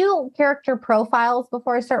set. I do character profiles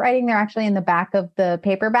before I start writing. They're actually in the back of the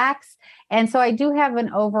paperbacks. And so I do have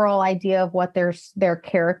an overall idea of what their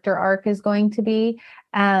character arc is going to be.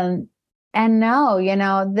 And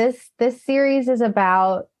no, this series is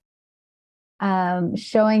about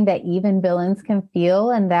showing that even villains can feel,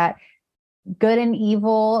 and that good and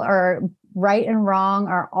evil, or right and wrong,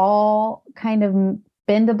 are all kind of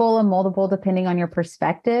bendable and moldable depending on your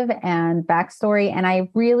perspective and backstory. And I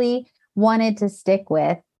really wanted to stick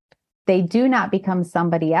with, they do not become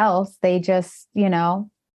somebody else. They just,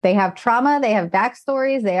 they have trauma, they have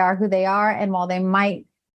backstories, they are who they are. And while they might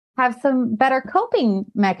have some better coping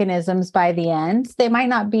mechanisms by the end, they might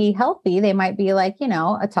not be healthy. They might be like,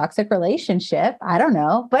 a toxic relationship. I don't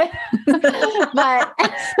know, but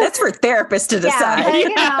that's for therapists to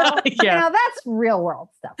decide. But, that's real world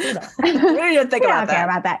stuff. We didn't think about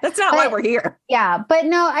that. That's not why we're here. Yeah. But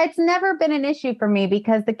no, it's never been an issue for me,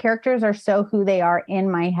 because the characters are so who they are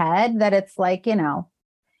in my head that it's like,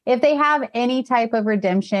 if they have any type of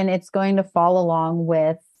redemption, it's going to fall along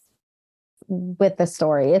with the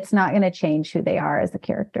story. It's not going to change who they are as a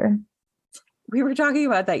character. We were talking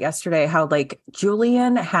about that yesterday, how like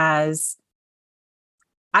Julian has,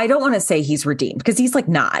 I don't want to say he's redeemed, because he's like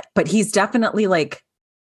not, but he's definitely like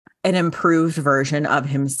an improved version of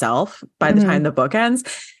himself by the time the book ends.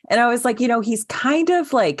 And I was like, he's kind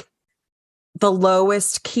of like the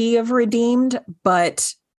lowest key of redeemed,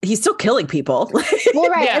 but he's still killing people. Well,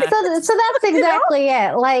 right. Yeah. So that's exactly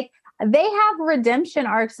it. Like, they have redemption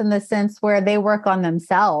arcs in the sense where they work on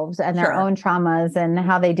themselves and their own traumas and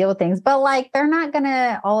how they deal with things. But like, they're not going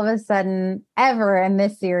to all of a sudden ever in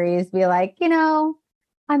this series be like, I'm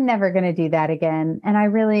never going to do that again. And I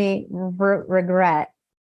really regret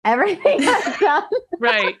everything I've done.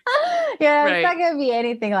 Right. It's not going to be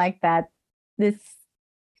anything like that. This is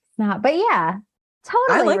not, but yeah.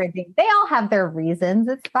 Totally redeemed. They all have their reasons.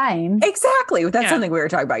 It's fine. Exactly. That's something we were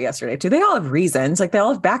talking about yesterday too. They all have reasons. Like, they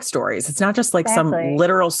all have backstories. It's not just like some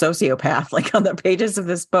literal sociopath like on the pages of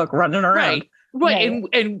this book running around. Right.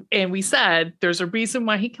 And we said there's a reason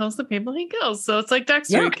why he kills the people he kills. So it's like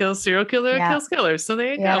Dexter, he kills serial killer, kills killers. So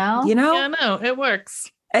there you go. Yeah, no, it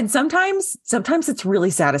works. And sometimes it's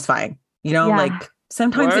really satisfying. Like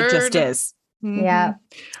sometimes it just is. Mm-hmm. Yeah.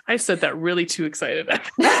 I said that really too excited.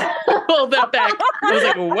 Hold that back. I was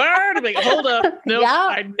like, a word? I'm like, hold up. No,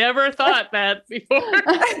 I never thought that before.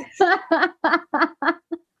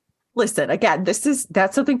 Listen, again,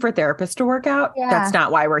 that's something for therapists to work out. Yeah. That's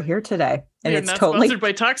not why we're here today. And it's not totally sponsored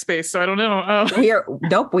by Talkspace, so I don't know.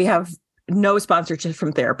 Nope, we have no sponsorship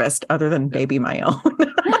from therapists other than maybe my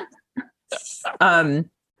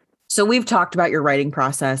own. So we've talked about your writing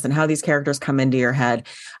process and how these characters come into your head.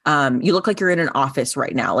 You look like you're in an office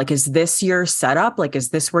right now. Like, is this your setup? Like,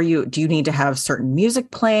 is this where do you need to have certain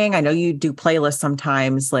music playing? I know you do playlists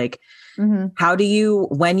sometimes. Like,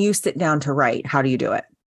 when you sit down to write, how do you do it?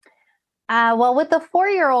 Well, with the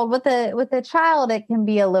 4-year-old, with the child, it can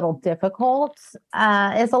be a little difficult.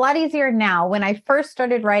 It's a lot easier now. When I first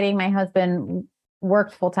started writing, my husband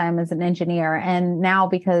worked full time as an engineer. And now,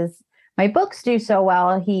 because my books do so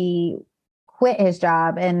well, he quit his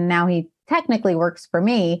job and now he technically works for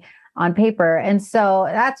me on paper. And so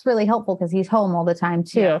that's really helpful because he's home all the time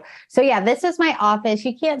too. Yeah. So yeah, this is my office.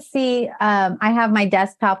 You can't see, I have my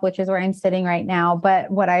desktop, which is where I'm sitting right now.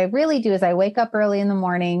 But what I really do is I wake up early in the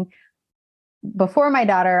morning, before my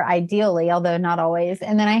daughter, ideally, although not always.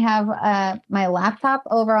 And then I have my laptop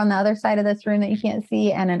over on the other side of this room that you can't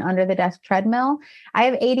see, and an under the desk treadmill. I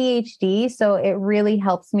have ADHD, so it really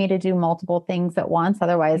helps me to do multiple things at once.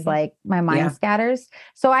 Otherwise, like my mind scatters.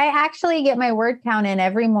 So I actually get my word count in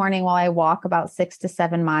every morning while I walk about 6 to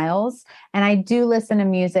 7 miles. And I do listen to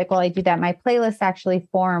music while I do that. My playlists actually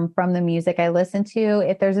form from the music I listen to.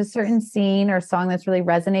 If there's a certain scene or song that's really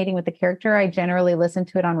resonating with the character, I generally listen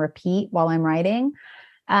to it on repeat while I'm writing.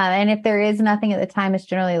 And if there is nothing at the time, it's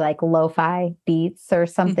generally like lo-fi beats or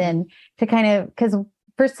something to kind of, because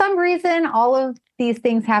for some reason, all of these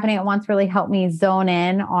things happening at once really help me zone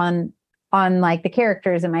in on like the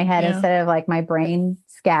characters in my head instead of like my brain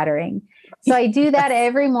scattering. So I do that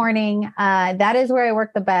every morning. That is where I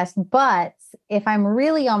work the best. But if I'm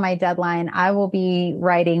really on my deadline, I will be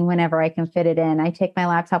writing whenever I can fit it in. I take my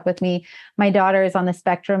laptop with me. My daughter is on the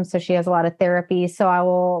spectrum, so she has a lot of therapy. So I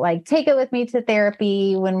will like take it with me to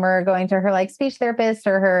therapy when we're going to her like speech therapist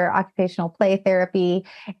or her occupational play therapy,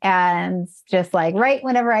 and just like write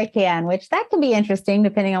whenever I can, which that can be interesting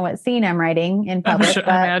depending on what scene I'm writing in public.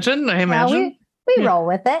 I imagine. We roll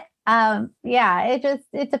with it.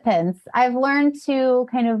 It depends. I've learned to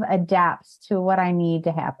kind of adapt to what I need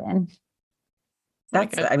to happen.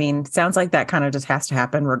 Sounds like that kind of just has to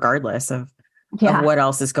happen regardless of what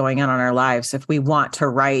else is going on in our lives. If we want to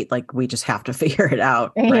write, like we just have to figure it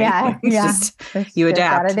out. Right? You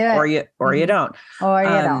adapt or you don't. Or you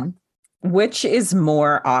don't. Which is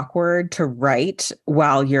more awkward to write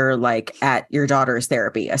while you're like at your daughter's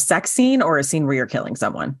therapy, a sex scene or a scene where you're killing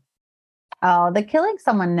someone? Oh, the killing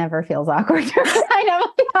someone never feels awkward. I know.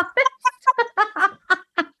 To be honest.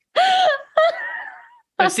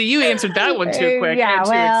 I see you answered that one too quick. Yeah,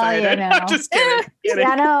 too excited. I'm just kidding.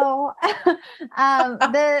 Yeah, no.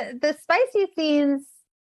 The spicy scenes,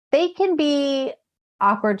 they can be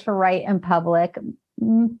awkward to write in public.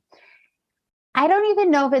 I don't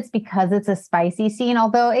even know if it's because it's a spicy scene,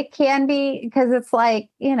 although it can be because it's like,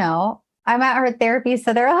 I'm at her therapy,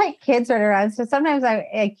 so there are like kids running around. So sometimes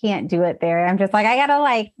I can't do it there. I'm just like, I gotta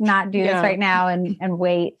like not do this right now and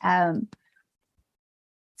wait.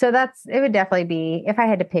 So it would definitely be, if I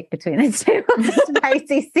had to pick between the two,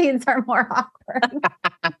 spicy scenes are more awkward.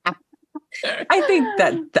 I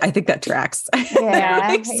think that tracks. Yeah,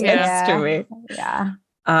 that makes sense to me.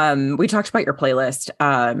 Yeah. We talked about your playlist.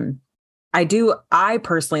 I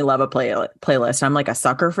personally love a playlist. I'm like a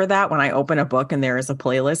sucker for that. When I open a book and there is a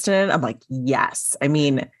playlist in it, I'm like, yes.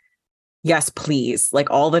 Yes, please. Like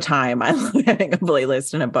all the time. I love having a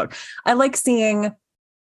playlist in a book. I like seeing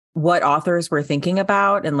what authors were thinking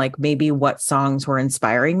about and like maybe what songs were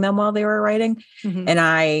inspiring them while they were writing. Mm-hmm. And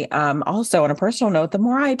I also, on a personal note, the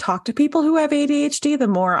more I talk to people who have ADHD, the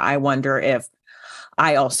more I wonder if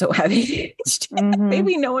I also have ADHD. Mm-hmm.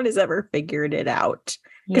 Maybe no one has ever figured it out.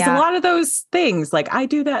 Because a lot of those things, like I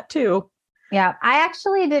do that too. Yeah. I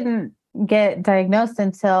actually didn't get diagnosed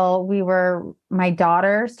until my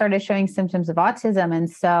daughter started showing symptoms of autism. And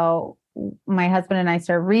so my husband and I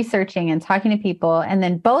started researching and talking to people. And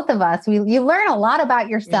then both of us, you learn a lot about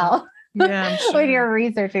yourself when you're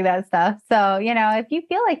researching that stuff. So, if you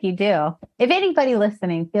feel like you do, if anybody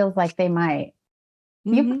listening feels like they might,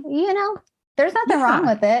 there's nothing wrong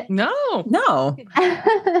with it. No.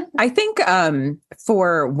 I think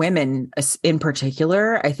for women in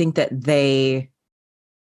particular, I think that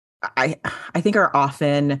I think are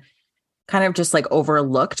often kind of just like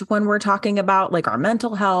overlooked when we're talking about like our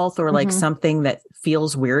mental health or like something that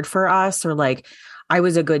feels weird for us, or like I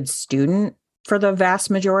was a good student for the vast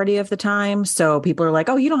majority of the time. So people are like,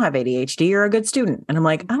 oh, you don't have ADHD, you're a good student. And I'm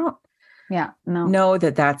like, I don't know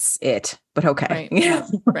that that's it, but okay. Right. Yeah.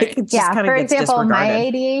 Right. For example, my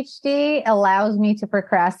ADHD allows me to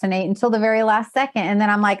procrastinate until the very last second. And then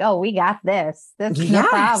I'm like, oh, we got this. This is no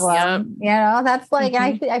problem. Yep. That's like,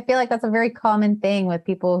 I feel like that's a very common thing with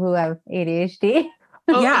people who have ADHD.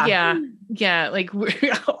 Oh, yeah. Like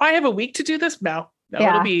I have a week to do this. No,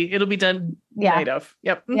 it'll be done night of.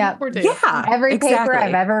 Yep. Yeah. Every paper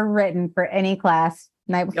I've ever written for any class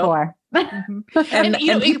night before. Mm-hmm. and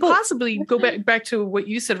it could possibly go back to what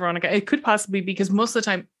you said, Veronica. It could possibly be because most of the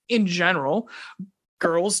time in general,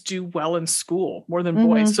 girls do well in school more than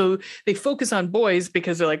boys. So they focus on boys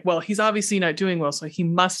because they're like, well, he's obviously not doing well, so he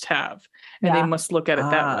must have, and they must look at it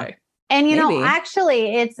that way. And,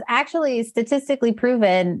 actually, it's actually statistically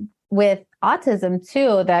proven with autism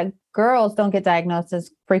too, that girls don't get diagnosed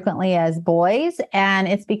as frequently as boys. And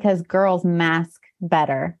it's because girls mask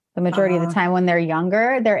better. The majority of the time when they're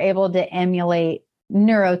younger, they're able to emulate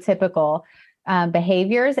neurotypical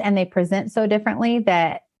behaviors, and they present so differently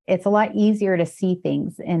that it's a lot easier to see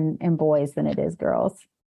things in boys than it is girls.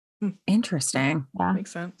 Interesting. Yeah.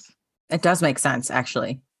 Makes sense. It does make sense,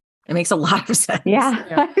 actually. It makes a lot of sense. Yeah.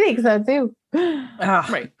 I think so too.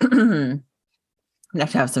 Right. I'm going to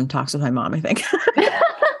have to have some talks with my mom, I think.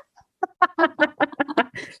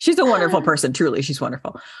 She's a wonderful person. Truly, she's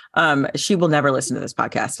wonderful. She will never listen to this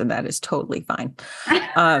podcast, and that is totally fine.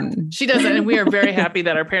 She doesn't, and we are very happy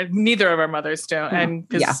that our parents, neither of our mothers do. And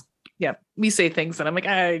we say things that I'm like,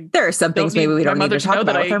 there are some things maybe we don't need to talk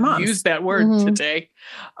about with our moms. Use that word today.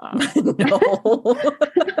 No.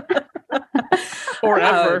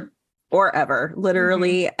 or ever,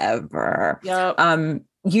 literally ever. Yeah.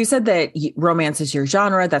 You said that romance is your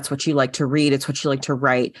genre. That's what you like to read. It's what you like to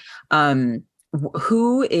write.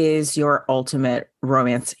 Who is your ultimate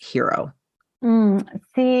romance hero?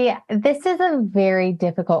 See, this is a very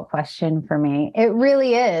difficult question for me. It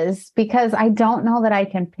really is because I don't know that I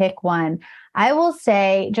can pick one. I will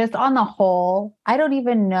say, just on the whole, I don't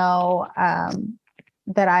even know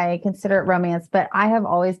that I consider it romance, but I have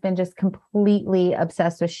always been just completely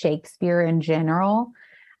obsessed with Shakespeare in general.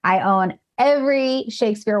 I own every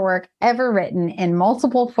Shakespeare work ever written in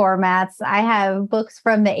multiple formats. I have books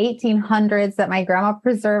from the 1800s that my grandma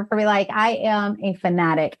preserved for me. Like, I am a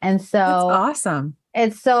fanatic. And so That's awesome.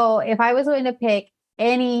 And so if I was going to pick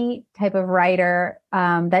any type of writer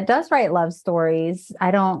that does write love stories, I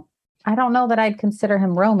don't know that I'd consider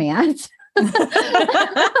him romance.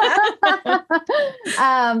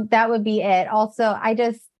 That would be it. Also, I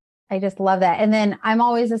just love that. And then I'm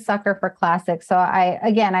always a sucker for classics. So I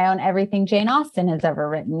own everything Jane Austen has ever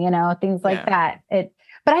written, things like that.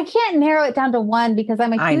 But I can't narrow it down to one because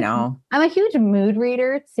I'm a huge mood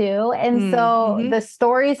reader too. And so the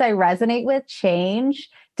stories I resonate with change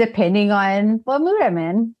depending on what mood I'm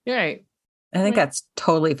in. Right. I think that's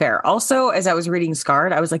totally fair. Also, as I was reading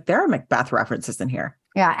Scarred, I was like, there are Macbeth references in here.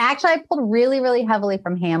 Yeah. Actually, I pulled really, really heavily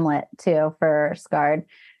from Hamlet too for Scarred.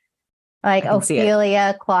 Like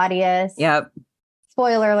Ophelia, Claudius. Yep.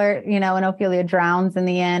 Spoiler alert, and Ophelia drowns in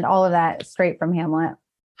the end. All of that straight from Hamlet.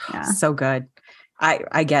 Yeah. So good.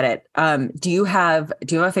 I get it. Do you have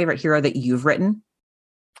a favorite hero that you've written?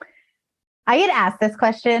 I get asked this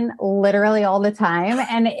question literally all the time.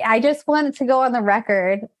 And I just wanted to go on the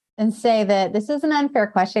record and say that this is an unfair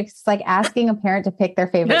question. It's like asking a parent to pick their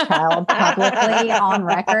favorite child publicly on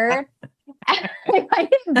record. I find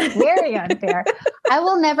it very unfair. I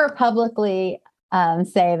will never publicly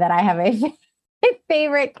say that I have a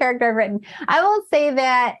favorite character I've written. I will say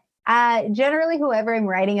that generally whoever I'm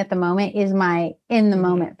writing at the moment is my in the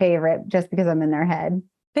moment favorite, just because I'm in their head.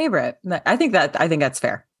 Favorite. I think that's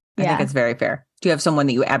fair. I think it's very fair. Do you have someone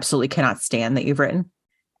that you absolutely cannot stand that you've written?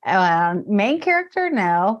 Main character,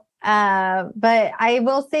 no. But I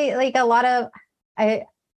will say, like, a lot of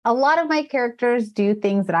my characters do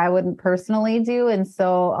things that I wouldn't personally do, and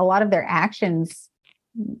so a lot of their actions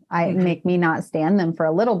make me not stand them for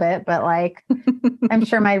a little bit, but like I'm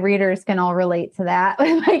sure my readers can all relate to that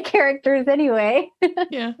with my characters anyway.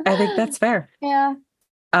 Yeah. I think that's fair. Yeah.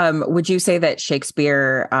 Would you say that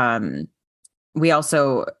Shakespeare, we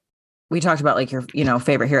talked about like your,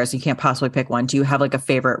 favorite heroes. You can't possibly pick one. Do you have like a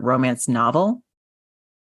favorite romance novel?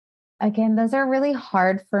 Again, those are really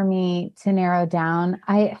hard for me to narrow down.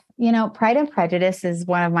 Pride and Prejudice is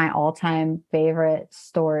one of my all-time favorite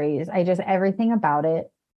stories. Everything about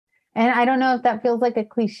it. And I don't know if that feels like a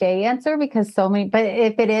cliche answer because so many, but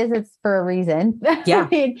if it is, it's for a reason. Yeah.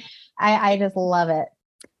 I just love it.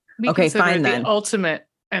 Okay, fine then. The ultimate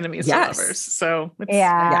enemies to lovers. So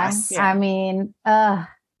yes. I mean, so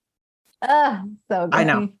good. I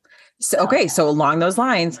know. So, okay. So along those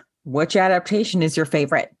lines, which adaptation is your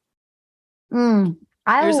favorite?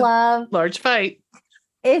 I love Large Fight.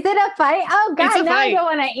 Is it a fight? Oh God, now I don't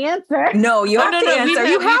want to answer. No, you have to answer.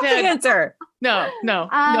 You have to answer.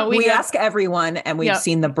 No. We ask everyone, and we've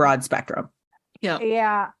seen the broad spectrum. Yeah.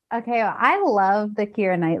 Yeah. Okay. Well, I love the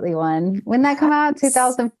Keira Knightley one. When that come out,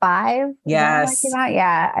 2005. Yes.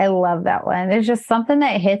 Yeah, I love that one. There's just something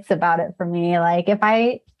that hits about it for me. Like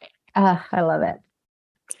I love it.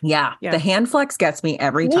 Yeah. The hand flex gets me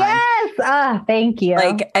every time. Yes. Thank you.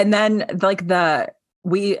 Like, and then like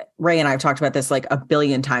Ray and I have talked about this like a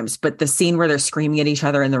billion times, but the scene where they're screaming at each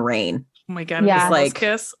other in the rain. Oh my God. Yeah. Like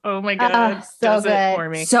kiss. Oh my God. So does good. It for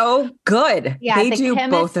me. So good. Yeah. They do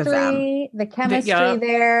both of them. The chemistry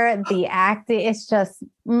there, the acting, it's just,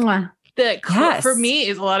 mwah. For me,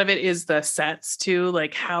 is a lot of it is the sets too,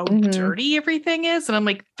 like how dirty everything is, and I'm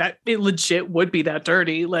like, that it legit would be that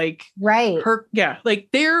dirty, like right? Like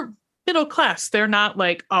they're middle class, they're not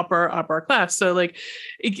like upper class. So like,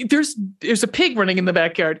 there's a pig running in the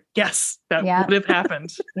backyard. Yes, that would have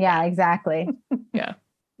happened. Yeah, exactly. Yeah,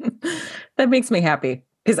 that makes me happy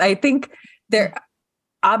because I think they're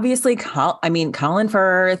obviously Colin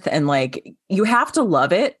Firth, and like you have to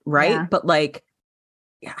love it, right? Yeah. But like,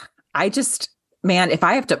 yeah. If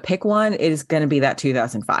I have to pick one, it is going to be that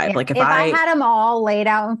 2005. Yeah. Like if I had them all laid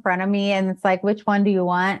out in front of me and it's like, which one do you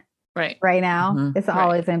want? Right now, it's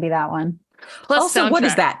always going to be that one. Plus also, soundtrack. What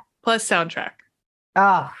is that? Plus soundtrack.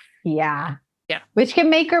 Oh, yeah. Yeah. Which can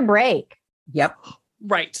make or break. Yep.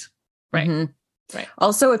 Right. Right.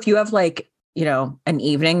 Also, if you have like, an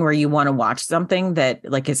evening where you want to watch something that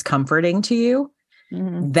like is comforting to you,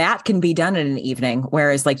 that can be done in an evening,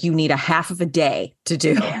 whereas like you need a half of a day to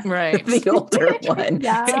do the older one.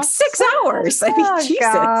 Yeah. It's like 6 hours. I mean, Jesus.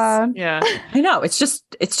 God. Yeah. I know. It's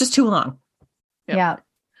just too long. Yeah.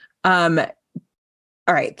 Are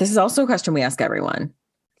All right. This is also a question we ask everyone.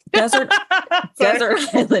 Desert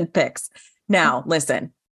island picks. Now,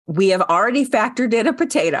 listen, we have already factored in a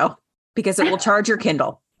potato because it will charge your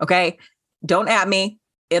Kindle. Okay. Don't at me.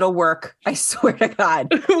 It'll work. I swear to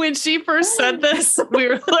God. When she first said this, we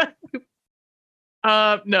were like,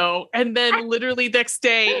 no. And then literally next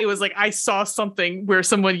day, it was like, I saw something where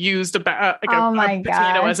someone used a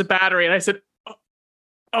potato as a battery. And I said,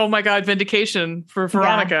 oh my God, vindication for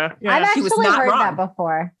Veronica. Yeah. I've actually heard that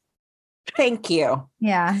before. Thank you.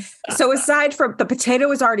 Yeah. So aside from the potato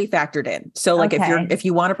is already factored in. So like if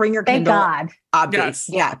you want to bring your Kindle, obvious. Yes.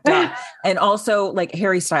 Yeah. Duh. And also like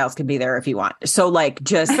Harry Styles can be there if you want. So like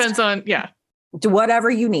just depends on whatever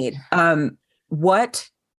you need. I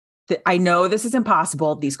know this is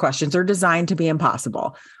impossible. These questions are designed to be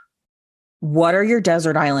impossible. What are your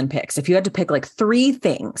desert island picks? If you had to pick like 3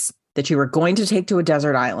 things that you were going to take to a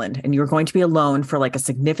desert island and you were going to be alone for like a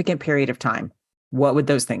significant period of time, what would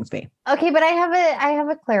those things be? Okay, but I have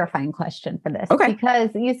a clarifying question for this. Okay. Because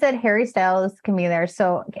you said Harry Styles can be there.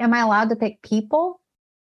 So am I allowed to pick people?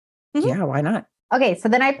 Mm-hmm. Yeah, why not? Okay, so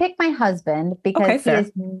then I pick my husband because he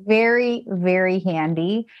is very, very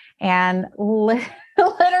handy. And literally,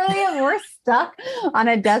 if we're stuck on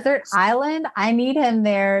a desert island, I need him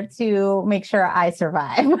there to make sure I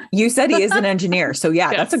survive. You said he is an engineer. So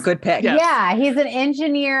yeah, that's a good pick. Yes. Yeah, he's an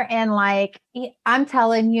engineer. And like, I'm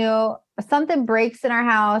telling you, something breaks in our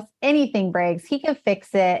house, anything breaks, he can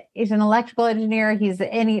fix it. He's an electrical engineer.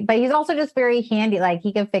 But he's also just very handy. Like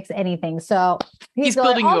he can fix anything. So he's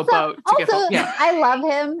building you a boat. I love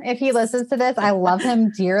him. If he listens to this, I love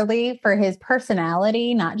him dearly for his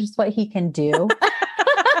personality, not just what he can do.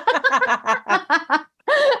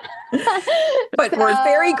 But we're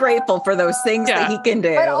very grateful for those things that he can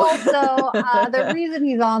do. But also, the reason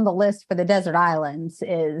he's on the list for the desert islands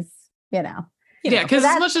is, because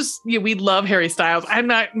as much as we love Harry Styles, I'm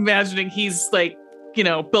not imagining he's like,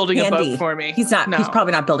 building a boat for me. He's not. No. He's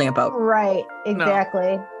probably not building a boat. Right.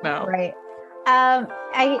 Exactly. No. Right.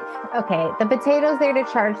 The potato's there to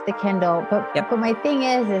charge the Kindle, but my thing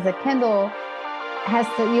is a Kindle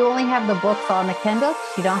you only have the books on the Kindle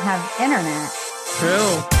because you don't have internet. True.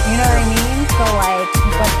 You know what I mean? So like,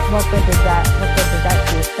 what good does that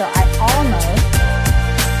do? So I almost.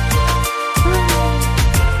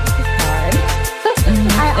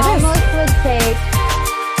 I almost would take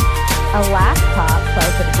a laptop so I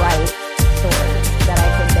could write stories that I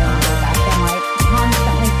could then go back and like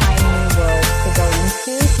constantly find new worlds to go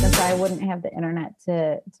into since I wouldn't have the internet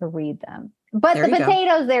to read them. But the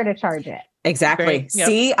potato's there to charge it. Exactly. Yep.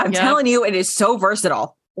 See, I'm telling you, it is so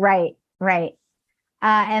versatile. Right.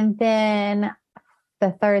 And then the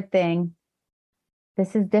third thing,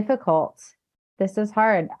 this is difficult. This is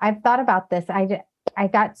hard. I've thought about this. I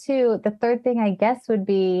got to the third thing, I guess, would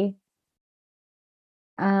be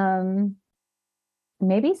maybe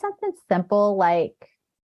something simple like,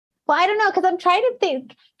 well, I don't know, because I'm trying to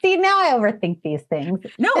think. See, now I overthink these things.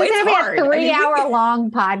 No, it's going to be a 3-hour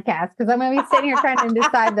long podcast because I'm going to be sitting here trying to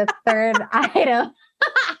decide the third item.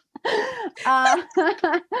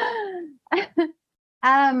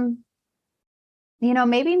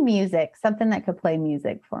 Maybe music, something that could play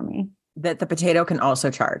music for me. That the potato can also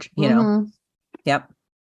charge, know? Yep.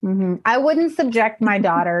 Mm-hmm. I wouldn't subject my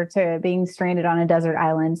daughter to being stranded on a desert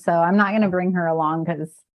island, so I'm not going to bring her along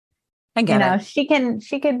because she could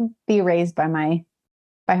be raised by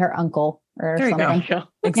her uncle or there something. You go.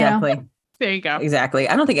 Exactly. There you go. Exactly.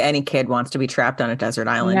 I don't think any kid wants to be trapped on a desert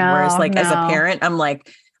island. Whereas as a parent, I'm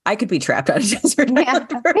like, I could be trapped on a desert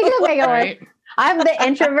island. Right. I'm the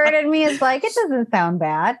introverted me is like, it doesn't sound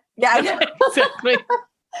bad. Yeah, exactly.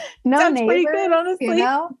 No sounds neighbors, pretty good, honestly.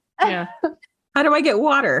 Yeah. How do I get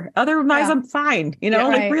water? Otherwise, I'm fine.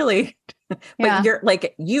 Really. But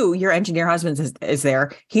your engineer husband is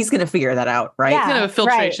there. He's going to figure that out, right? He's going to have a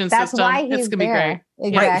filtration system. That's why he's it's going to be great.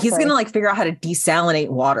 Exactly. Right. He's going to figure out how to desalinate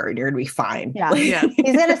water and you're going to be fine. Yeah.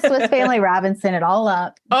 He's going to Swiss Family Robinson it all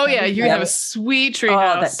up. Oh yeah. You're going to have a sweet tree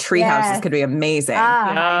house. Oh, that tree house is going to be amazing.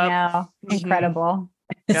 I know. Incredible.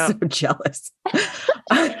 So jealous.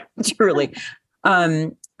 Truly.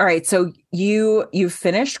 All right. So you've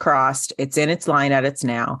finished Crossed. It's in its line edits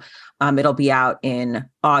now. It'll be out in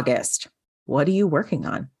August. What are you working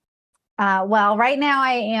on? Well, right now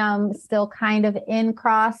I am still kind of in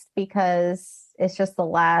Crossed because it's just the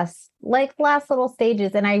last little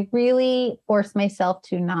stages. And I really force myself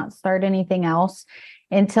to not start anything else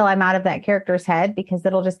until I'm out of that character's head because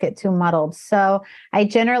it'll just get too muddled. So I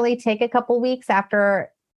generally take a couple weeks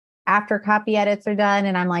after copy edits are done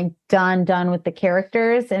and I'm like done with the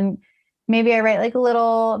characters. And maybe I write like a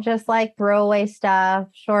little, just like throwaway stuff,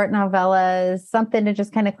 short novellas, something to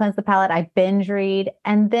just kind of cleanse the palate. I binge read,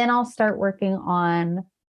 and then I'll start working on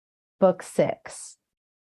book 6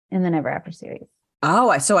 in the Never After series.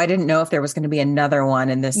 Oh, so I didn't know if there was going to be another one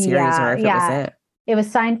in this series or if it was it. It was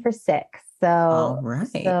signed for 6. So, all right.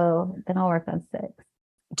 So then I'll work on 6.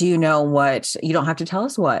 Do you know what, you don't have to tell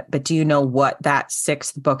us what, but do you know what that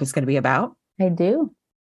 6th book is going to be about? I do.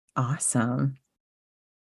 Awesome.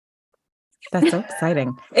 That's so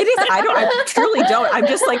exciting. It is. I truly don't. I'm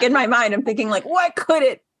just like in my mind, I'm thinking like, what could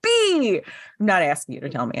it be? I'm not asking you to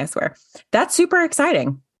tell me, I swear. That's super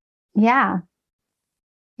exciting. Yeah.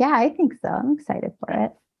 Yeah, I think so. I'm excited for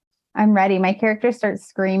it. I'm ready. My character starts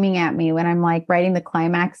screaming at me when I'm like writing the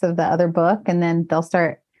climax of the other book, and then they'll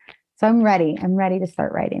start. So I'm ready. I'm ready to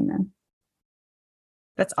start writing them.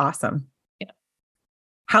 That's awesome. Yeah.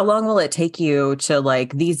 How long will it take you to,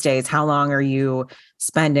 like, these days, how long are you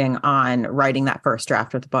spending on writing that first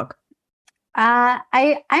draft of the book? I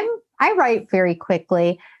write very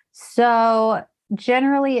quickly. So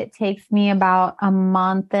generally it takes me about a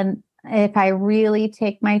month, and if I really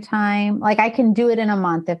take my time, like I can do it in a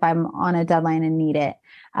month if I'm on a deadline and need it.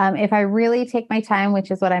 If I really take my time, which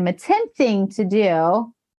is what I'm attempting to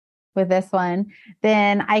do with this one,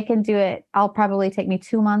 then I can do it. I'll probably take me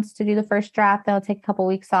 2 months to do the first draft. Then I'll take a couple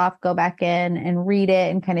weeks off, go back in and read it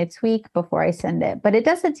and kind of tweak before I send it. But it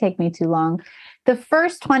doesn't take me too long. The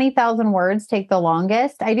first 20,000 words take the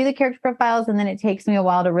longest. I do the character profiles, and then it takes me a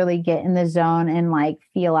while to really get in the zone and like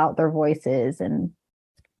feel out their voices. And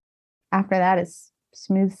after that, it's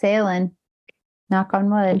smooth sailing. Knock on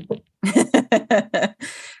wood.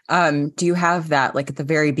 Do you have that, like at the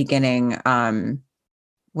very beginning?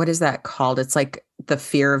 What is that called? It's like the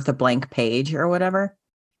fear of the blank page or whatever.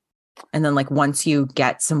 And then like once you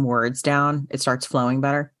get some words down, it starts flowing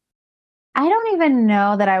better. I don't even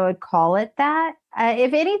know that I would call it that.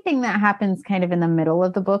 If anything, that happens kind of in the middle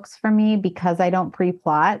of the books for me because I don't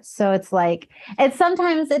pre-plot. So it's like,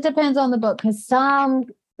 sometimes it depends on the book, because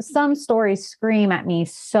some stories scream at me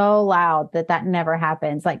so loud that never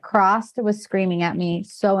happens. Like Crossed was screaming at me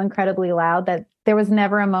so incredibly loud that there was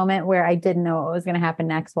never a moment where I didn't know what was going to happen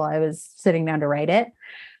next while I was sitting down to write it.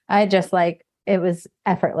 I just like, it was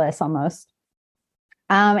effortless almost.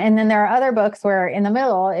 And then there are other books where in the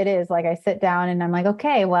middle, it is like I sit down and I'm like,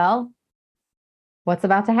 okay, well, what's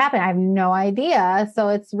about to happen? I have no idea. So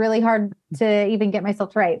it's really hard to even get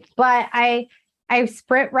myself to write. But I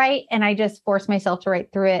sprint write, and I just force myself to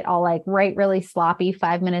write through it. I'll like write really sloppy,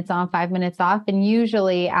 5 minutes on, 5 minutes off. And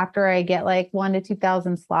usually after I get like 1,000 to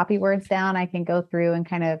 2,000 sloppy words down, I can go through and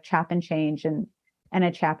kind of chop and change, and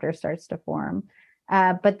a chapter starts to form.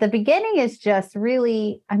 But the beginning is just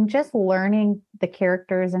really, I'm just learning the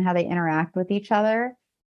characters and how they interact with each other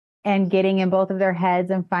and getting in both of their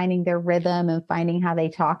heads and finding their rhythm and finding how they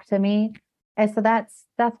talk to me. And so that's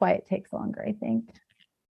why it takes longer, I think.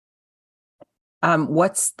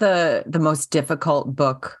 What's the most difficult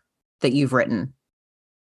book that you've written?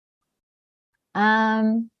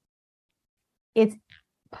 It's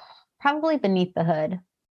probably Beneath the Hood.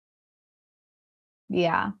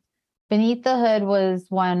 Yeah. Beneath the Hood was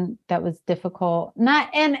one that was difficult.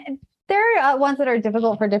 And there are ones that are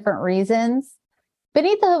difficult for different reasons.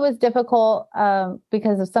 Beneath the Hood was difficult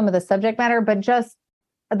because of some of the subject matter, but just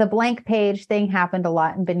the blank page thing happened a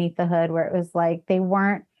lot in Beneath the Hood, where it was like they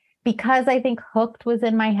weren't, because I think Hooked was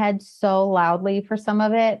in my head so loudly for some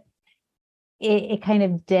of it, it kind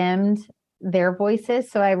of dimmed their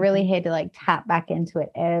voices. So I really had to like tap back into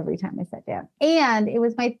it every time I sat down. And it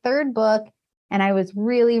was my 3rd book, and I was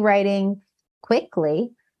really writing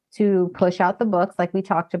quickly to push out the books like we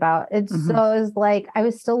talked about. So it was like I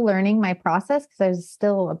was still learning my process because I was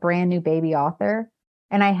still a brand new baby author.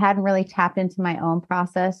 And I hadn't really tapped into my own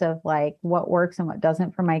process of like what works and what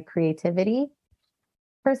doesn't for my creativity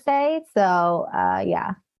per se. So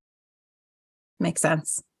yeah. Makes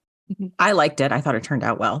sense. I liked it. I thought it turned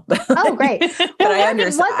out well. Oh, great. But I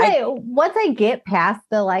understand. Once I get past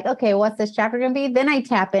the like, okay, what's this chapter going to be? Then I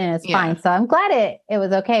tap in. It's fine. So I'm glad it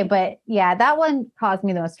was okay. But yeah, that one caused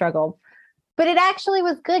me the most struggle. But it actually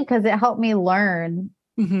was good because it helped me learn,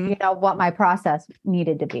 what my process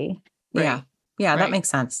needed to be. Right. Yeah. Yeah, that makes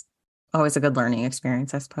sense. Always a good learning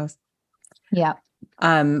experience, I suppose. Yeah.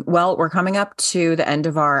 Well, we're coming up to the end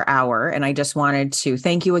of our hour, and I just wanted to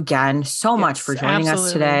thank you again so much for joining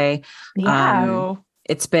us today. Yeah.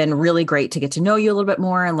 It's been really great to get to know you a little bit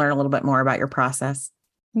more and learn a little bit more about your process.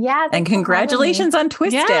 Yeah. And congratulations on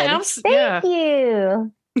Twisted. Thank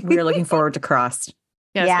you. We are looking forward to Crossed.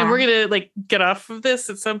 Yes, Yeah. and we're gonna like get off of this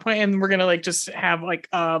at some point, and we're gonna like just have like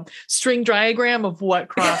a string diagram of what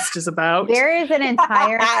Crossed is about. There is an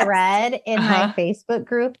entire thread in my Uh-huh. Facebook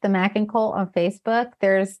group, the Mac and Cult on Facebook.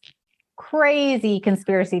 There's crazy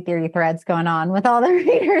conspiracy theory threads going on with all the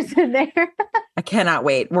readers in there. I cannot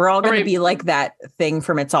wait. We're all going Right. to be like that thing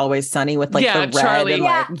from It's Always Sunny with like Yeah, the red Charlie. and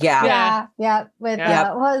like, yeah. Yeah. Yeah. With Yeah.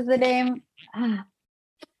 what was the name?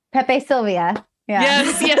 Pepe Sylvia. Yeah.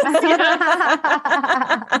 Yes,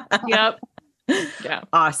 Yep. Yeah.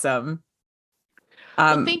 Awesome.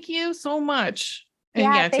 Well, thank you so much. And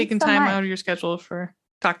Yeah, yeah, thanks taking so time much. out of your schedule for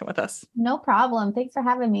talking with us. No problem. Thanks for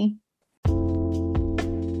having me.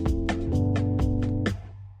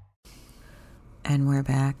 And we're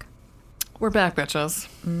back. We're back, bitches.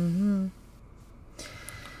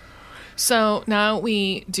 So now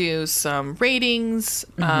we do some ratings,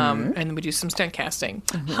 and then we do some stunt casting.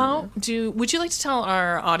 Would you like to tell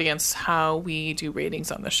our audience how we do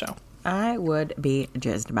ratings on the show? I would be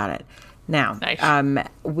jazzed about it. Now, Nice.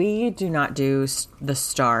 we do not do the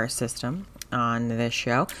star system on this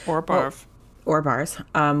show. Or barf. Or bars.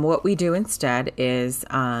 What we do instead is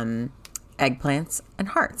eggplants and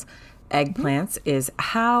hearts. Eggplants is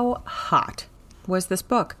how hot was this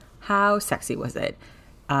book? How sexy was it?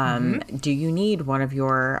 Do you need one of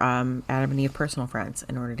your Adam and Eve personal friends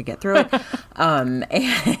in order to get through it? And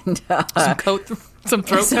Some coat, some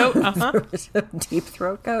throat coat. Uh-huh. some deep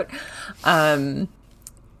throat coat. And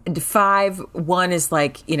 1 is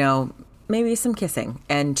like, you know, maybe some kissing,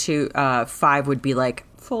 and 5 would be like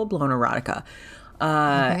full blown erotica.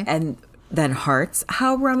 And then hearts.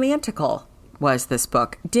 How romantical was this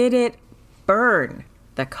book? Did it burn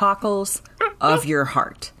the cockles of your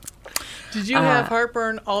heart? Did you have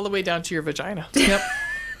heartburn all the way down to your vagina? Yep.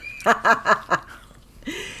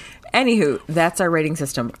 Anywho, that's our rating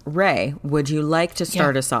system. Ray, would you like to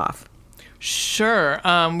start us off? Sure.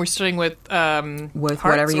 We're starting with With hearts,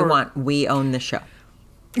 whatever you or- want. We own the show.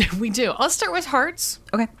 We do. I'll start with hearts.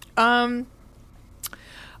 Okay. I'm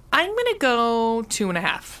gonna go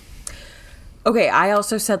 2.5. Okay, I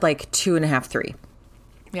also said like 2.5, 3.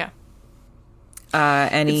 Yeah.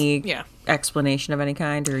 Any Yeah. explanation of any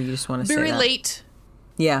kind, or you just want to say Very that? late.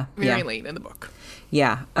 Yeah. Very late in the book.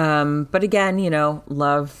 Yeah. But again, you know,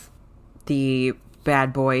 love the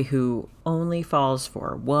bad boy who only falls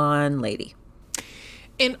for one lady.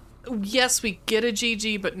 And yes, we get a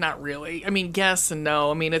GG, but not really. I mean, yes and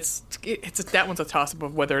no. I mean, that one's a toss up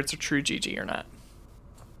of whether it's a true GG or not.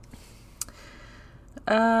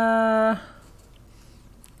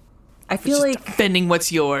 I feel Just like, defending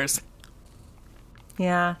what's yours.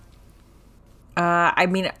 yeah. I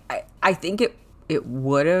mean, I think it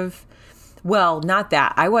would have. Well, not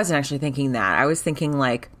that. I wasn't actually thinking that. I was thinking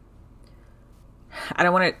like, I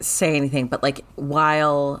don't want to say anything, but like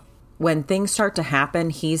when things start to happen,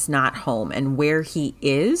 he's not home, and where he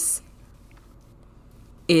is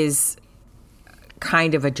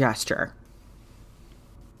kind of a gesture,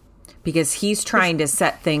 because he's trying to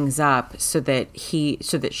set things up so that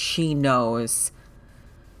she knows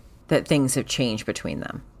that things have changed between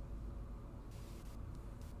them.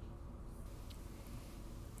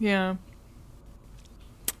 Yeah.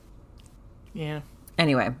 Yeah.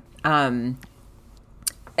 Anyway, and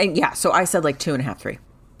yeah, so I said like 2.5, 3.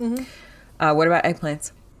 What about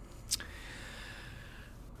eggplants?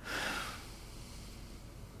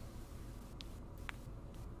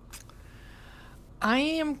 I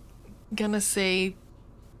am gonna say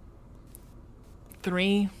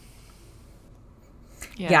 3.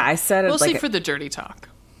 Yeah, I said it mostly like for the dirty talk.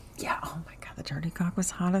 yeah. Oh my god, the dirty cock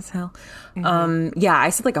was hot as hell. Yeah, I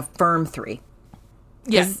said like a firm 3.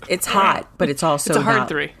 Yeah, It's hot, but it's also it's a hard not-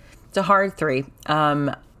 3. It's a hard 3.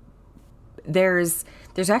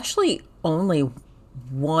 There's actually only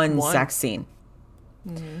one sex scene,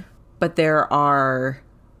 but there's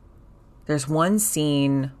one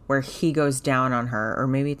scene where he goes down on her, or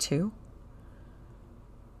maybe 2.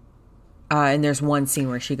 And there's one scene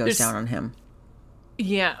where she goes down on him.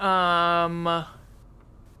 Yeah,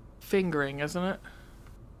 fingering, isn't it?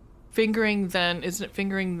 Fingering, then isn't it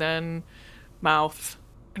fingering, then mouth,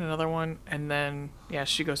 and another one, and then yeah,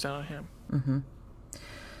 she goes down on him.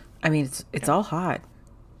 I mean, it's all hot.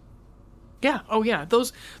 Yeah. Oh yeah.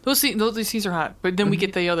 Those scenes are hot, but then we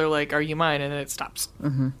get the other like, "Are you mine?" and then it stops.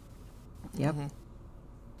 Yep.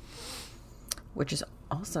 Which is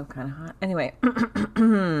also kind of hot. Anyway.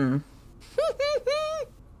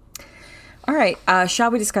 All right.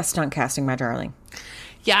 Shall we discuss stunt casting, my darling?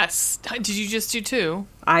 Yes. Did you just do 2?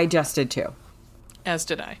 I just did 2. As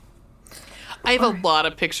did I. I have a lot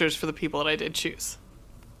of pictures for the people that I did choose.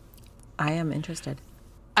 I am interested.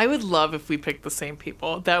 I would love if we picked the same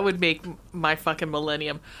people. That would make my fucking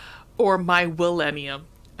millennium, or my millennium.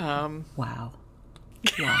 Wow.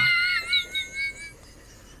 Wow.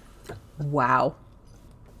 Wow.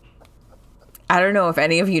 I don't know if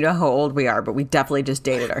any of you know how old we are, but we definitely just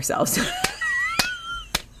dated ourselves.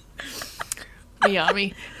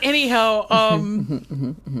 Yummy. Anyhow,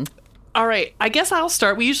 all right. I guess I'll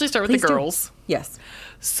start. We usually start with Please the do. girls. Yes.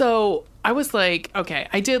 So I was like, okay,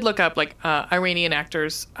 I did look up like Iranian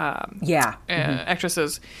actors, Yeah.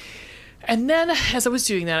 actresses. And then as I was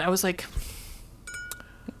doing that, I was like,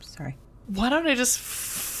 Oops, sorry. why don't I just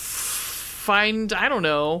find, I don't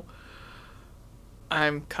know.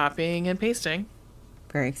 I'm copying and pasting.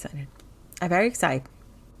 Very excited. I'm very excited.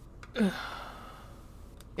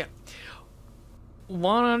 Yeah.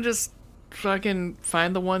 Why don't I just fucking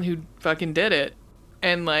find the one who fucking did it?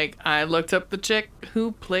 And like, I looked up the chick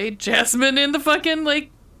who played Jasmine in the fucking like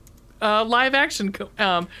live action.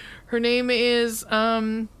 Her name is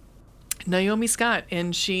Naomi Scott,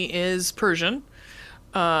 and she is Persian,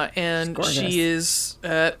 and gorgeous. she is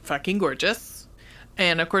fucking gorgeous.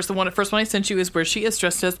 And of course, the first one I sent you is where she is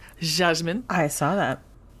dressed as Jasmine. I saw that.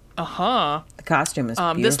 Uh-huh. The costume is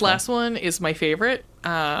beautiful. This last one is my favorite.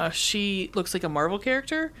 She looks like a Marvel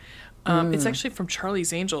character. It's actually from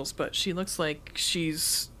Charlie's Angels, but she looks like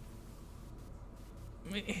she's...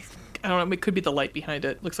 I don't know, it could be the light behind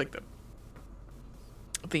it. Looks like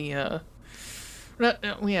yeah. I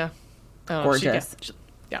don't know, Gorgeous.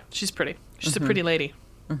 yeah, she's pretty. She's a pretty lady.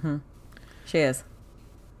 She is.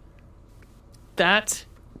 That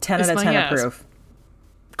 10 is out of my 10 ass. approve.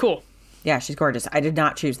 Cool. Yeah, she's gorgeous. I did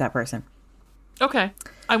not choose that person. Okay.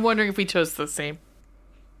 I'm wondering if we chose the same.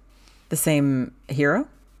 The same hero?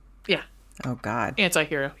 Yeah. Oh, God.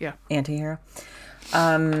 Anti-hero, yeah. Anti-hero.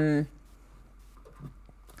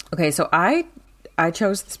 Okay, so I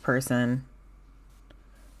chose this person.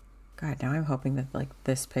 God, now I'm hoping that like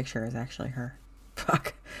this picture is actually her.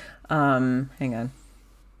 Fuck. Hang on.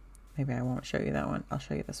 Maybe I won't show you that one. I'll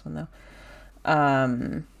show you this one though.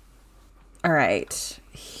 All right.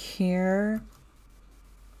 Here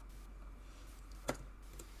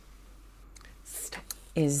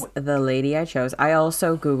is the lady I chose. I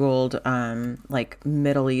also Googled like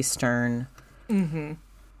Middle Eastern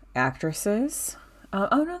actresses.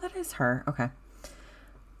 Oh no, that is her. Okay.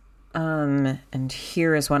 And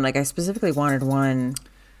here is one. Like I specifically wanted one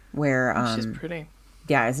where She's pretty.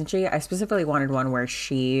 yeah, isn't she? I specifically wanted one where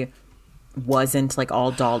she wasn't like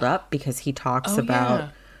all dolled up because he talks about yeah.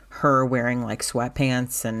 her wearing like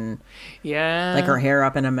sweatpants and Yeah. like her hair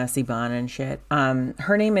up in a messy bun and shit.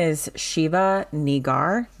 Her name is Shiva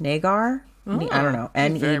Nagar. I don't know.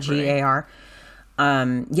 she's very pretty. Negar.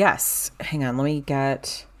 Yes. Hang on. Let me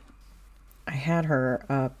get. I had her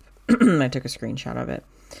up. I took a screenshot of it.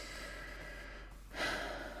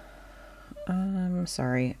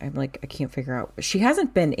 Sorry. I'm like, I can't figure out. She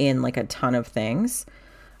hasn't been in like a ton of things.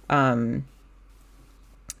 But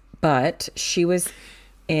she was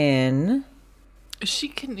in. Is she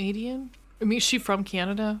Canadian? I mean, is she from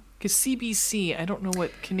Canada? Because CBC, I don't know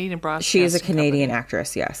what Canadian broadcasting. She is a Canadian company.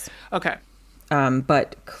 actress, yes. Okay.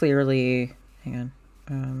 But clearly, hang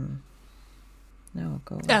on. No,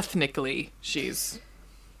 go. Ethnically, she's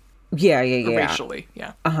Yeah. racially,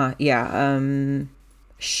 yeah. Yeah.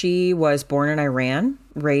 She was born in Iran,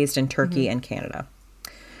 raised in Turkey and Canada.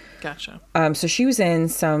 Gotcha. So she was in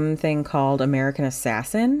something called American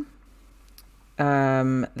Assassin,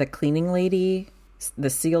 The Cleaning Lady,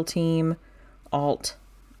 The SEAL Team, Alt.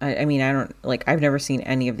 I mean, I don't like. I've never seen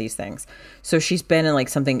any of these things. So she's been in like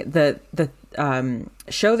something. The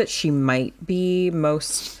show that she might be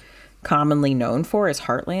most commonly known for is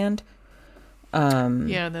Heartland.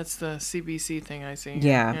 Yeah, that's the CBC thing I see.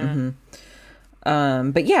 Yeah.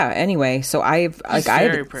 But yeah. Anyway, so I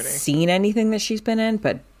haven't pretty. seen anything that she's been in,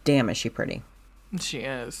 but damn, is she pretty? She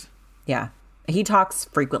is. Yeah. He talks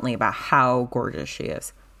frequently about how gorgeous she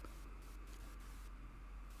is.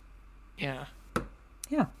 Yeah.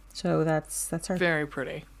 Yeah. So that's her. Very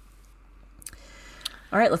pretty.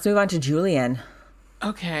 All right, let's move on to Julian.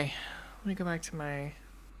 Okay. Let me go back to my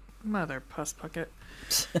mother puss bucket.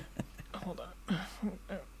 Hold on.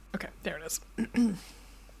 Okay, there it is.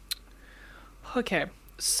 Okay.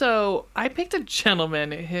 So I picked a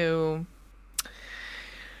gentleman who...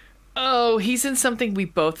 Oh, he's in something we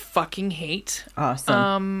both fucking hate.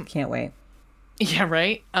 Awesome. Can't wait. Yeah,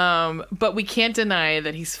 right? But we can't deny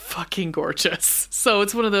that he's fucking gorgeous. So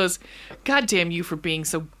it's one of those, goddamn you for being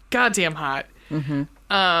so goddamn hot.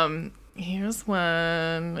 Here's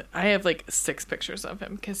one. I have like 6 pictures of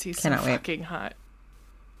him because he's Cannot so wait. fucking hot.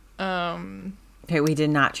 Okay, we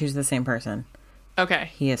did not choose the same person.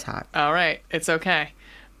 Okay. He is hot. All right. It's okay.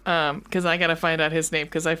 because I gotta find out his name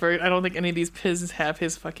because I don't think any of these pizzas have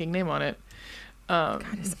his fucking name on it. God,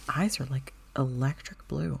 his eyes are like electric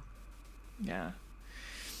blue. Yeah.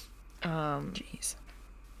 Jeez.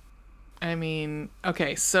 I mean,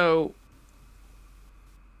 okay, so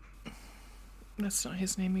that's not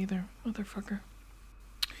his name either, motherfucker.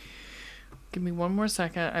 Give me one more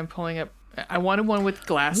second. I'm pulling up. I wanted one with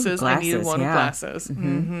glasses. I needed one with glasses.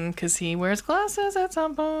 Because he wears glasses at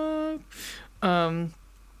some point.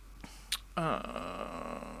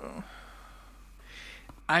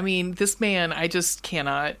 I mean, this man, I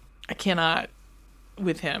cannot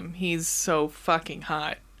with him. He's so fucking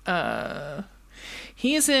hot.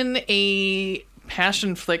 He is in a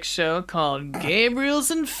passion flick show called Gabriel's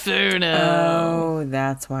Inferno. Oh,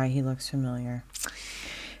 that's why he looks familiar.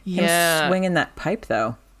 Yeah. Him swinging that pipe,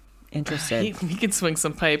 though. Interested. He can swing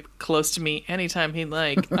some pipe close to me anytime he'd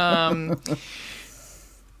like.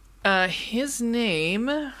 His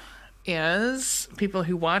name is, people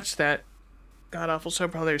who watch that god-awful show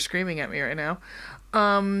probably are screaming at me right now.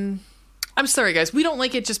 I'm sorry, guys. We don't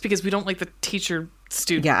like it just because we don't like the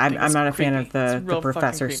teacher-student Yeah, thing. I'm not a fan creepy. of the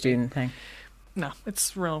professor-student thing. No,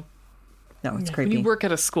 it's real. No, it's When creepy. you work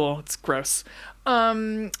at a school, it's gross.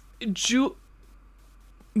 Giulio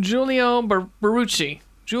Berrucci.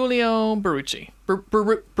 Berruti.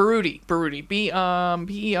 Berruti.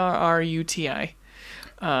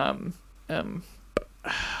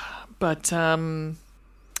 But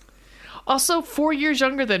also 4 years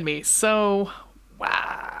younger than me. So,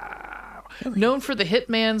 wow. Really? Known for The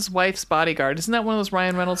Hitman's Wife's Bodyguard. Isn't that one of those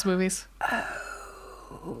Ryan Reynolds movies?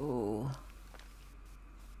 Oh.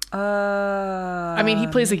 I mean, he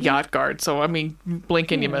plays a yacht guard, so I mean,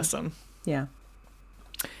 blink and you miss him. Yeah.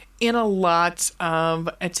 In a lot of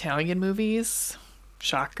Italian movies.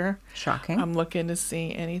 Shocker. Shocking. I'm looking to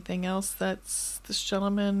see anything else that's this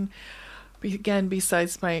gentleman. Again,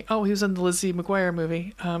 besides he was in the Lizzie McGuire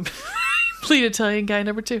movie. Bleed Italian Guy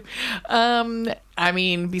 #2. I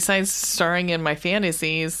mean, besides starring in my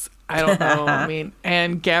fantasies, I don't know. I mean,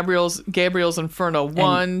 and Gabriel's Inferno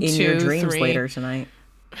 1, 2, 3. In your dreams later tonight.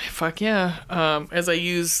 Fuck yeah. As I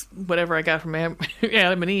use whatever I got from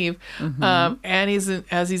Adam and Eve. And he's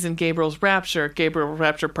in Gabriel's Rapture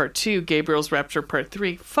Part 2, Gabriel's Rapture Part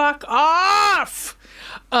 3. Fuck off!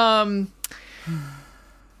 Yeah,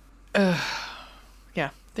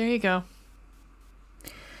 there you go.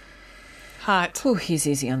 Hot. Oh, he's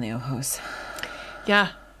easy on the ojos.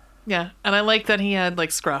 Yeah. Yeah. And I like that he had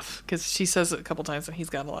like scruff because she says it a couple times that he's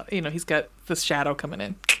got a lot, he's got the shadow coming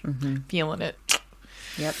in. Feeling it.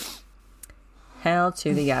 Yep. Hell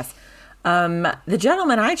to the yes. The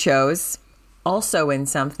gentleman I chose, also in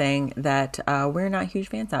something that we're not huge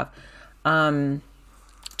fans of.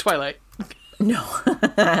 Twilight. No.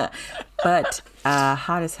 But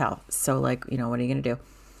hot as hell. So, like, what are you going to do?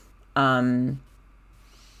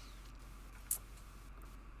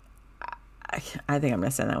 I think I'm going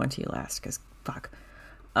to send that one to you last because fuck.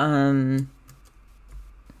 Here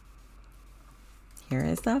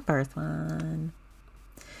is the first one.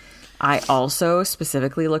 I also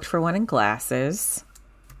specifically looked for one in glasses.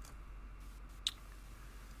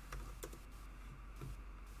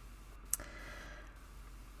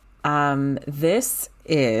 This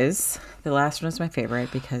is, the last one is my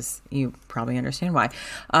favorite because you probably understand why,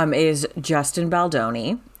 is Justin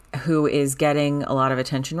Baldoni, who is getting a lot of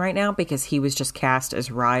attention right now because he was just cast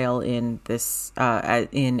as Ryle in this,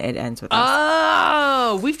 in It Ends With Us.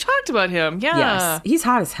 Oh, we've talked about him. Yeah. Yes. He's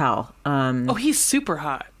hot as hell. He's super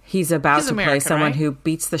hot. He's about to American, play someone right? who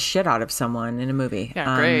beats the shit out of someone in a movie.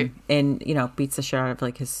 Yeah, great. And, beats the shit out of,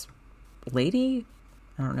 like, his lady.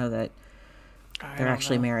 I don't know that they're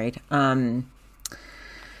actually married. You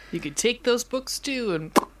could take those books, too,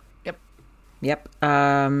 and... Yep.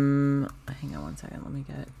 Hang on one second. Let me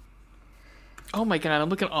get it. Oh, my God. I'm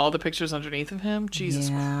looking at all the pictures underneath of him. Jesus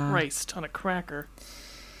Christ. On a cracker.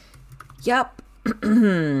 Yep.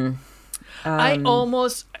 I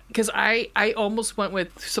almost went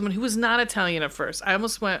with someone who was not Italian at first. I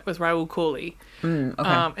almost went with Raul Colli. Okay. And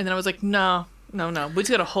then I was like, no. We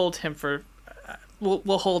just got to hold him for...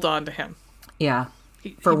 We'll hold on to him. Yeah.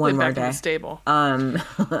 For one more back day. In the stable. Hold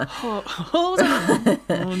on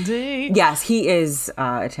all day. Yes, he is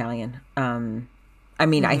Italian. I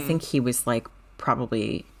mean, I think he was like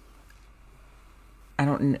probably... I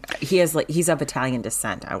don't... he's of Italian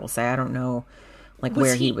descent, I will say. I don't know like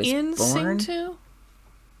where he was in born. Sing 2?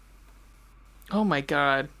 Oh my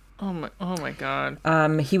God. Oh my God.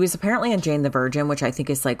 He was apparently in Jane the Virgin, which I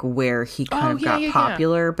think is like where he kind of got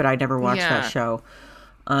popular, but I never watched that show.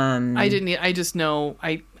 I didn't. I just know.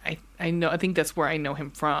 I know. I think that's where I know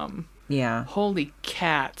him from. Yeah. Holy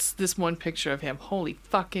cats. This one picture of him. Holy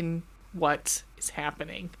fucking what is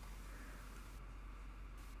happening?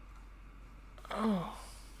 Oh.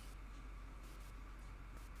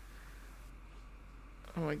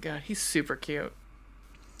 Oh my god, he's super cute.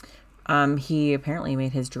 He apparently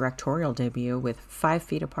made his directorial debut with 5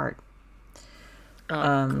 Feet Apart.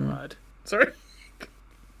 Oh god. Sorry.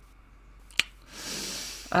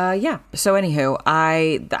 Yeah. So anywho,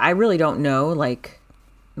 I really don't know like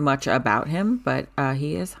much about him, but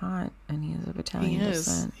he is hot and he is of Italian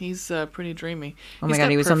descent. He's pretty dreamy. Oh my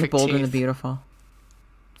god, he was on The Bold and the Beautiful.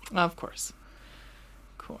 Of course.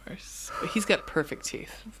 Of course. But he's got perfect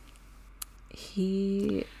teeth.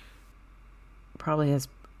 He probably has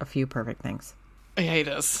a few perfect things. Yeah, he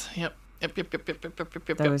does. Yep.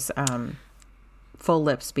 Those full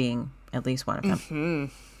lips being at least one of them. Mm-hmm.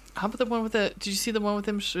 How about the one with the... Did you see the one with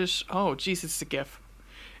him? Oh, jeez, it's a gif.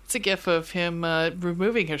 It's a gif of him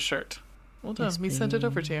removing his shirt. Well done. Let me send it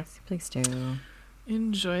over to you. Please do.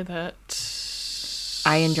 Enjoy that.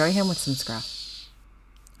 I enjoy him with some scruff.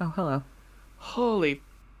 Oh, hello. Holy...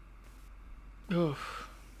 Oof.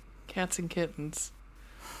 Cats and kittens.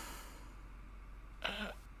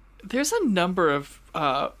 There's a number of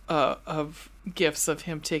gifs of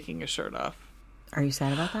him taking his shirt off. Are you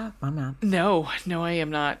sad about that? I'm not. No, I am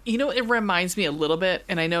not. You know, it reminds me a little bit,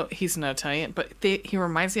 and I know he's not Italian, but he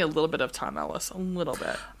reminds me a little bit of Tom Ellis, a little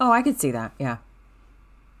bit. Oh, I could see that. Yeah,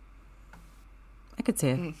 I could see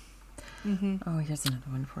it. Mm-hmm. Oh, here's another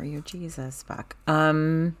one for you. Jesus, fuck.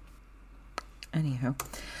 Anywho.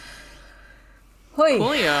 Hoi.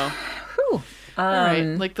 Coolio. Whew. All right,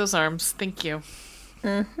 like those arms. Thank you.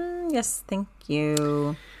 Mm-hmm. Yes, thank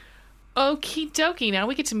you. Okie dokie. Now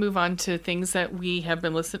we get to move on to things that we have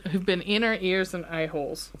been who've been in our ears and eye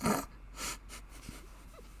holes.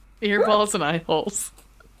 Earballs and eye holes.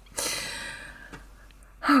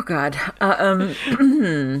 Oh God.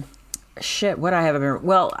 Shit. What I haven't been.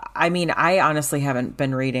 Well, I mean, I honestly haven't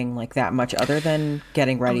been reading like that much, other than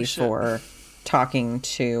getting ready for talking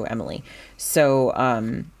to Emily. So,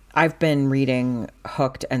 I've been reading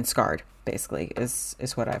Hooked and Scarred. Basically, is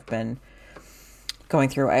what I've been going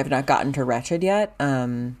through. I have not gotten to Wretched yet.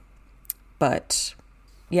 But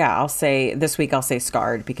yeah, I'll say this week I'll say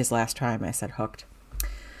Scarred because last time I said Hooked.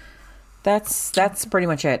 That's pretty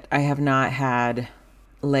much it. I have not had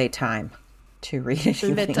lay time to read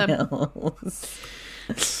anything else.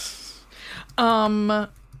 I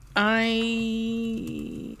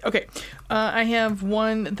have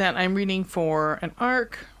one that I'm reading for an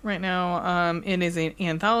ARC right now. It is an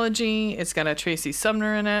anthology. It's got a Tracy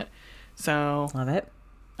Sumner in it. So love it.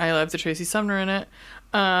 I love the Tracy Sumner in it.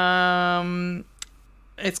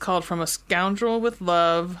 It's called From a Scoundrel with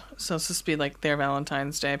Love. So it's supposed to be like their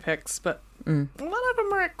Valentine's Day picks, but a lot of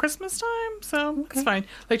them are at Christmas time, so it's fine.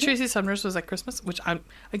 Like Tracy Sumner's was at Christmas, which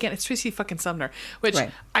it's Tracy fucking Sumner, which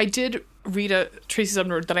I did read a Tracy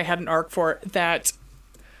Sumner that I had an ARC for that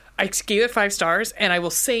I gave it 5 stars, and I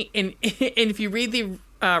will say, and if you read the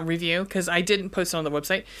review, because I didn't post it on the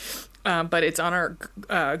website, but it's on our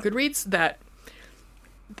Goodreads, that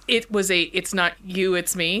it was It's Not You,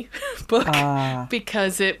 It's Me book,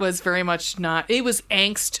 because it was very much not, it was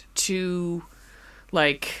angst to,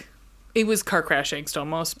 like, it was car crash angst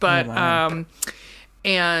almost, but,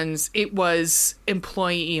 and it was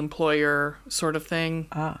employee-employer sort of thing.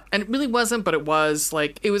 And it really wasn't, but it was,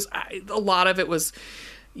 like, it was, a lot of it was,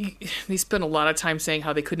 they spent a lot of time saying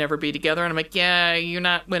how they could never be together, and I'm like, yeah, you're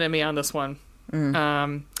not winning me on this one.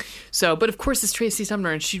 But of course it's Tracy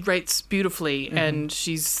Sumner, and she writes beautifully, and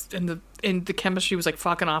she's and the chemistry was like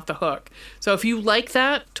fucking off the hook. So if you like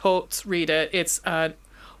that, totes read it. It's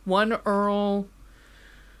one Earl,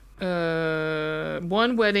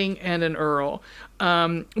 one wedding and an Earl.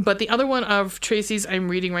 But the other one of Tracy's I'm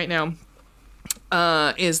reading right now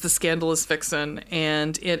is The Scandalous Vixen,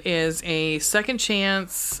 and it is a second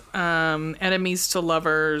chance, enemies to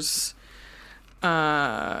lovers,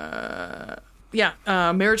 marriage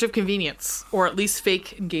of convenience, or at least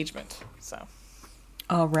fake engagement. So,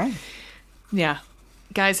 all right, yeah,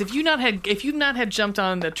 guys, if you've not had jumped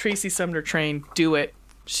on the Tracy Sumner train, do it.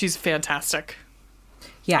 She's fantastic.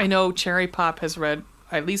 Yeah, I know Cherry Pop has read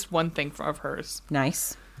at least one thing of hers.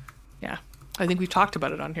 Nice. Yeah, I think we've talked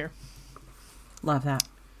about it on here. Love that.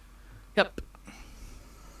 Yep.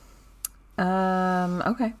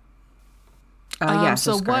 Okay.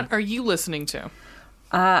 So what are you listening to?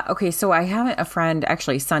 Okay, so I haven't, a friend,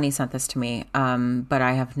 actually Sunny sent this to me, but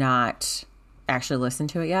I have not actually listened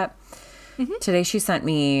to it yet. Today she sent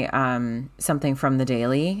me something from The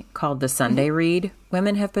Daily called The Sunday Read.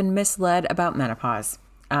 Women have been misled about menopause.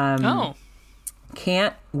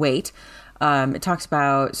 Can't wait. It talks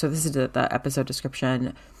about, so this is the episode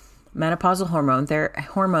description. Menopausal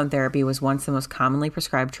hormone therapy was once the most commonly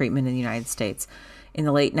prescribed treatment in the United States. In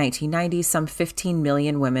the late 1990s, some 15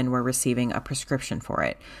 million women were receiving a prescription for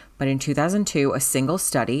it. But in 2002, a single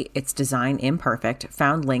study, its design imperfect,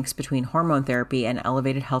 found links between hormone therapy and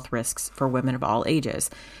elevated health risks for women of all ages.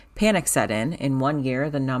 Panic set in. In 1 year,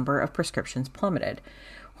 the number of prescriptions plummeted.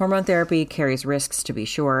 Hormone therapy carries risks, to be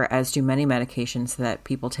sure, as do many medications that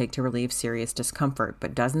people take to relieve serious discomfort,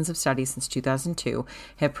 but dozens of studies since 2002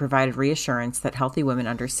 have provided reassurance that healthy women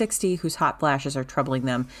under 60 whose hot flashes are troubling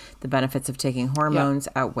them, the benefits of taking hormones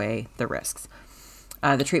outweigh the risks.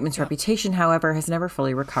 The treatment's reputation, however, has never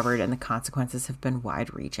fully recovered, and the consequences have been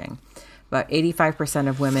wide-reaching. About 85%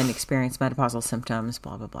 of women experience menopausal symptoms,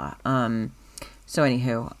 blah, blah, blah. So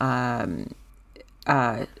anywho,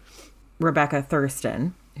 Rebecca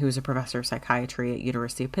Thurston, who is a professor of psychiatry at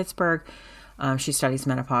University of Pittsburgh. She studies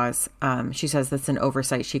menopause. She says that's an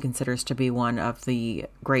oversight she considers to be one of the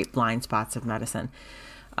great blind spots of medicine.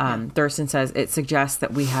 Thurston says it suggests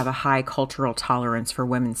that we have a high cultural tolerance for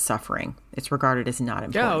women's suffering. It's regarded as not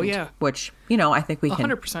important. Oh, yeah. Which, I think we can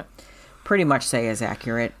 100%. pretty much say is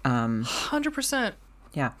accurate. 100%.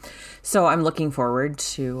 Yeah. So I'm looking forward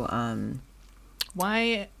to...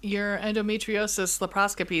 why your endometriosis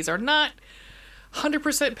laparoscopies are not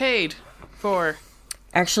 100% paid for.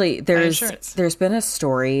 Actually, there's been a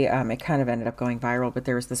story, it kind of ended up going viral, but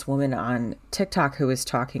there was this woman on TikTok who was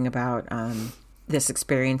talking about this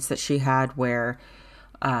experience that she had where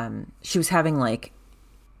she was having like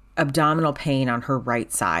abdominal pain on her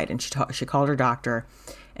right side, and she called her doctor,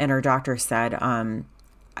 and her doctor said,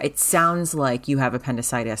 it sounds like you have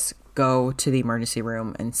appendicitis. Go to the emergency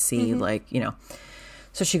room and see,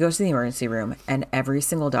 So she goes to the emergency room, and every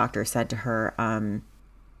single doctor said to her,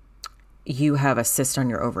 you have a cyst on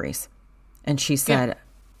your ovaries. And she said,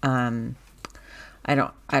 I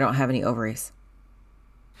don't have any ovaries.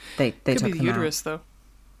 They Could took be the them uterus, out.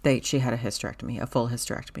 though. She had a hysterectomy, a full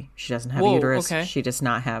hysterectomy. She doesn't have a uterus. Okay. She does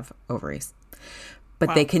not have ovaries.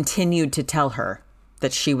 But they continued to tell her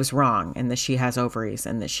that she was wrong and that she has ovaries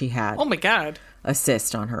and that she had Oh my God. a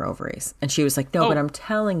cyst on her ovaries. And she was like, no, but I'm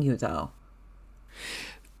telling you though,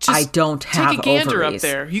 Just I don't have take a gander ovaries. up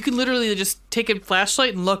there. You can literally just take a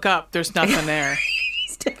flashlight and look up. There's nothing there.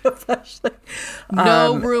 Just take a flashlight.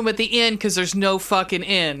 No room at the inn because there's no fucking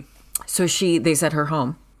inn. So they sent her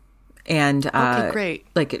home. And Okay, great.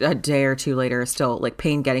 like a day or two later, still like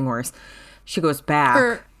pain getting worse. She goes back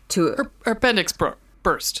Her to appendix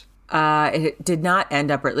burst. it did not end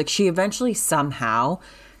up like she eventually somehow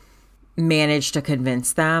managed to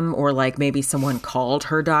convince them, or like maybe someone called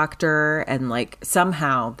her doctor and like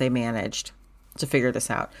somehow they managed to figure this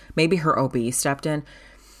out. Maybe her OB stepped in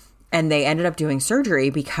and they ended up doing surgery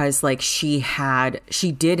because like she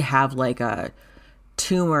did have like a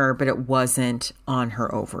tumor, but it wasn't on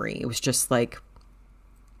her ovary. It was just like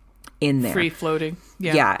in there. Free floating.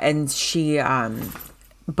 Yeah. And she,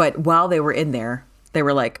 but while they were in there, they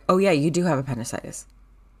were like, oh yeah, you do have appendicitis.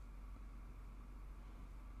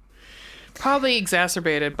 Probably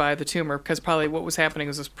exacerbated by the tumor because probably what was happening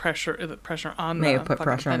was this pressure on the May have put fucking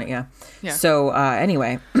pressure on it, yeah. Yeah. So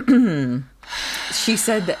anyway, she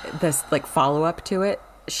said that this like follow up to it,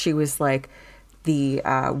 she was like, the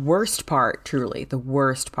worst part, truly, the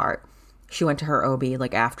worst part. She went to her OB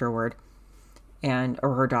like afterward,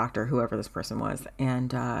 or her doctor, whoever this person was, and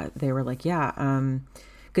they were like, yeah,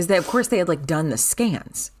 because of course they had like done the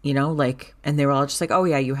scans, like, and they were all just like, oh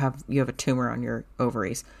yeah, you have a tumor on your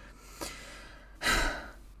ovaries.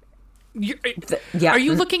 Are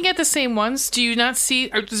you looking at the same ones? Do you not see?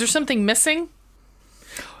 Is there something missing?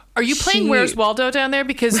 Are you playing Where's Waldo down there?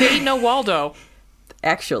 Because there ain't no Waldo.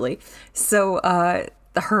 Actually. So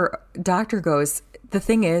her doctor goes, the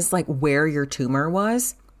thing is, like, where your tumor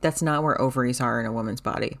was, that's not where ovaries are in a woman's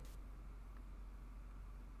body.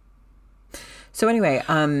 So anyway,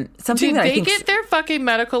 something that I think... Did they get their fucking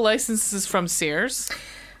medical licenses from Sears?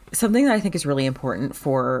 Something that I think is really important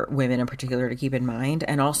for women in particular to keep in mind,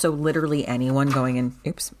 and also literally anyone going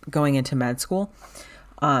into med school,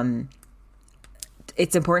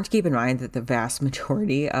 it's important to keep in mind that the vast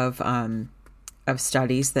majority of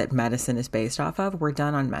studies that medicine is based off of were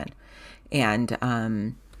done on men,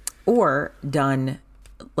 and or done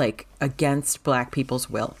like against Black people's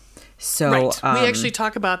will. So right. We actually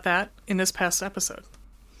talk about that in this past episode.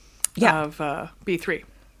 Yeah. Of B3.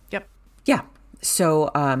 Yep. Yeah. So,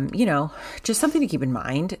 just something to keep in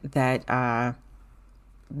mind that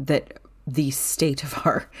that the state of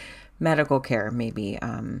our medical care maybe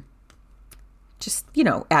just,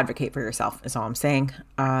 advocate for yourself is all I'm saying,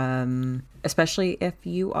 especially if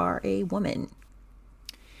you are a woman.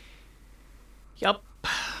 Yep.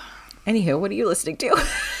 Anywho, what are you listening to?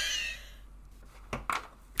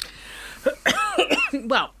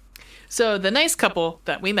 Well, so the nice couple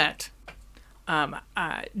that we met,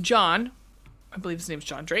 John, I believe his name's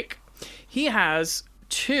John Drake. He has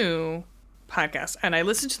 2 podcasts, and I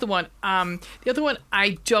listened to the one. The other one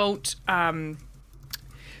I don't.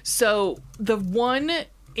 So the one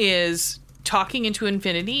is Talking into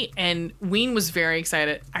Infinity, and Ween was very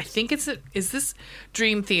excited. I think is this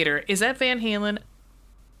Dream Theater? Is that Van Halen?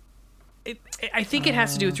 I think it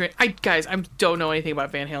has to do with Dream. I don't know anything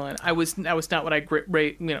about Van Halen. I was not what I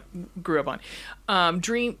grew up on.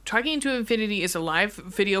 Dream Talking into Infinity is a live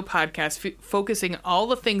video podcast focusing all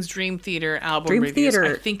the things Dream Theater album Dream reviews.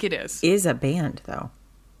 Theater I think it is a band though.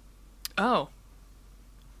 Oh.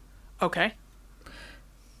 Okay.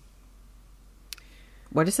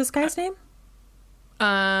 What is this guy's name?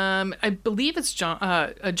 I believe it's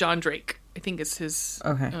John Drake. I think it's his.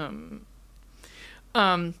 Okay.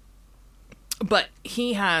 But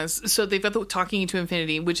he has, so they've got the Talking into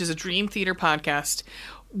Infinity, which is a Dream Theater podcast.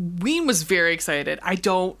 Ween was very excited.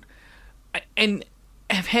 And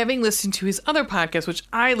having listened to his other podcast, which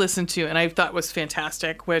I listened to and I thought was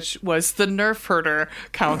fantastic, which was the Nerf Herder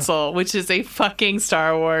Council, which is a fucking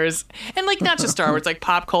Star Wars, and like not just Star Wars, like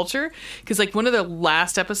pop culture. Because like one of the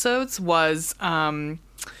last episodes was,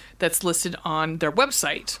 that's listed on their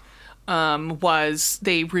website, was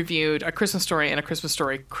they reviewed A Christmas Story and A Christmas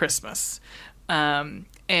Story Christmas.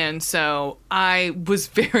 And so I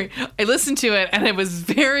listened to it and I was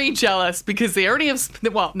very jealous because they already have,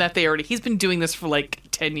 well, not they already, he's been doing this for like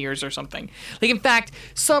 10 years or something. Like, in fact,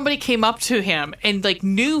 somebody came up to him and like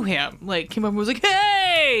knew him, like came up and was like,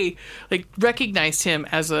 hey, like recognized him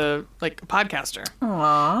as a podcaster.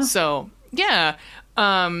 Aww. So yeah.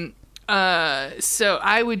 So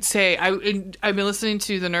I would say I've been listening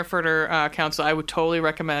to the Nerf Herder Council. I would totally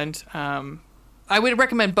recommend, I would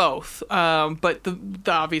recommend both, but the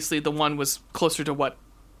obviously the one was closer to what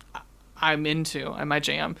I'm into and my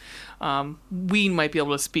jam. Ween might be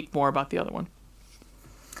able to speak more about the other one.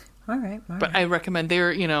 All right. But I recommend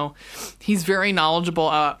he's very knowledgeable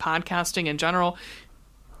about podcasting in general.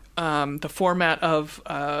 The format of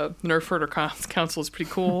Nerf Herder Council is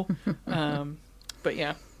pretty cool. But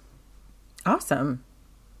yeah. Awesome.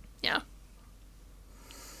 Yeah.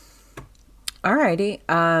 All righty.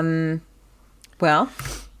 Well,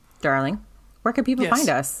 darling, where can people find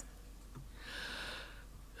us?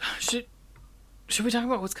 Should we talk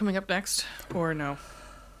about what's coming up next or no?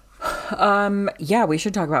 Yeah, we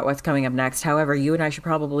should talk about what's coming up next. However, you and I should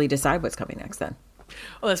probably decide what's coming next then.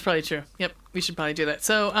 Oh, that's probably true. Yep, we should probably do that.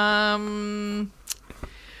 So,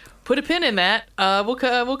 put a pin in that.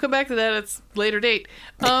 We'll come back to that at a later date.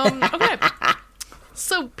 Okay.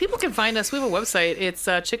 So people can find us. We have a website. It's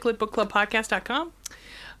chicklitbookclubpodcast.com.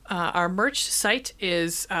 Our merch site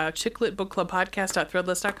is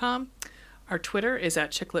chicklitbookclubpodcast.threadless.com. Our Twitter is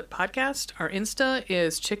at Chicklit Podcast. Our Insta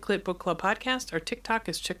is Chicklit Book Club Podcast. Our TikTok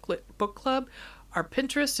is Chicklit Book Club. Our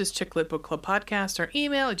Pinterest is Chicklit Book Club Podcast. Our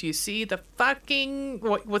email, do you see the fucking,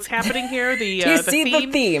 what's happening here? Do you see the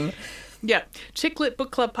theme? Yeah. Chicklit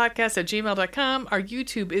Book Club Podcast at gmail.com. Our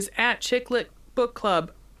YouTube is at Chicklit Book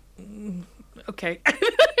Club. Okay.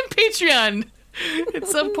 Patreon. At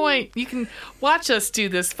some point, you can watch us do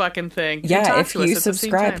this fucking thing. Yeah, if you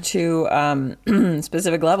subscribe to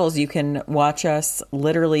specific levels, you can watch us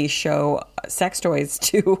literally show sex toys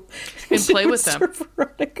to and play with them.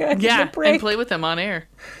 Veronica yeah, and play with them on air.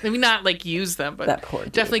 Maybe not like use them, but that poor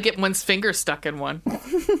dude. Definitely get one's finger stuck in one,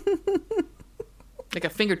 like a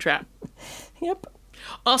finger trap. Yep.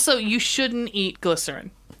 Also, you shouldn't eat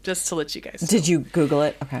glycerin. Just to let you guys know. Did you Google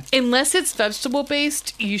it? Okay. Unless it's vegetable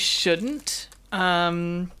based, you shouldn't.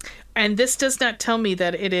 And this does not tell me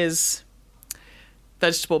that it is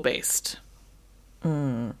vegetable based.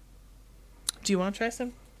 Do you want to try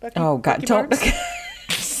some? Oh God, don't.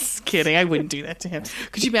 Just kidding. I wouldn't do that to him.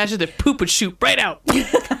 Could you imagine the poop would shoot right out?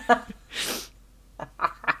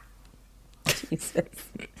 Jesus.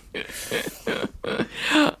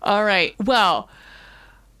 All right. Well,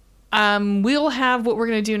 we'll have what we're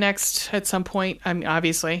going to do next at some point. I mean,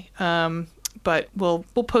 obviously, but we'll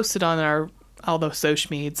post it on all those social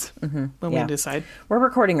medias when we decide. We're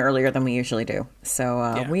recording earlier than we usually do,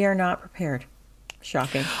 so we are not prepared.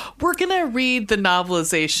 Shocking. We're going to read the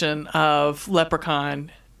novelization of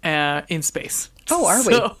Leprechaun in space. Oh, are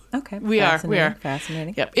we? Okay. We are.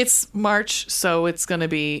 Fascinating. Yep. It's March, so it's going to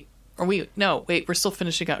be... we're still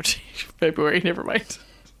finishing out February. Never mind.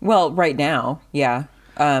 Well, right now, yeah.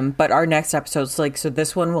 But our next episode's so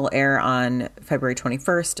this one will air on February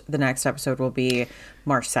 21st. The next episode will be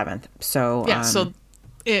March 7th. So yeah, so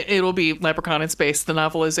It'll be Leprechaun in Space, the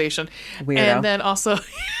novelization. Weirdo. And then also...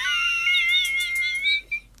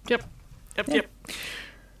 Yep.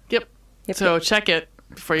 So check it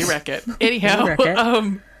before you wreck it. Anyhow, Wreck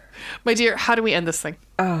it. My dear, how do we end this thing?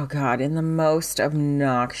 Oh, God, in the most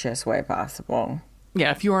obnoxious way possible.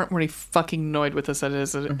 Yeah, if you aren't already fucking annoyed with us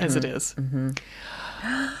as it is.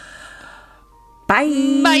 Bye.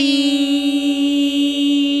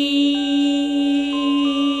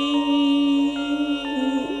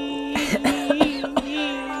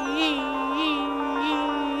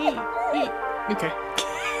 Okay.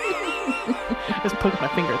 I just poked my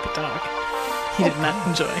finger at the dog. He did not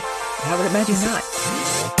enjoy. I would imagine not.